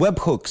Unity through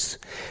webhooks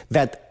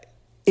that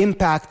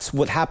impacts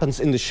what happens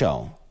in the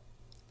show.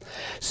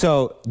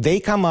 So they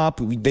come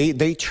up,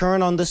 they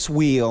turn on this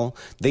wheel,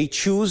 they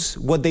choose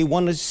what they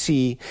want to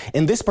see.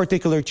 In this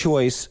particular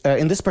choice,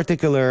 in this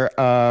particular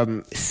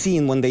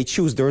scene, when they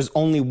choose, there is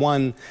only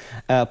one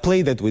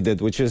play that we did,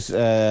 which is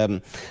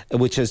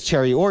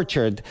Cherry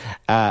Orchard.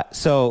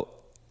 So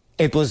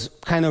it was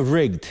kind of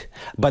rigged,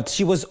 but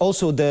she was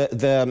also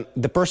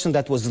the person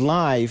that was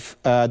live,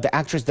 the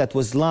actress that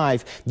was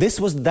live. This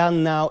was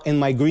done now in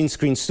my green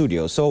screen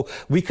studio. So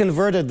we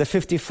converted the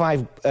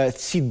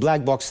 55-seat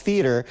black box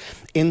theater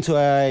into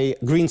a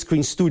green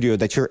screen studio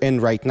that you're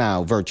in right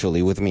now,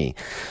 virtually with me.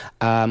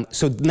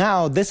 So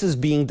now this is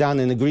being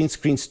done in a green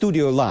screen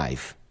studio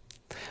live.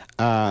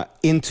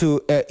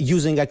 Into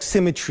using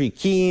asymmetry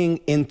keying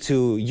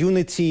into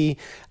Unity,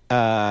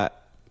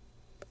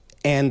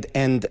 and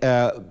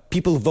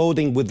people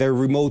voting with their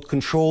remote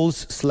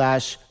controls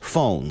 /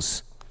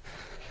 phones.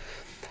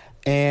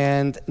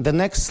 And the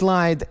next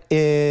slide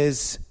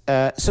is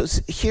so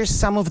here's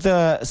some of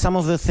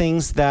the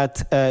things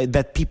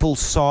that people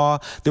saw.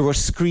 There were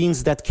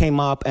screens that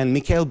came up, and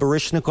Mikhail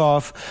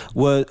Baryshnikov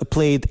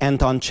played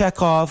Anton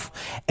Chekhov,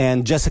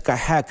 and Jessica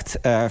Hecht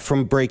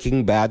from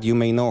Breaking Bad, you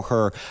may know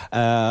her,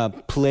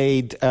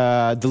 played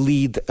the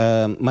lead,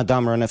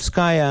 Madame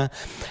Ranevskaya.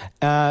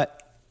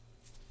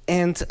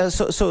 And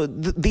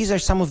these are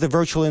some of the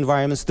virtual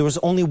environments. There was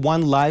only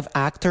one live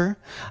actor,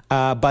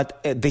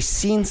 but the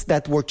scenes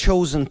that were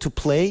chosen to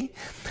play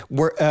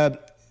were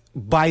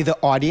by the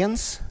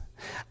audience.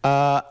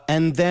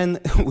 And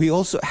then we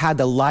also had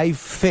a live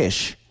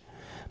fish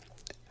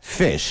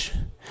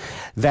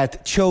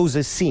that chose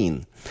a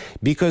scene.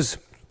 Because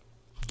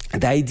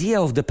the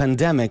idea of the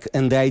pandemic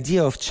and the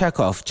idea of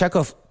Chekhov,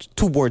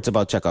 two words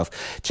about Chekhov.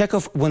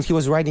 Chekhov, when he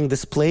was writing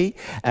this play,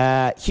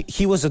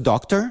 he was a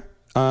doctor.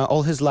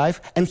 All his life,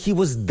 and he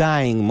was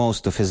dying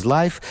most of his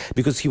life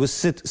because he was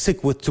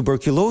sick with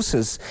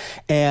tuberculosis,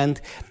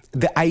 and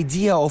the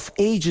idea of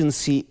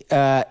agency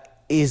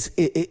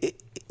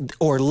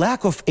or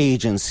lack of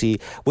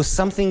agency was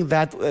something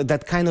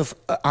that kind of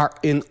are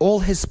in all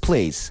his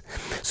plays.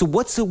 So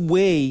what's a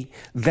way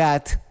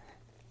that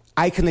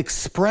I can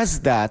express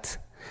that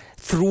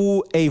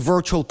through a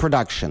virtual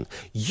production?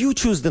 You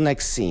choose the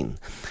next scene,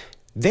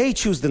 they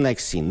choose the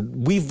next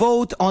scene, we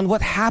vote on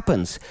what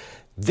happens.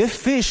 The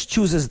fish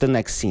chooses the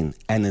next scene,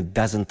 and it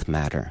doesn't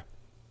matter.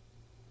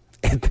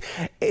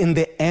 In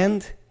the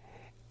end,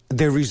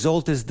 the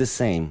result is the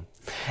same.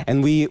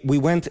 And we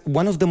went,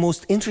 one of the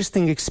most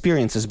interesting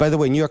experiences, by the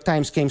way, New York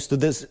Times came to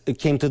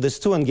this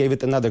too and gave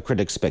it another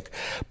critic's pick.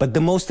 But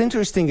the most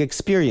interesting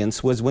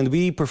experience was when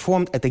we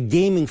performed at a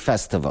gaming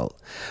festival.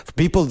 For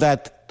people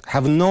that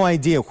have no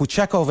idea who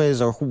Chekhov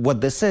is or what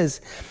this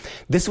is,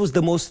 this was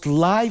the most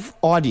live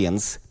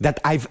audience that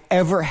I've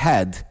ever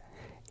had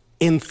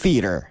in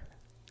theater.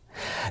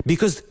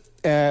 Because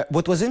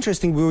what was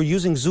interesting, we were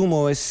using Zoom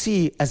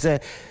OSC as a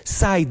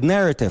side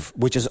narrative,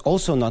 which is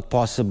also not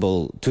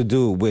possible to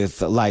do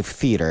with live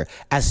theater,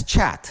 as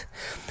chat.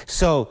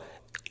 So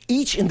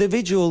each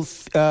individual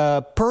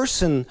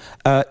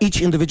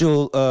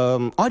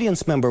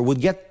audience member would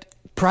get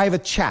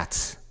private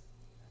chats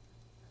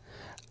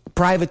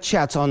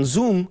on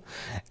Zoom,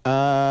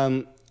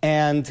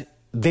 and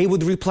they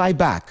would reply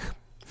back.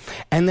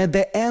 And at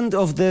the end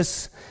of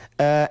this,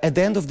 at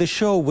the end of the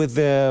show at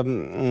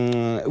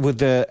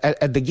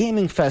the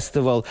gaming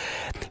festival,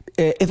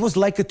 it was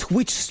like a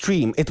Twitch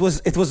stream. It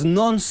was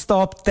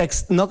nonstop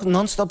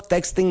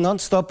texting,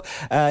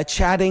 nonstop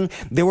chatting.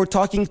 They were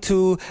talking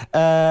to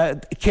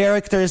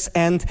characters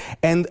and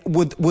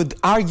would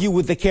argue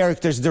with the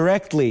characters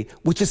directly,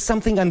 which is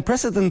something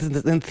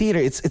unprecedented in theater.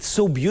 It's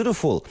so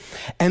beautiful.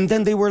 And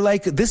then they were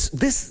like, this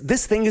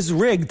thing is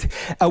rigged.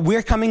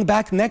 We're coming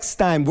back next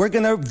time. We're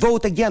gonna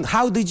vote again.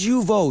 How did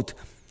you vote?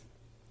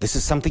 This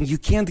is something you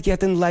can't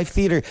get in live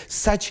theater.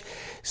 Such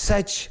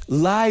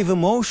live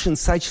emotion,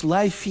 such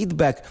live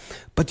feedback.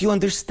 But you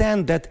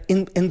understand that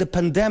in the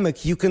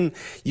pandemic, you can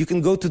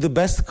go to the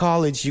best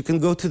college, you can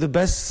go to the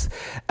best,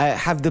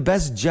 have the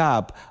best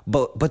job.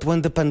 But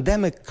when the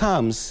pandemic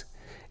comes,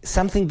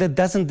 something that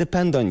doesn't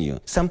depend on you,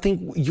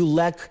 something you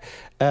lack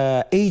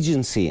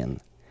agency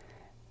in,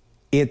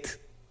 it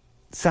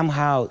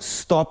somehow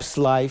stops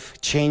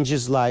life,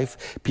 changes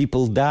life.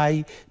 People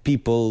die,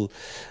 people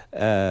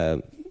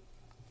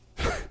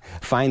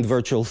find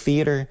virtual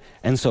theater,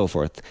 and so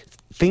forth.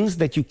 Things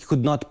that you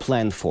could not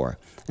plan for.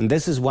 And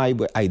this is why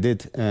I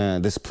did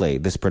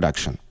this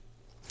production.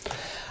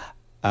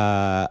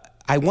 I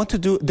want to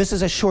do, this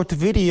is a short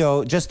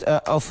video just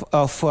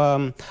of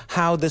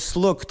how this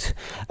looked.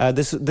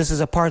 This is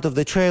a part of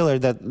the trailer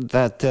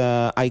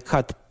that I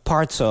cut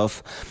parts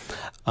of.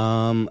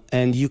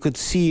 And you could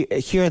see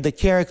here the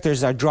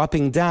characters are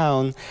dropping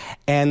down,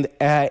 and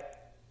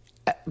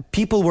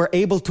people were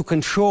able to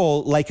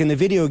control, like in a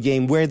video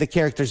game, where the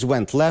characters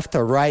went, left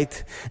or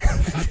right.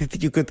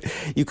 you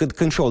could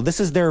control.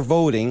 This is their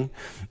voting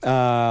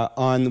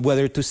on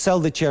whether to sell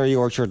the cherry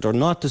orchard or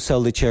not to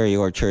sell the cherry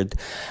orchard.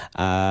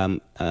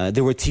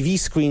 There were TV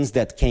screens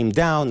that came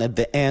down. At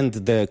the end,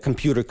 the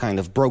computer kind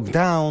of broke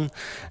down,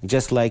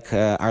 just like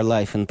our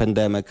life in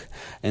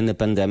the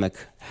pandemic.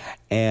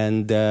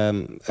 And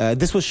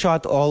this was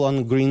shot all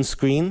on green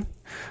screen,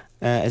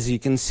 as you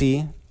can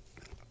see.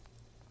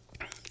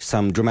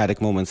 Some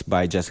dramatic moments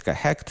by Jessica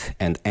Hecht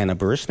and Anna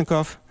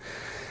Baryshnikov.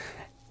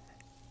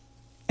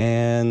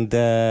 And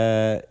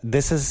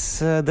this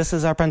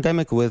is our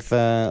pandemic with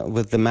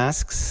the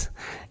masks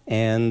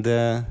and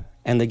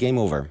the game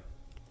over.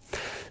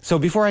 So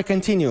before I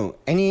continue,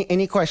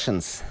 any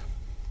questions?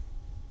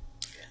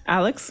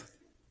 Alex?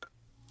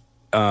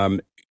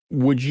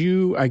 Would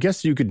you? I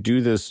guess you could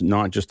do this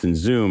not just in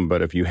Zoom,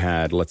 but if you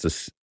had,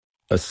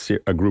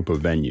 a group of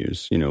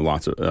venues,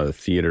 lots of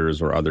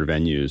theaters or other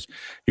venues,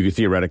 you could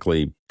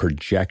theoretically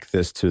project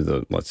this to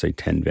the, let's say,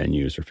 10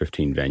 venues or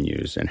 15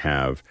 venues and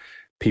have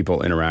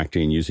people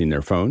interacting using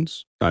their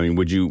phones. I mean,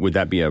 would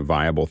that be a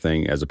viable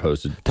thing as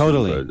opposed to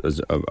totally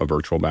a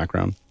virtual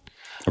background,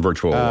 a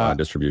virtual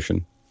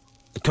distribution?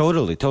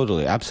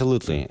 Totally,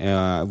 absolutely.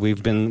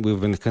 We've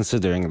been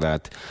considering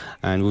that,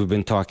 and we've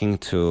been talking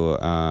to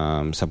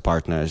some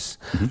partners.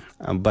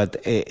 Mm-hmm. But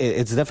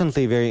it's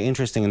definitely very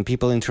interesting, and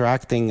people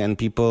interacting, and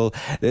people.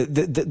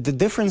 The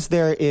difference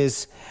there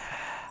is,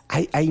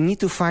 I need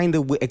to find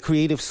a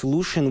creative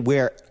solution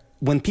where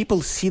when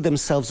people see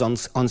themselves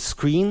on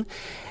screen,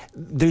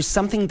 there's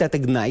something that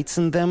ignites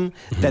in them,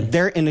 mm-hmm. that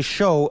they're in a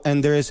show,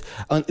 and there's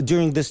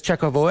during this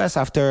Chekhov OS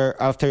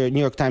after New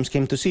York Times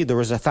came to see, there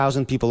was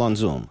 1,000 people on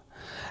Zoom.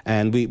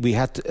 And we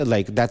had to,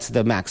 that's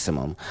the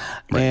maximum.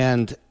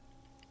 Right.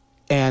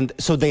 And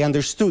so they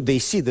understood, they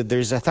see that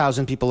there's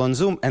 1,000 people on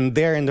Zoom, and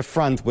they're in the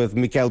front with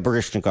Mikhail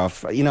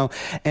Baryshnikov,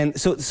 and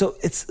so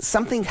it's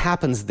something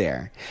happens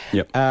there.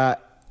 Yep.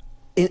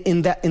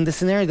 In the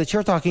scenario that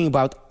you're talking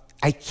about,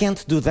 I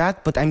can't do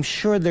that, but I'm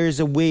sure there's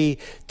a way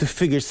to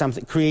figure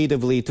something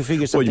creatively, to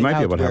figure something out. Well, you might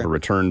be able to have a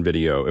return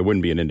video. It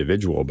wouldn't be an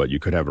individual, but you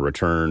could have a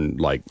return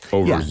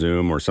over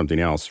Zoom or something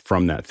else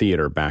from that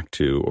theater back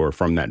to, or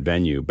from that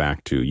venue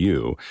back to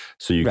you.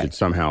 So you could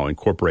somehow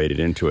incorporate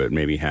it into it,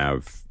 maybe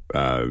have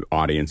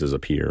audiences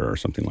appear or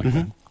something like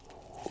that.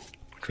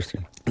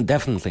 Interesting.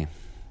 Definitely.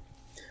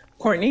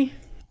 Courtney?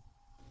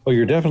 Well,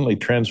 you're definitely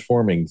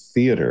transforming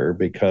theater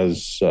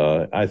because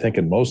I think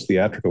in most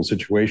theatrical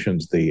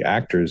situations, the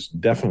actors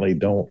definitely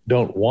don't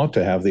want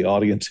to have the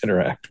audience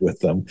interact with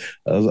them.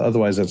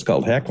 Otherwise, that's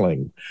called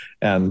heckling.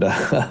 And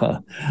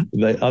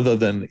other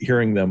than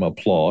hearing them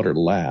applaud or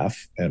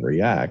laugh and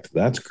react,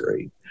 that's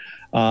great.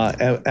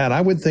 And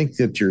I would think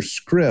that your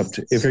script,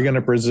 if you're going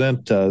to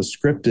present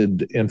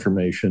scripted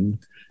information,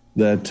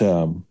 that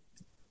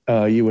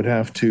you would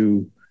have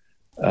to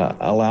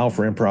allow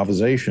for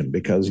improvisation,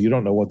 because you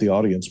don't know what the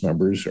audience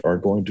members are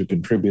going to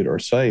contribute or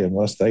say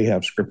unless they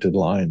have scripted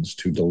lines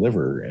to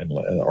deliver, and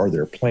are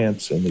there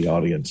plants in the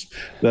audience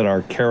that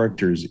are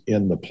characters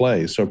in the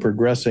play. So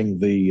progressing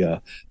the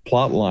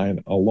plot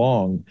line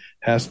along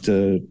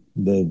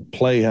the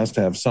play has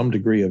to have some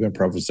degree of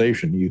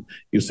improvisation.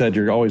 You said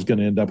you're always going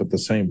to end up at the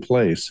same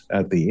place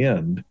at the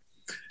end.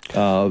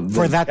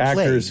 For that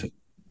actors, play.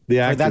 The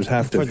actors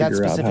have to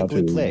figure out how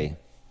to play.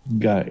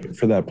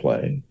 For that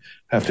play,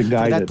 have to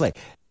guide that it. Play.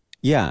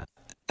 Yeah,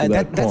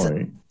 that's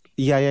point.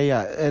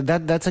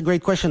 That's a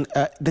great question.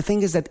 The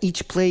thing is that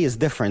each play is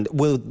different.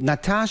 With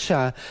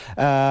Natasha,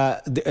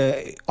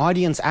 the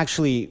audience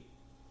actually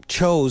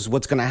chose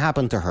what's going to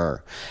happen to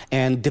her.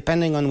 And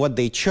depending on what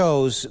they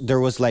chose,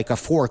 there was like a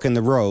fork in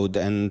the road,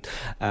 and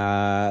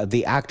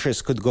the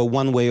actress could go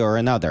one way or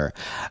another.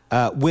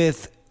 With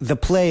the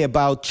play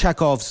about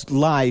Chekhov's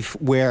life,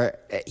 where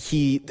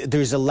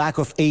there's a lack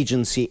of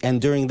agency,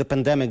 and during the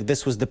pandemic,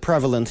 this was the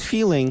prevalent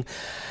feeling,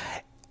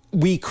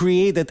 we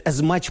created as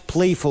much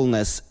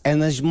playfulness and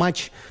as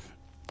much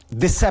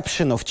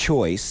deception of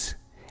choice.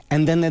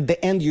 And then at the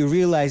end, you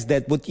realize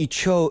that what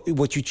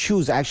you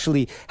choose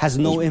actually has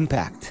no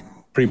impact.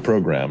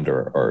 Pre-programmed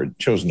or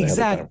chosen ahead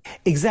of time.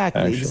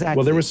 Exactly.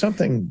 Well, there was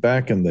something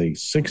back in the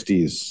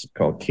 60s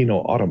called Kino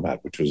Automat,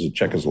 which was a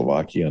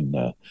Czechoslovakian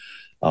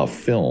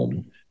film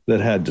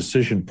that had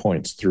decision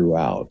points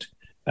throughout.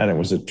 And it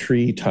was a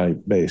tree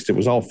type based. It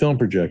was all film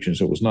projections.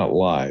 So it was not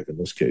live in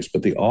this case,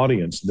 but the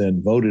audience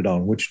then voted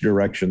on which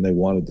direction they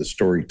wanted the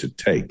story to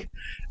take.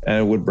 And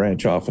it would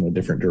branch off in a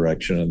different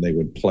direction, and they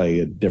would play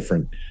a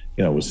different,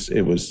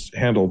 it was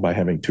handled by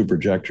having two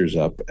projectors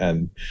up,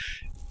 and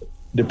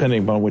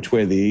depending upon which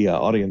way the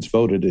audience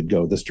voted, it'd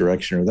go this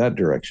direction or that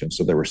direction.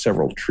 So there were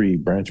several tree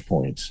branch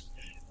points,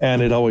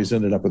 and it always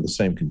ended up with the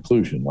same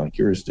conclusion like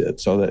yours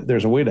did. So that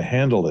there's a way to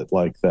handle it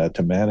like that,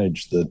 to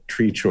manage the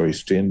tree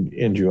choice to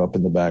end you up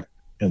in the back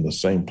in the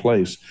same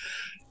place.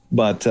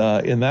 But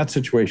in that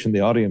situation, the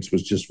audience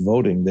was just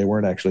voting. They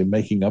weren't actually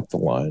making up the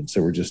lines.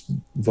 They were just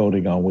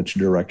voting on which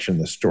direction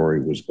the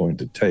story was going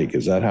to take.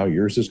 Is that how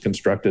yours is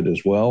constructed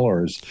as well?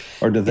 Or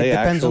do they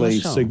actually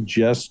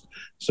suggest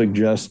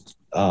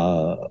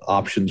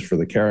options for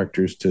the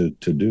characters to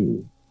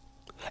do?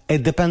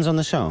 It depends on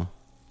the show.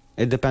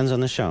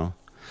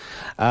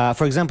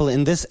 For example,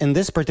 in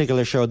this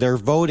particular show, they're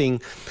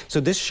voting. So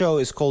this show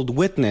is called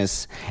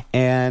Witness,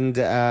 and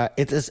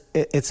it is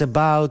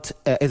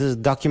a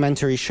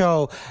documentary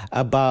show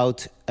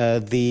about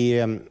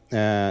the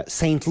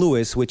St.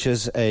 Louis, which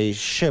is a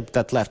ship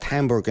that left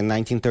Hamburg in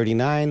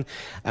 1939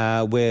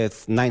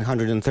 with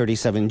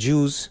 937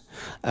 Jews.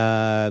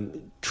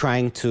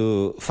 Trying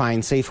to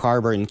find safe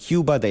harbor in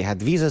Cuba. They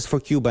had visas for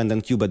Cuba, and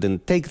then Cuba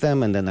didn't take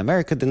them, and then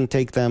America didn't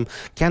take them,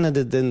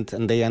 Canada didn't,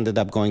 and they ended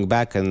up going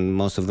back, and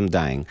most of them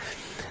dying.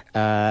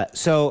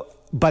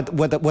 But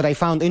what I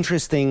found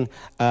interesting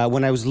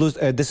when I was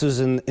this was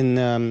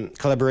in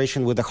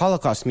collaboration with the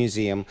Holocaust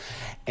Museum,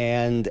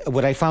 and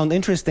what I found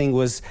interesting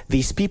was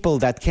these people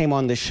that came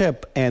on the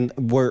ship and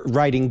were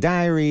writing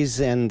diaries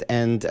and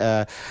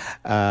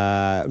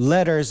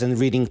letters and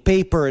reading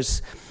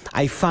papers.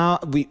 I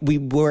found we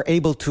were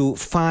able to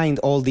find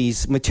all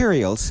these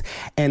materials,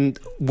 and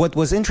what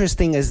was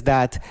interesting is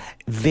that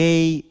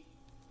they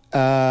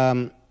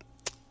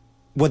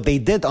what they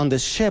did on the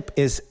ship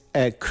is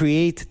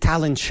create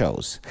talent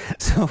shows.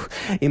 So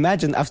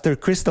imagine after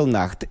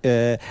Kristallnacht,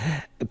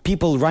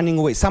 people running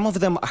away. Some of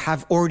them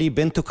have already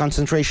been to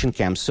concentration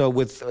camps, so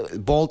with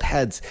bald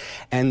heads.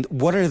 And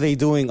what are they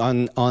doing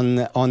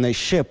on a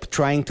ship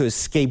trying to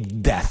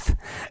escape death?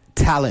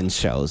 Talent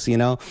shows,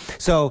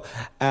 So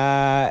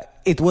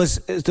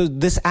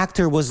this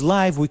actor was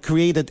live. We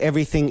created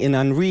everything in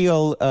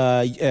Unreal,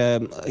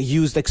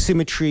 used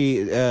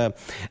Ximmetry,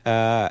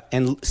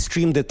 and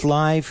streamed it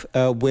live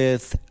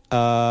with.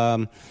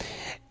 And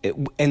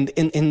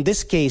in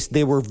this case,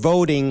 they were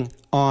voting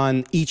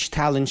on each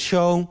talent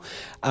show,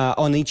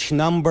 on each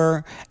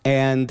number,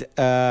 and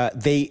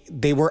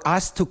they were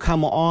asked to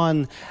come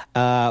on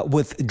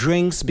with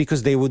drinks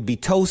because they would be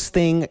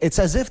toasting. It's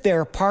as if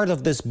they're part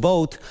of this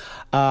boat,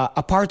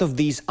 a part of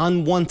these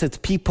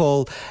unwanted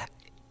people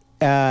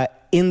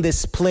in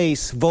this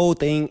place,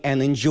 voting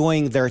and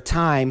enjoying their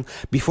time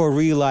before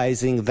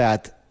realizing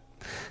that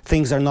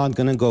things are not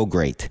going to go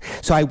great.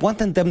 So I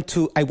wanted them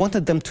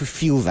to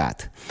feel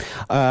that.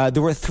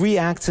 There were 3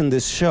 acts in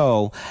this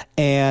show,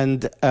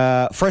 and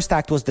first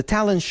act was the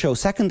talent show.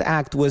 Second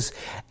act was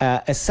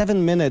a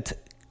 7-minute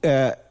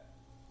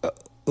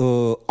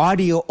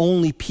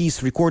audio-only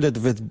piece recorded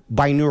with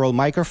binaural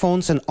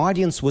microphones. An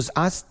audience was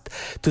asked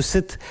to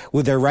sit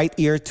with their right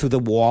ear to the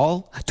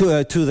wall,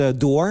 to the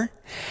door.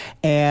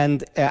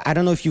 And I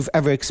don't know if you've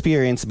ever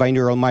experienced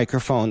binaural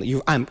microphone.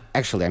 I'm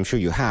sure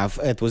you have.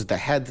 It was the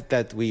head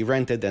that we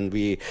rented, and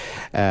we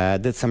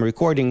did some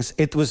recordings.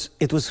 It was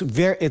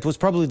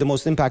probably the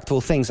most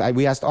impactful things.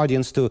 We asked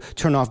audience to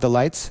turn off the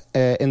lights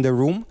in the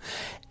room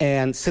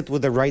and sit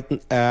with the right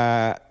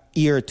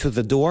ear to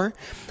the door,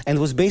 and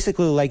it was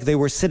basically like they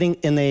were sitting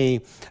in a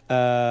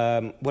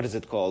what is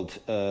it called?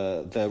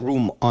 The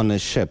room on a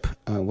ship.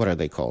 What are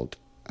they called?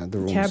 The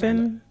rooms.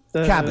 Cabin.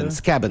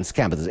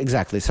 Cabins.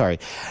 Exactly. Sorry,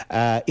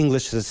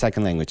 English is a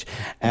second language.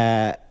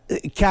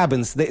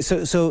 Cabins.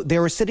 So they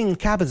were sitting in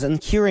cabins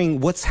and hearing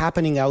what's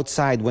happening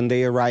outside when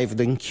they arrived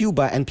in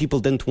Cuba, and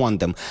people didn't want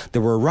them.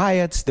 There were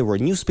riots. There were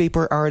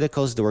newspaper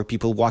articles. There were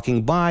people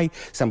walking by.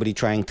 Somebody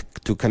trying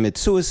to commit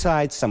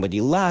suicide. Somebody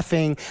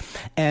laughing,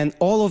 and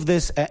all of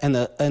this, and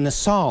a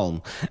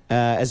psalm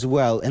as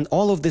well. And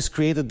all of this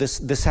created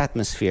this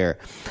atmosphere.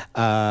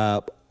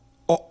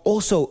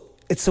 Also,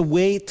 it's a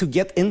way to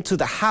get into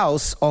the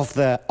house of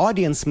the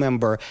audience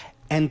member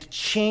and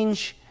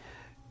change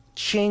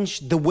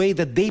the way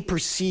that they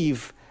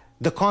perceive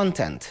the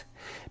content.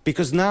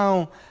 because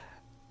now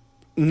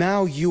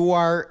you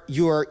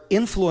are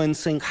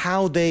influencing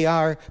how they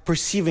are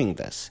perceiving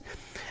this.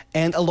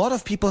 And a lot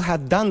of people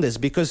had done this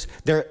because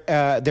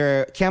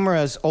their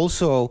cameras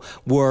also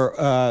were.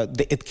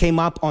 It came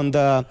up on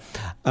the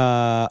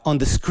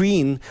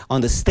screen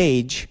on the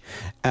stage,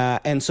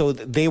 and so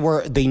they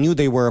knew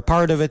they were a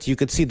part of it. You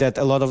could see that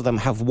a lot of them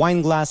have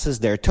wine glasses.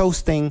 They're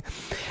toasting,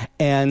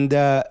 and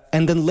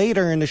then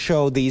later in the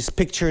show, these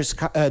pictures,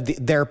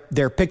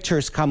 their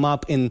pictures come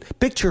up in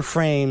picture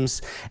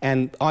frames,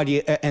 and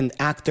audio and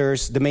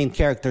actors. The main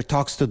character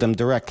talks to them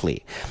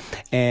directly,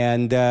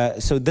 and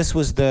so this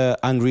was the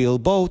Unreal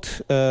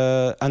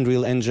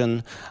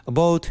Engine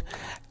boat.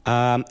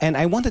 And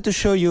I wanted to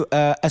show you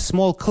a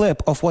small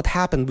clip of what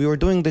happened. We were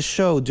doing the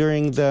show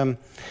during the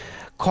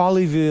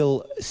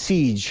Colleyville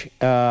siege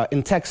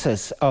in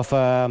Texas of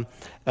a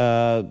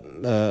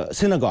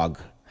synagogue.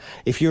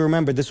 If you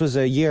remember, this was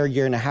a year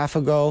and a half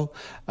ago.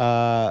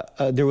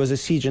 There was a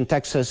siege in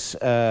Texas.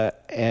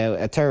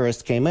 A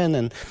terrorist came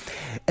in,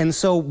 and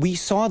so we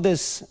saw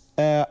this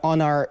on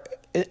our.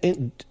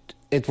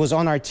 It was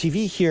on our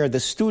TV here at the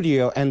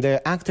studio, and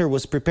the actor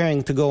was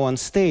preparing to go on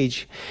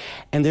stage.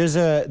 And there's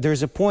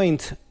a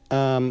point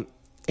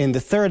in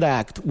the third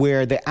act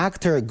where the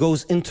actor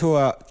goes into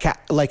a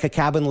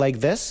cabin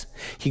like this.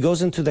 He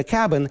goes into the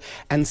cabin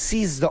and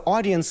sees the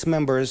audience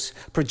members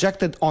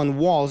projected on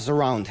walls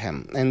around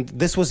him. And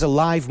this was a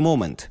live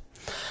moment,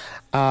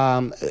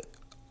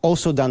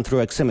 also done through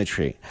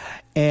Ximetry.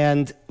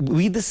 And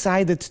we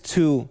decided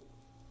to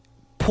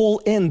pull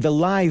in the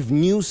live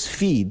news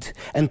feed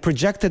and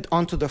project it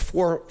onto the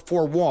four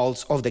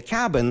walls of the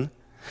cabin,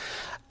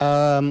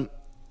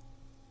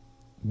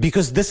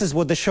 because this is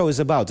what the show is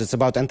about. It's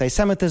about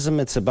anti-Semitism,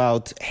 it's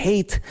about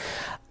hate,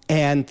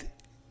 and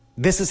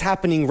this is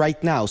happening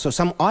right now. So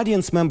some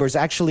audience members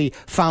actually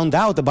found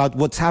out about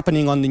what's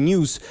happening on the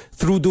news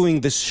through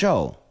doing this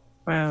show.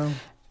 Wow.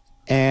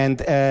 And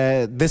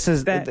this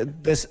is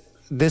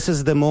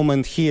the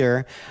moment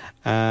here.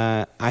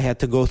 I had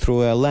to go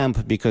through a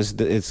lamp because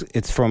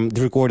it's from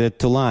recorded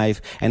to live,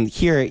 and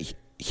here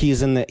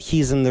he's in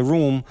the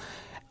room,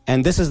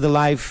 and this is the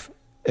live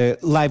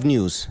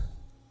news.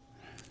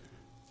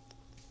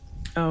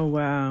 Oh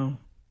wow!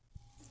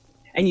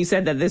 And you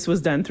said that this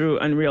was done through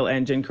Unreal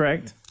Engine,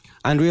 correct?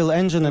 Unreal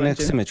Engine and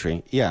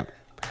Ximetry, yeah.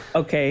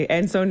 Okay,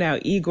 and so now,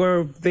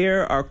 Igor,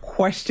 there are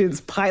questions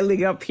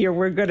piling up here.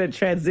 We're going to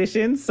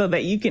transition so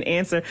that you can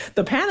answer.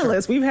 The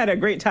panelists, we've had a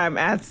great time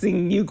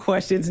asking you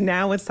questions.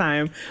 Now it's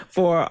time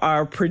for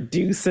our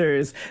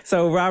producers.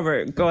 So,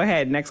 Robert, go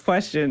ahead. Next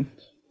question.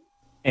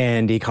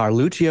 Andy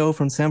Carluccio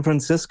from San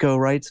Francisco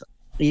writes,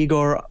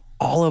 Igor,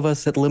 all of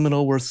us at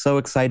Liminal were so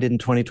excited in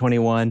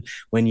 2021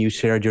 when you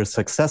shared your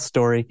success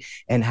story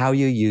and how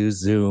you use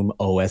Zoom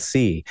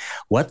OSC.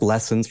 What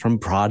lessons from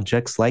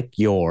projects like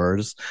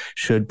yours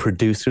should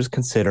producers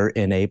consider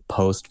in a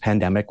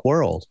post-pandemic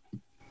world?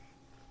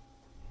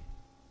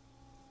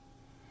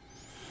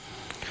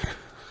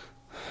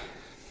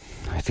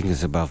 I think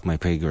it's above my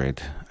pay grade.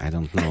 I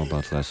don't know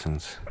about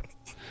lessons.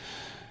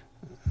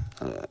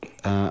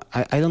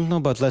 I don't know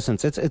about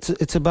lessons.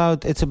 It's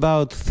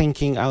about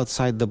thinking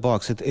outside the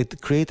box.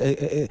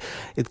 The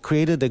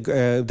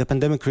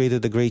pandemic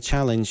created a great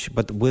challenge,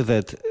 but with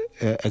it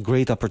a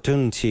great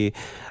opportunity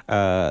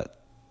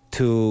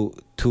to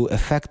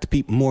affect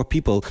more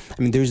people.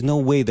 I mean, there's no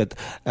way that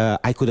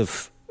I could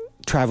have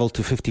traveled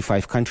to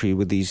 55 countries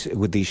with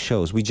these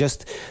shows. We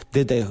just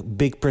did a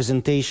big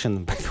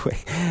presentation, by the way,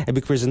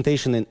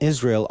 in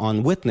Israel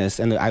on Witness,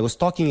 and I was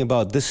talking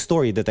about this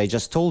story that I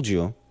just told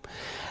you.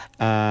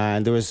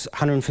 There was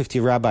 150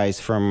 rabbis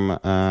from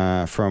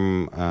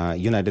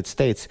United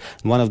States.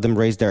 One of them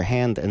raised their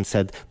hand and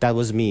said, "That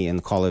was me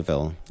in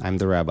Colleyville. I'm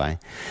the rabbi."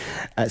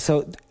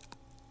 So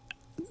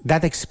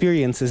that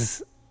experience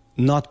is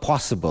not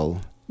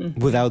possible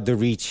without the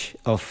reach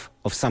of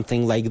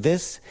something like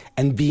this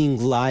and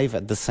being live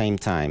at the same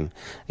time.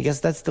 I guess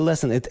that's the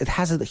lesson. It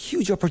has a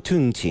huge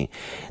opportunity.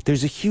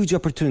 There's a huge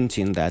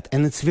opportunity in that,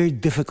 and it's very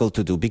difficult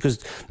to do because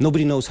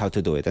nobody knows how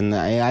to do it, and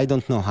I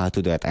don't know how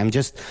to do it.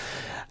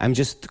 I'm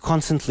just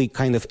constantly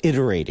kind of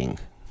iterating.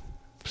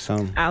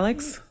 So,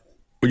 Alex?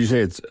 Would you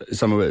say it's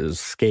some of it is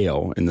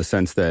scale in the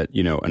sense that,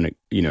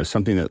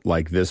 something that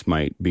like this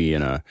might be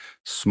in a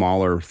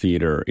smaller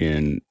theater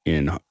in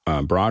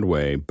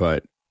Broadway,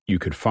 but you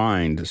could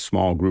find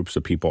small groups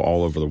of people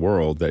all over the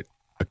world that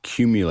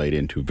accumulate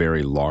into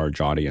very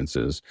large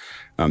audiences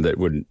that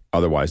would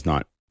otherwise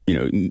not,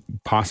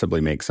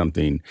 possibly make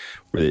something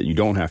where you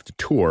don't have to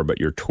tour, but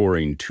you're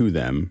touring to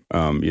them,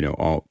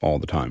 all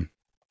the time.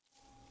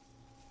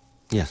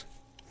 Yes.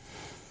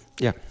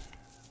 Yeah.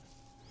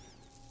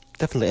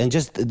 Definitely. And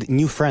just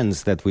new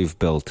friends that we've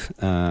built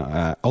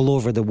all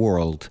over the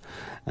world.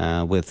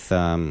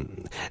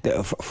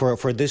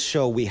 For this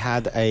show, we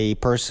had a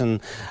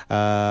person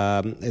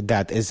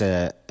that is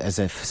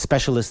a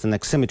specialist in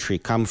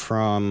Ximetry come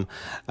from,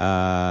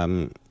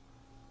 oh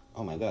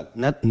my God,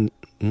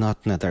 not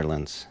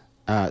Netherlands,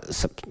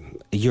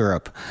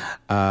 Europe.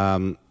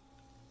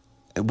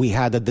 we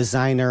had a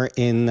designer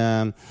in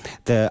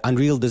the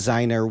Unreal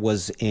designer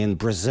was in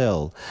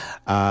Brazil.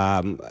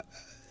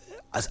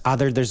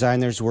 Other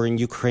designers were in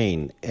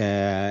Ukraine,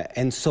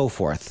 and so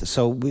forth.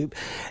 So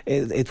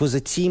it was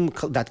a team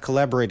that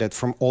collaborated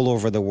from all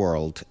over the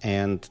world,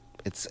 and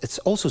it's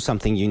also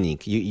something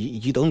unique.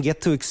 You don't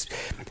get to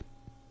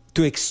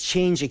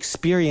exchange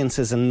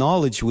experiences and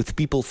knowledge with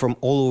people from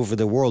all over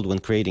the world when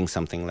creating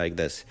something like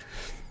this.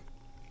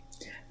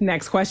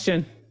 Next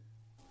question.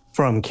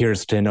 From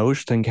Kirsten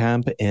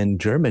Ostenkamp in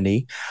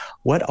Germany,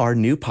 what are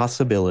new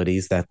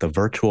possibilities that the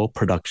virtual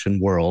production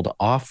world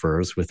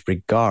offers with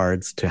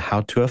regards to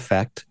how to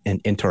affect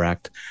and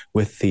interact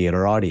with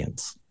theater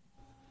audience?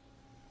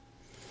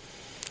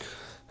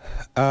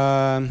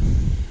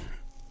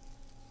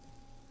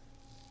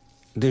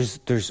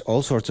 There's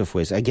all sorts of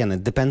ways. Again,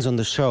 it depends on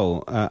the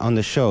show, on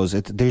the shows.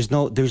 There's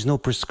no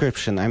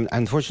prescription.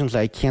 Unfortunately,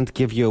 I can't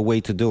give you a way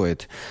to do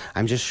it.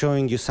 I'm just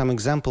showing you some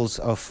examples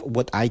of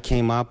what I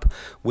came up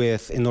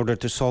with in order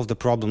to solve the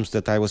problems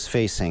that I was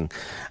facing.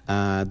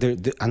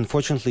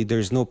 Unfortunately,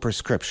 there's no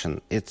prescription.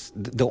 It's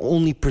the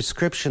only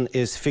prescription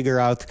is figure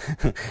out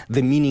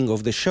the meaning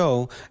of the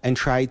show and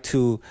try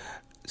to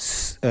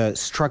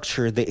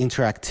structure the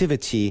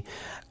interactivity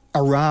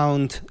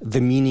around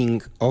the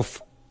meaning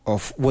of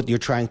what you're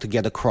trying to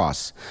get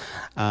across.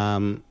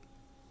 And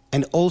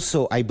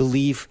also, I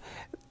believe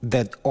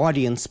that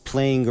audience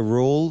playing a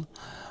role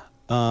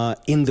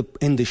in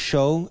the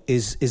show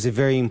is a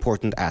very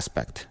important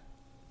aspect.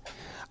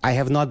 I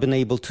have not been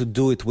able to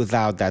do it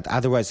without that.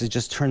 Otherwise, it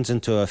just turns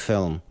into a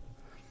film.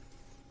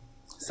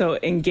 So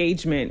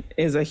engagement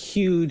is a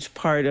huge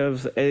part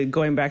of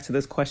going back to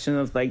this question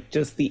of like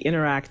just the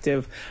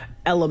interactive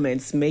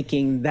elements,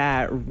 making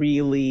that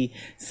really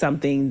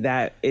something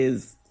that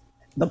is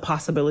the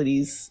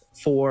possibilities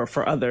for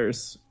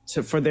others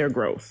for their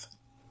growth.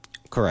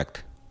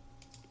 Correct.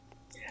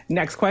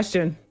 Next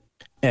question.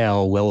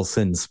 L.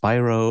 Wilson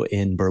Spyro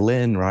in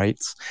Berlin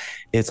writes,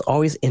 it's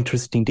always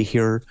interesting to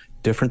hear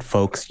different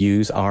folks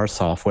use our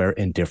software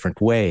in different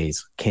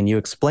ways. Can you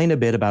explain a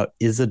bit about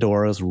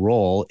Isadora's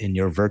role in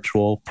your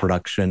virtual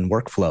production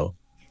workflow?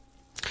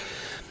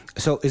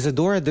 So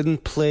Isadora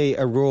didn't play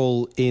a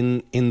role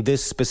in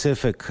this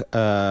specific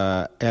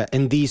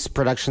in these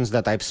productions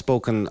that I've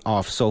spoken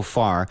of so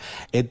far.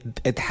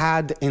 It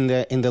had in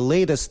the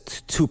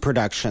latest two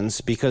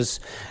productions, because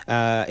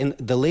in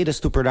the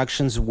latest two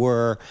productions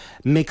were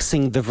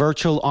mixing the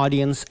virtual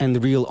audience and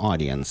the real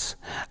audience,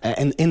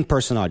 an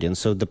in-person audience.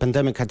 So the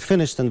pandemic had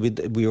finished, and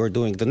we were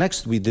doing the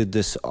next. We did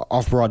this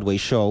off-Broadway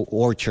show,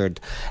 Orchard,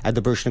 at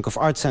the Baryshnikov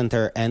Art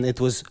Center, and it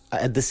was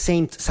at the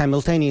same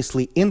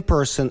simultaneously in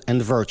person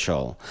and virtual.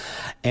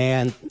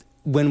 And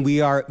when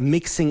we are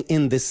mixing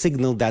in the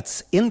signal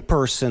that's in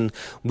person,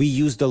 we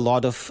used a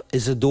lot of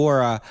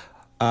Isadora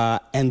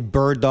and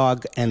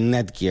BirdDog and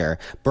Netgear.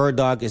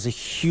 BirdDog is a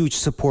huge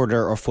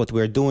supporter of what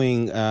we're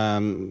doing,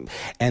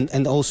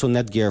 and also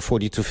Netgear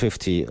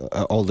 4250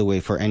 all the way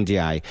for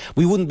NDI.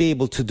 We wouldn't be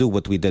able to do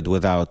what we did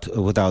without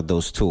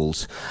those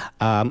tools.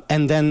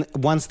 And then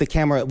once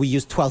we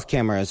used 12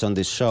 cameras on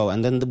this show,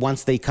 and then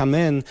once they come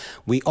in,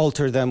 we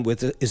alter them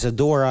with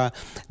Isadora.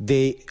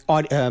 The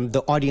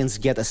audience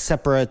get a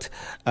separate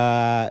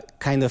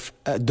kind of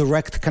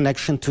direct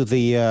connection to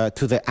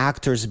the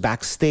actors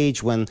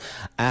backstage when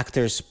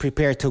actors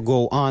prepare to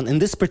go on. In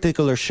this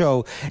particular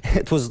show,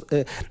 it was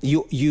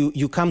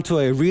you come to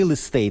a real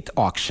estate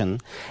auction,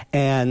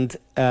 and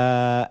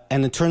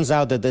it turns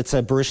out that it's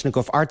a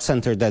Baryshnikov Art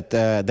Center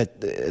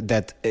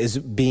that is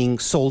being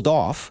sold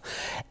off,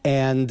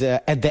 and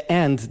at the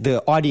end,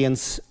 the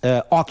audience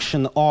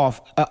auction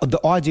off. The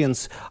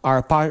audience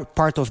are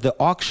part of the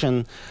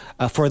auction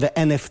for the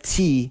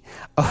NFT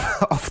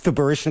of the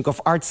Baryshnikov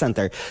Art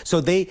Center.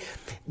 So they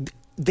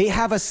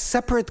have a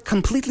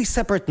completely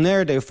separate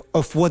narrative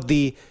of what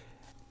the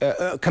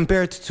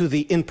compared to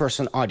the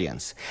in-person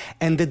audience.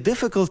 And the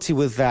difficulty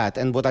with that,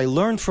 and what I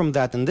learned from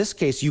that in this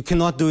case, you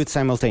cannot do it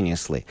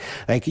simultaneously.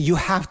 Like, you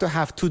have to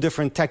have two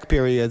different tech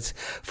periods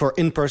for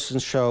in-person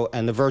show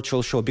and the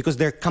virtual show, because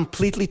they're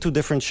completely two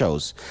different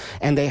shows.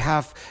 And they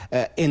have,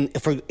 in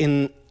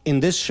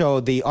this show,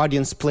 the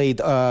audience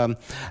played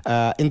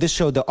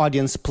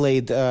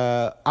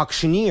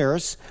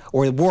auctioneers,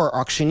 or were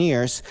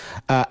auctioneers,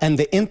 and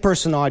the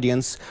in-person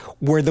audience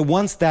were the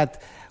ones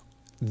that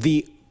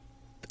the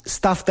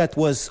stuff that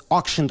was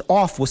auctioned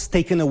off was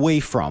taken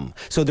away from.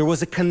 So there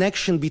was a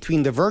connection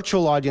between the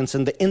virtual audience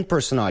and the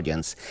in-person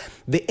audience.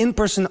 The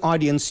in-person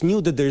audience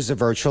knew that there's a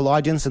virtual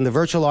audience, and the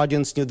virtual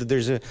audience knew that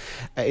there's a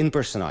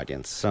in-person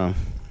audience. So,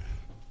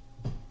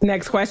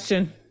 next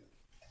question.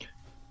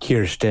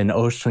 Kirsten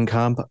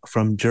Ostenkamp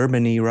from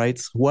Germany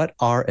writes, what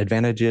are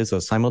advantages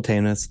of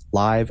simultaneous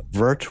live,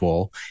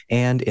 virtual,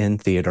 and in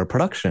theater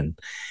production?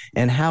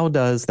 And how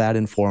does that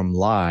inform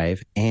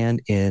live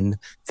and in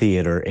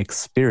theater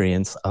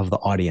experience of the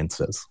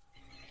audiences?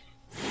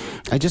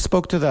 I just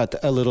spoke to that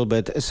a little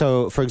bit.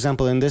 So, for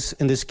example, in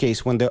this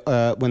case, when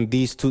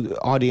these two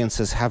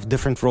audiences have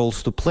different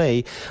roles to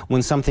play,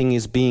 when something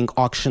is being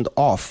auctioned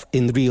off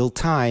in real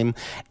time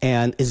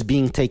and is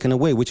being taken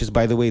away, which is,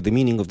 by the way, the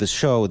meaning of the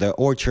show. The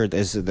orchard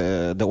is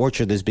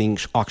being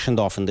auctioned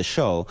off in the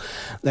show,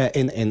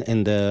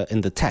 in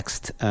the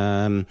text.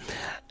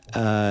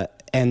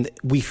 And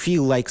we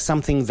feel like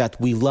something that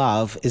we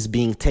love is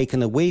being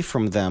taken away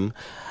from them,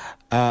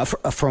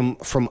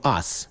 from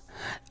us.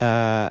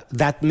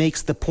 That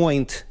makes the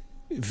point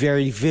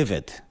very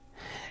vivid,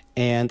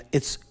 and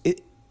the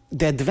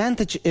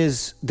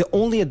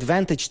only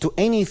advantage to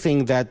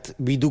anything that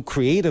we do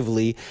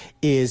creatively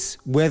is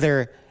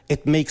whether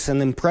it makes an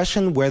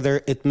impression,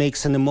 whether it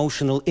makes an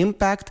emotional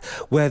impact,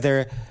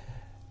 whether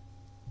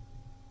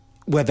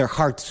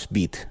hearts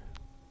beat.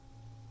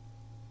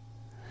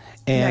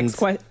 And next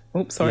question.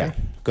 Oops, sorry. Yeah,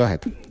 go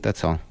ahead.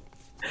 That's all.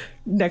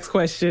 Next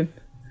question.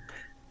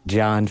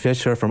 John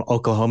Fisher from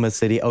Oklahoma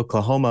City,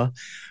 Oklahoma,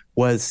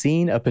 was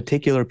seeing a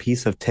particular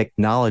piece of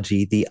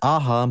technology the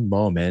aha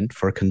moment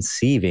for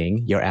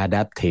conceiving your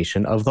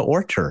adaptation of the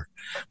orchard?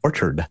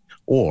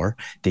 Or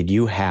did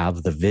you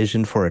have the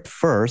vision for it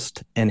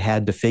first and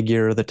had to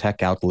figure the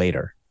tech out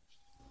later?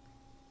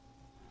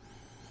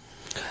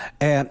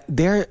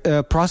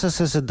 They're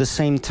processes at the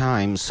same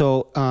time.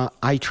 So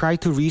I try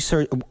to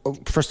research,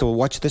 first of all,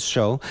 watch this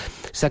show.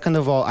 Second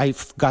of all,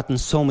 I've gotten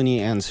so many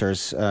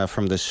answers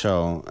from this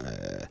show.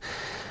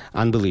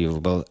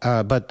 Unbelievable,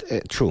 but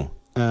true.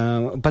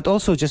 But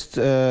also just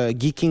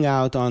geeking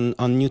out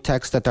on new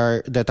texts that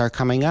are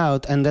coming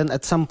out. And then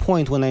at some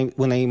point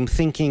when I'm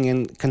thinking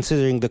and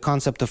considering the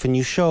concept of a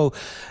new show,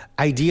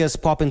 ideas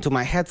pop into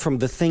my head from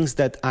the things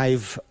that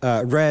I've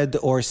read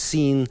or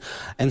seen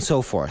and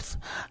so forth.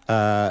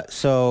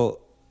 So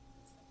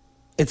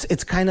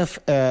it's kind of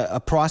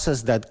a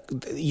process that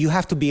you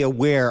have to be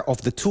aware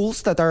of the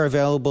tools that are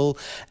available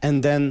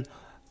and then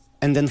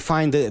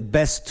find the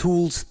best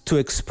tools to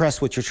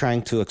express what you're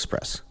trying to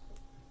express.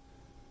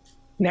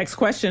 Next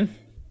question.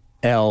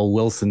 L.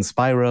 Wilson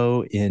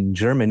Spyro in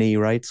Germany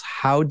writes,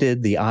 how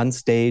did the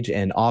onstage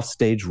and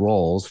offstage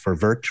roles for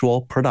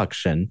virtual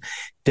production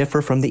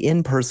differ from the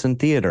in-person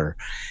theater?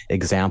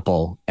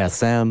 Example,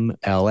 SM,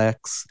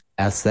 LX,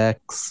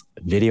 SX,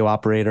 video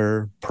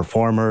operator,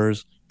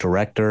 performers,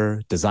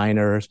 director,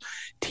 designers,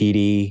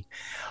 TD.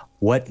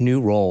 What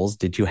new roles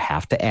did you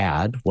have to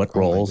add? What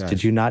roles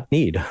did you not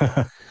need?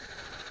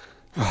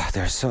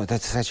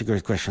 That's such a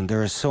great question.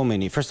 There are so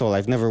many. First of all,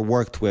 I've never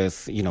worked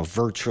with,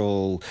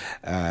 virtual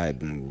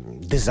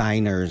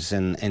designers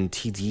and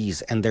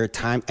TDs and their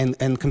time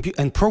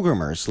and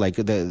programmers, like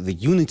the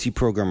Unity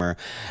programmer,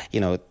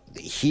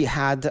 he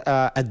had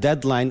a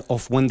deadline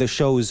of when the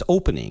show is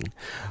opening.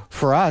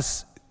 For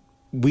us,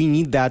 we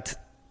need that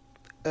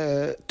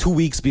 2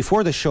 weeks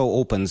before the show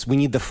opens. We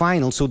need the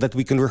final so that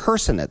we can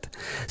rehearse in it.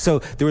 So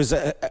there was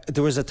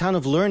a ton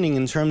of learning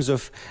in terms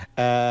of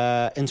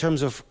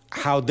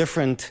how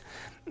different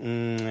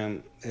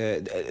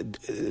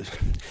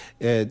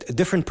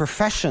different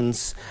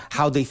professions,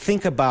 how they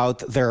think about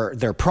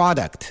their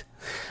product.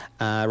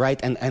 Right,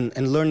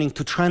 and learning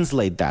to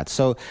translate that.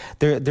 So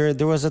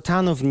there was a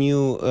ton of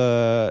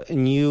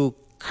new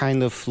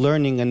kind of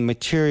learning and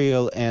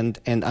material and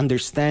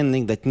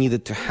understanding that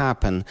needed to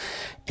happen,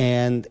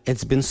 and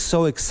it's been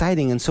so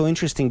exciting and so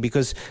interesting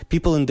because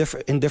people in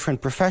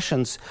different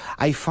professions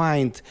I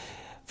find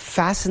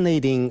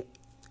fascinating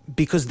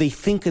because they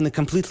think in a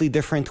completely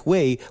different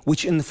way,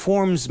 which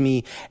informs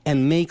me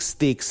and makes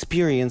the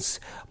experience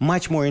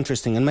much more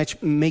interesting and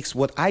makes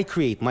what I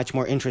create much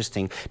more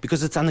interesting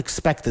because it's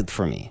unexpected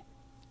for me.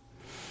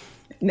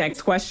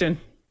 Next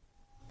question.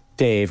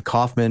 Dave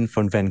Kaufman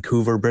from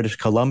Vancouver, British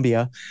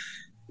Columbia.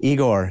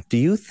 Igor, do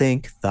you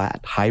think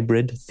that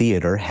hybrid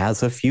theater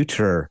has a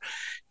future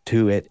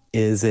to it?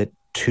 Is it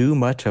too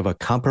much of a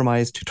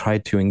compromise to try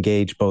to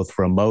engage both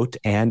remote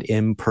and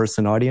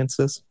in-person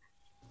audiences?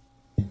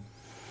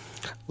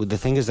 Well, the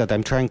thing is that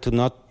I'm trying to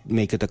not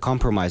make it a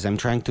compromise. I'm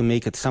trying to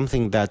make it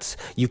something that's...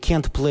 You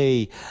can't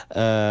play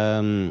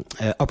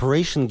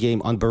Operation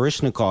game on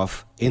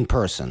Baryshnikov in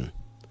person.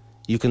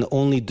 You can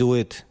only do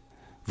it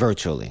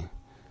virtually.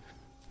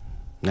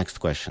 Next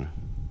question.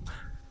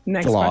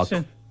 Next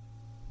question.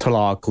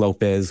 Talak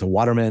Lopez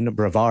Waterman,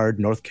 Brevard,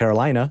 North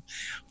Carolina.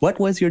 What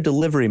was your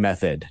delivery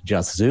method?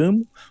 Just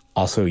Zoom?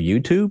 Also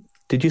YouTube?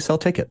 Did you sell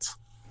tickets?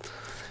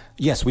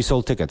 Yes, we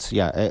sold tickets.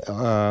 Yeah,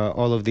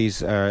 all of these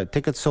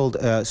tickets sold.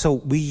 So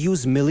we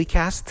use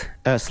Millicast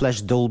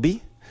 /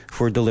 Dolby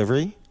for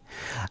delivery.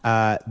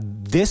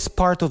 This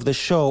part of the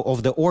show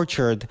of the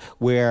orchard,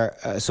 where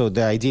so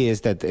the idea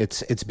is that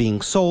it's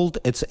being sold.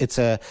 It's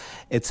a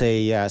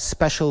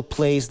special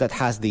place that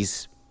has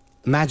these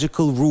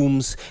magical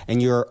rooms,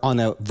 and you're on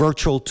a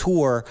virtual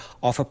tour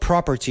of a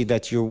property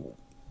that you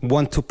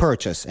want to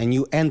purchase, and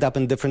you end up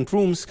in different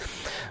rooms.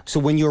 So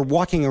when you're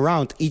walking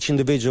around, each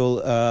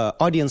individual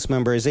audience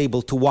member is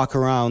able to walk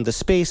around the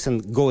space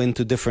and go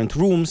into different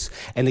rooms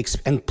and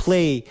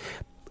play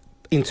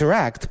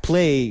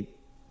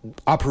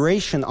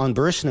operation on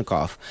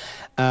Baryshnikov,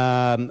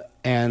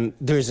 and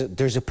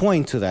there's a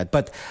point to that.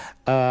 But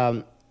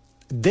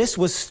this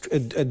was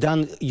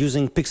done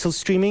using pixel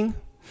streaming.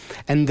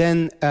 And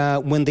then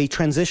when they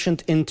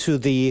transitioned into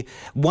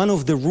one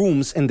of the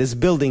rooms in this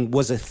building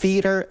was a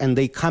theater, and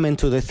they come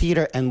into the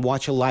theater and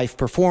watch a live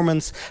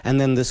performance,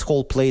 and then this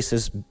whole place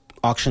is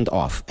auctioned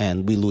off,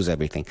 and we lose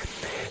everything.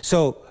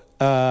 So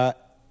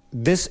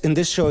in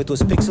this show, it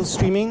was pixel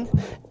streaming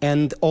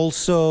and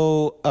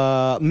also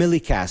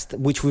Millicast,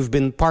 which we've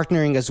been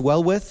partnering as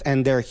well with,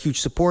 and they're a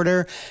huge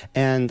supporter.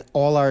 And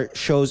all our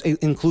shows,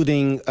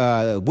 including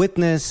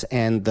Witness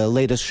and the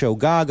latest show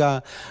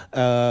Gaga,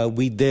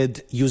 we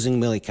did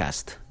using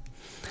Millicast.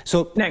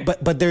 So,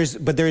 but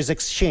there's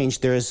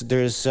exchange. There's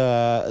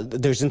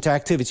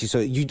interactivity. So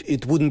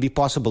it wouldn't be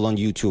possible on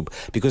YouTube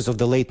because of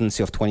the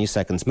latency of 20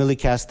 seconds.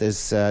 Millicast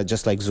is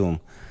just like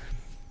Zoom.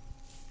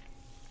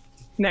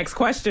 Next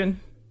question.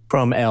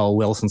 From L.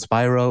 Wilson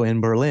Spyro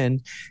in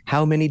Berlin,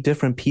 how many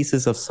different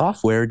pieces of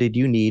software did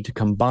you need to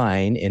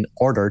combine in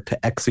order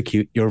to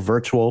execute your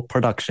virtual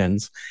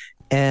productions,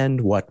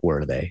 and what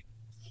were they?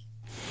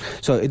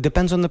 So it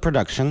depends on the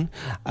production.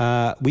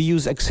 We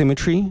use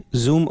Ximmetry,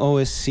 Zoom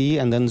OSC,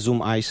 and then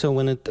Zoom ISO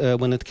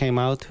when it came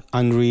out,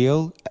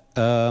 Unreal,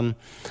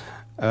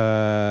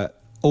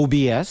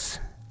 OBS,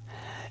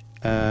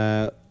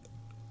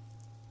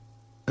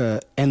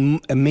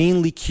 and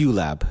mainly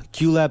QLab.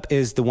 QLab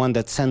is the one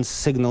that sends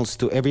signals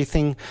to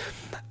everything.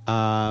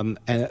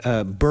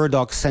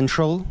 Burdock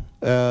Central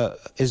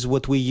is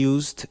what we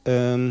used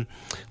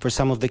for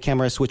some of the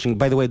camera switching.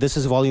 By the way, this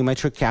is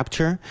volumetric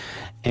capture,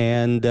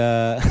 and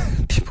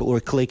people were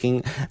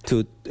clicking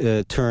to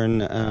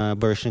turn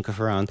Baryshnikov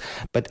around.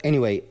 But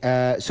anyway,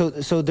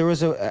 so there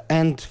was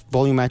and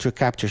volumetric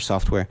capture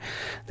software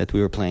that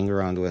we were playing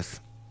around with.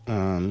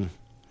 I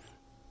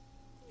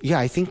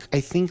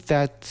think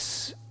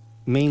that's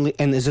mainly,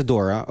 and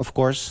Isadora, of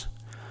course.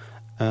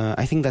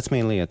 I think that's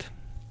mainly it.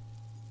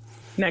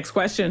 Next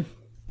question.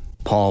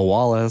 Paul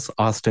Wallace,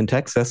 Austin,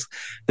 Texas.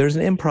 There's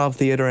an improv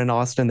theater in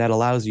Austin that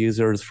allows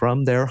users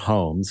from their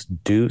homes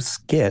do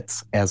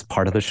skits as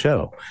part of the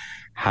show.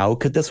 How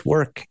could this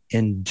work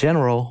in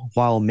general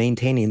while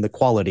maintaining the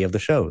quality of the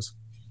shows?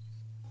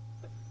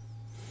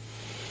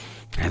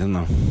 I don't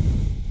know.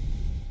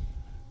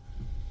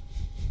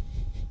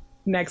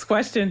 Next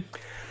question.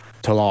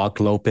 Talak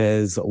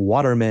Lopez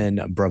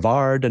Waterman,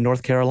 Brevard,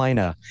 North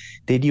Carolina.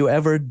 Did you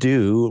ever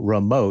do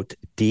remote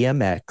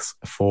DMX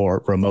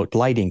for remote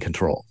lighting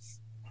control?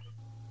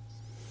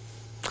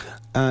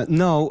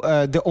 No,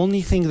 the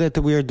only thing that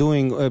we are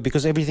doing,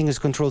 because everything is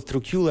controlled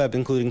through QLab,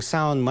 including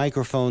sound,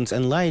 microphones,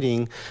 and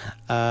lighting,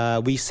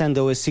 we send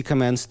OSC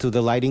commands to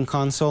the lighting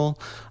console,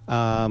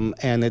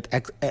 and it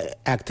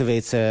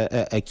activates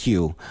a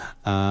queue.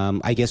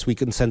 I guess we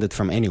can send it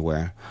from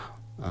anywhere.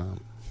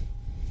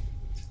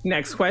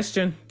 Next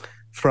question.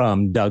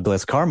 From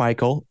Douglas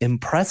Carmichael,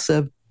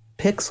 impressive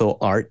pixel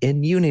art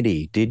in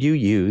Unity. Did you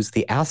use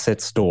the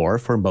asset store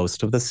for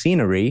most of the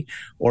scenery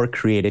or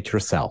create it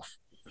yourself?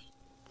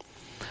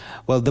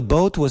 Well, the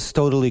boat was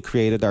totally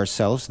created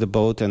ourselves, the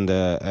boat and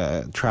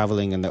the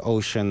traveling in the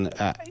ocean.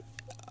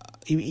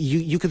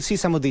 You can see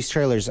some of these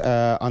trailers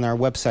on our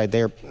website.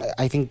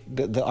 I think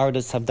the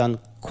artists have done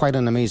quite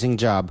an amazing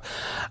job.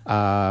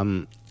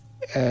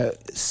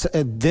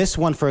 This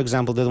one, for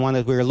example, the one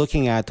that we were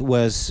looking at,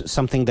 was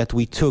something that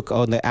we took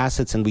on the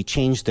assets and we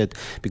changed it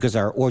because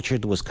our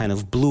orchard was kind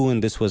of blue,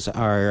 and this was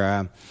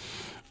our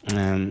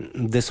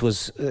this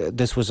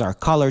was our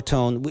color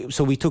tone.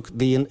 So we took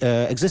the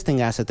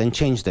existing asset and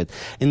changed it.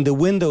 In the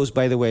windows,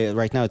 by the way,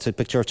 right now it's a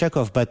picture of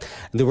Chekhov, but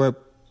there were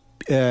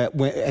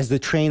as the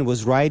train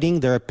was riding,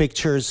 there are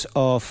pictures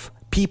of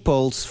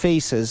people's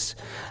faces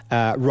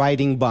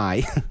riding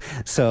by.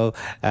 So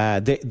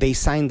they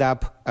signed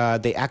up,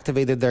 they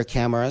activated their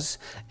cameras,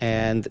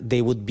 and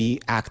they would be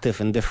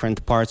active in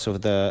different parts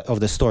of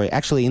the story.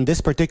 Actually, in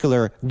this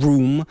particular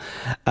room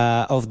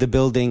of the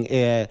building,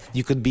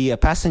 you could be a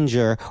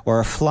passenger or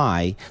a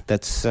fly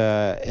that's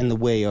in the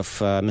way of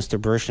Mr.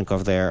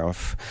 Baryshnikov there,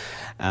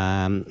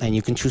 and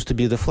you can choose to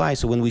be the fly.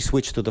 So when we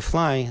switch to the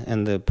fly,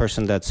 and the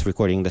person that's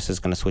recording this is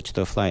going to switch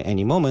to the fly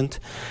any moment,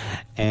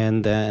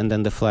 and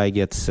then the fly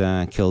gets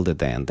killed at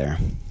the end there.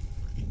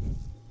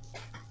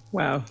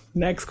 Wow.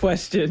 Next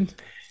question.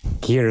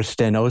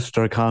 Kirsten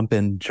Osterkamp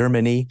in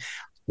Germany.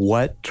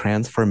 What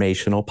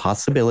transformational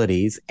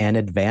possibilities and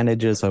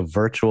advantages of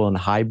virtual and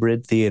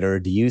hybrid theater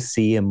do you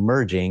see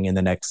emerging in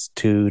the next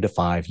 2 to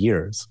 5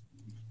 years?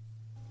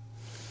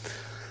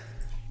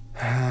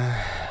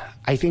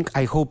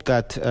 I hope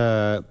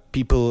that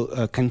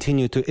people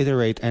continue to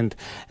iterate, and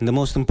the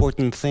most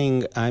important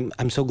thing,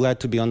 I'm so glad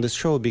to be on this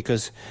show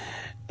because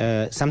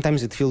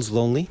sometimes it feels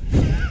lonely.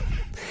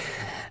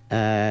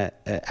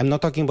 I'm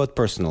not talking about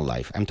personal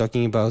life. I'm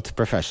talking about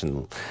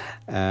professional.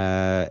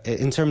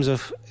 In terms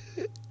of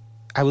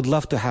I would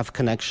love to have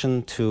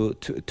connection to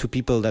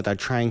people that are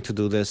trying to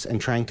do this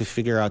and trying to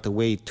figure out a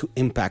way to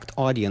impact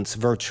audience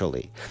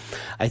virtually.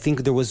 I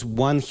think there was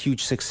one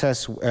huge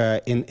success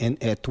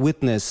at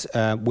Witness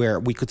where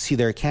we could see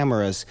their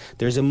cameras.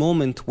 There's a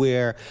moment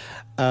where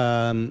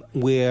in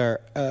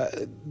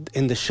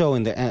the show,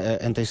 in the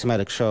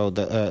anti-Semitic show,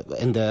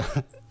 in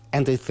the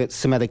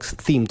anti-Semitic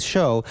themed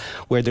show,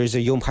 where there's a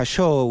Yom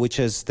HaShoah, which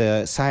is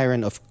the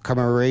siren of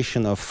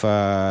commemoration of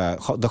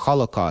the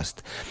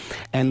Holocaust.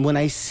 And when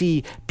I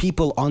see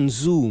people on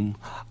Zoom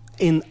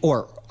in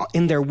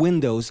their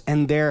windows,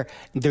 and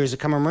there's a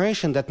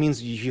commemoration, that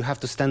means you have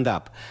to stand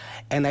up.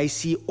 And I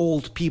see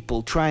old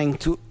people trying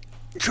to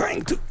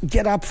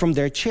get up from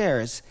their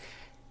chairs.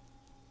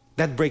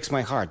 That breaks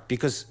my heart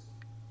because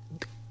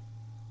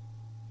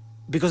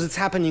it's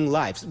happening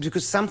live,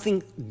 because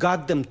something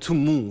got them to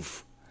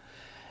move.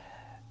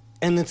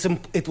 And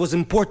it was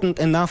important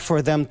enough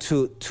for them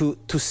to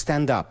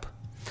stand up.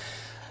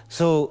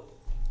 So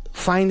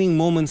finding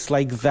moments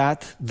like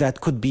that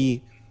could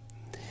be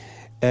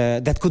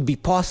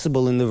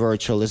possible in the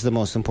virtual is the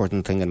most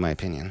important thing, in my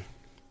opinion.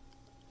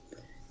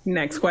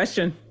 Next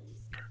question.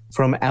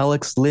 From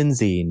Alex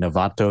Lindsay,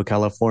 Novato,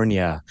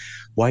 California.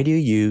 Why do you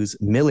use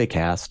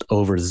Millicast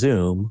over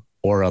Zoom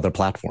or other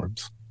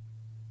platforms?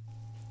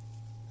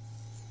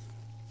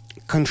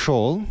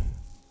 Control.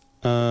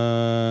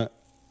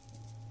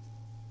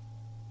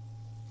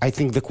 I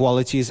think the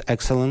quality is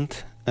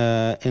excellent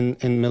in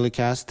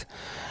Millicast.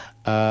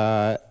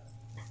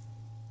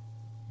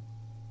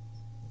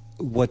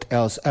 What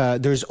else?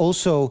 There's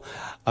also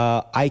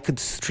I could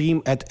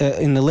stream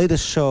in the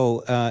latest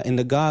show in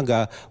the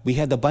Gaga. We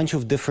had a bunch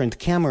of different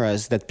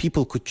cameras that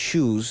people could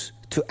choose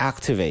to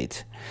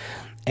activate,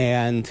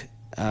 and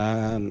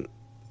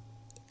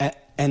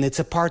it's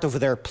a part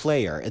of their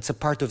player. It's a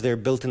part of their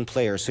built-in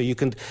player. So you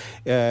could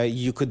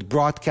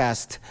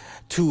broadcast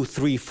 2,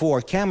 3,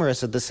 4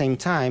 cameras at the same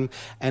time,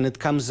 and it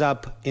comes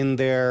up in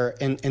their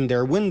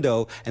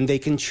window, and they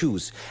can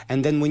choose.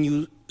 And then when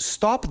you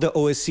stop the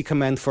OSC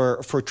command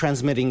for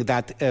transmitting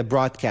that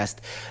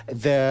broadcast,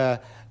 the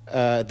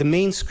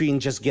main screen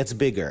just gets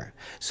bigger.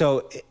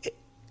 So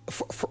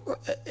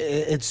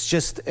it's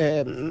just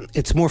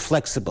it's more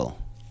flexible.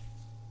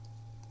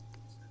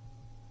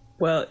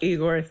 Well,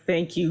 Igor,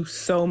 thank you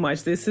so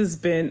much. This has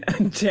been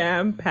a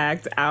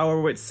jam-packed hour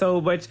with so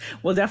much.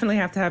 We'll definitely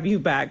have to have you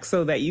back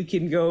so that you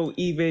can go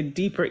even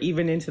deeper,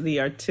 even into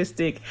the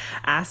artistic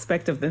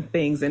aspect of the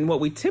things. And what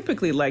we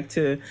typically like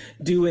to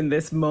do in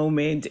this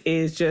moment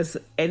is just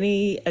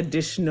any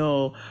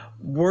additional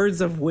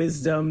words of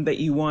wisdom that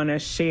you want to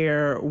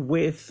share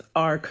with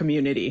our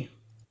community.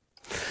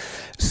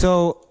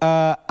 So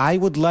I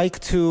would like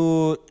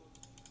to,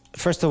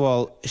 first of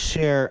all,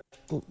 share,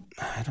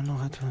 I don't know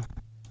how to...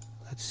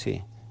 Let's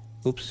see.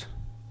 Oops.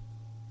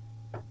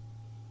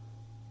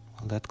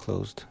 Well, that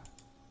closed.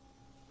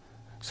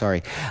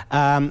 Sorry.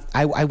 I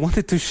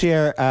wanted to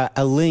share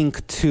a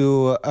link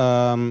to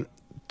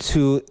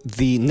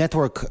the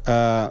network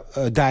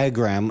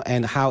diagram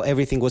and how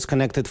everything was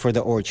connected for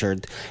the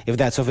orchard, if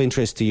that's of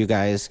interest to you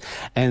guys.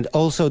 And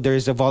also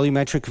there's a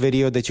volumetric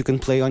video that you can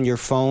play on your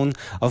phone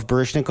of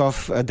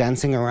Baryshnikov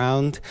dancing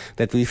around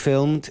that we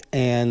filmed.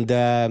 And,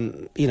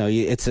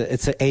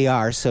 it's a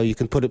AR, so you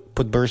can put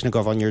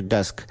Baryshnikov on your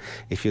desk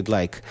if you'd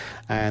like.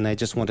 And I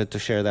just wanted to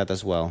share that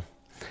as well.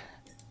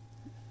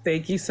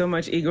 Thank you so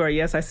much, Igor.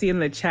 Yes, I see in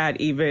the chat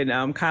even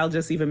Kyle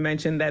just even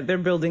mentioned that they're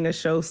building a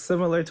show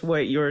similar to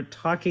what you're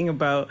talking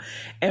about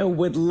and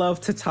would love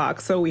to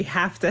talk. So we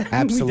have to, we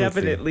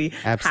definitely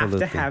have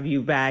to have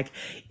you back.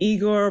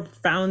 Igor,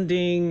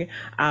 founder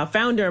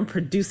and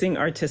producing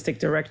artistic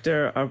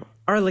director of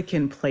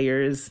Arlequin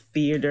Players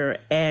Theater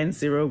and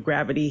Zero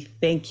Gravity.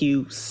 Thank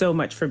you so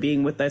much for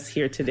being with us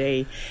here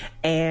today.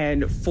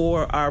 And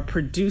for our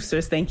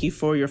producers, thank you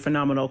for your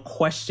phenomenal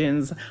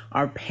questions,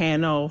 our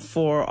panel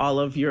for all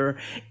of your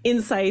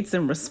insights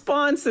and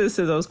responses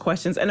to those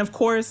questions. And of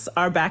course,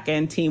 our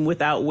back-end team,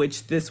 without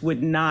which this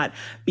would not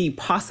be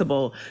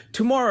possible.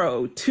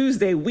 Tomorrow,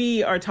 Tuesday,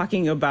 we are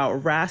talking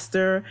about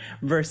raster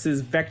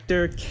versus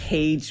vector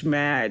cage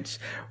match.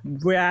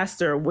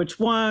 Raster, which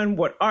one?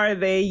 What are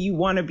they? You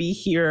want to be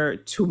here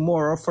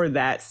tomorrow for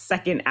that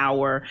second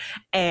hour.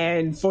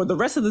 And for the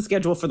rest of the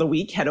schedule for the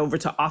week, head over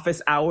to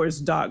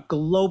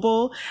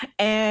officehours.global.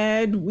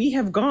 And we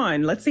have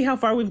gone, let's see how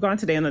far we've gone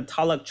today on the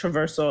Taluk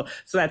Traversal.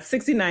 So that's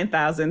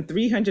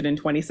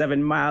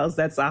 69,327 miles.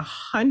 That's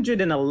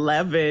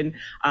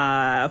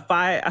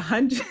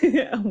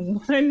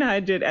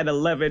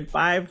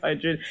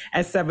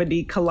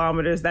 111,570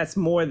 kilometers. That's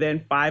more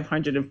than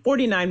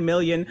 549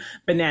 million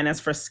bananas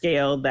for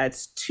scale.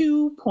 That's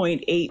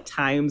 2.8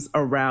 times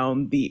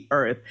around the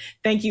earth.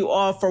 Thank you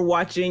all for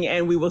watching,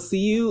 and we will see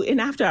you in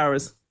after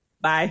hours.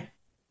 Bye.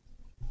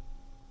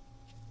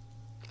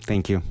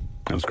 Thank you.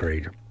 That was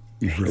great. It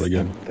was really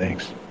good.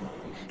 Thanks.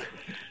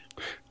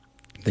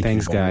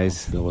 Thanks,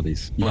 guys.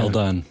 Abilities. Well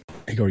done.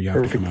 Igor, you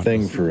perfect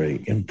thing for a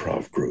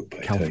improv group.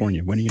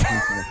 California. When are you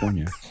in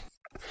California?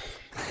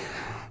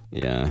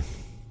 Yeah.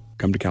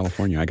 Come to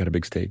California. I got a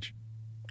big stage.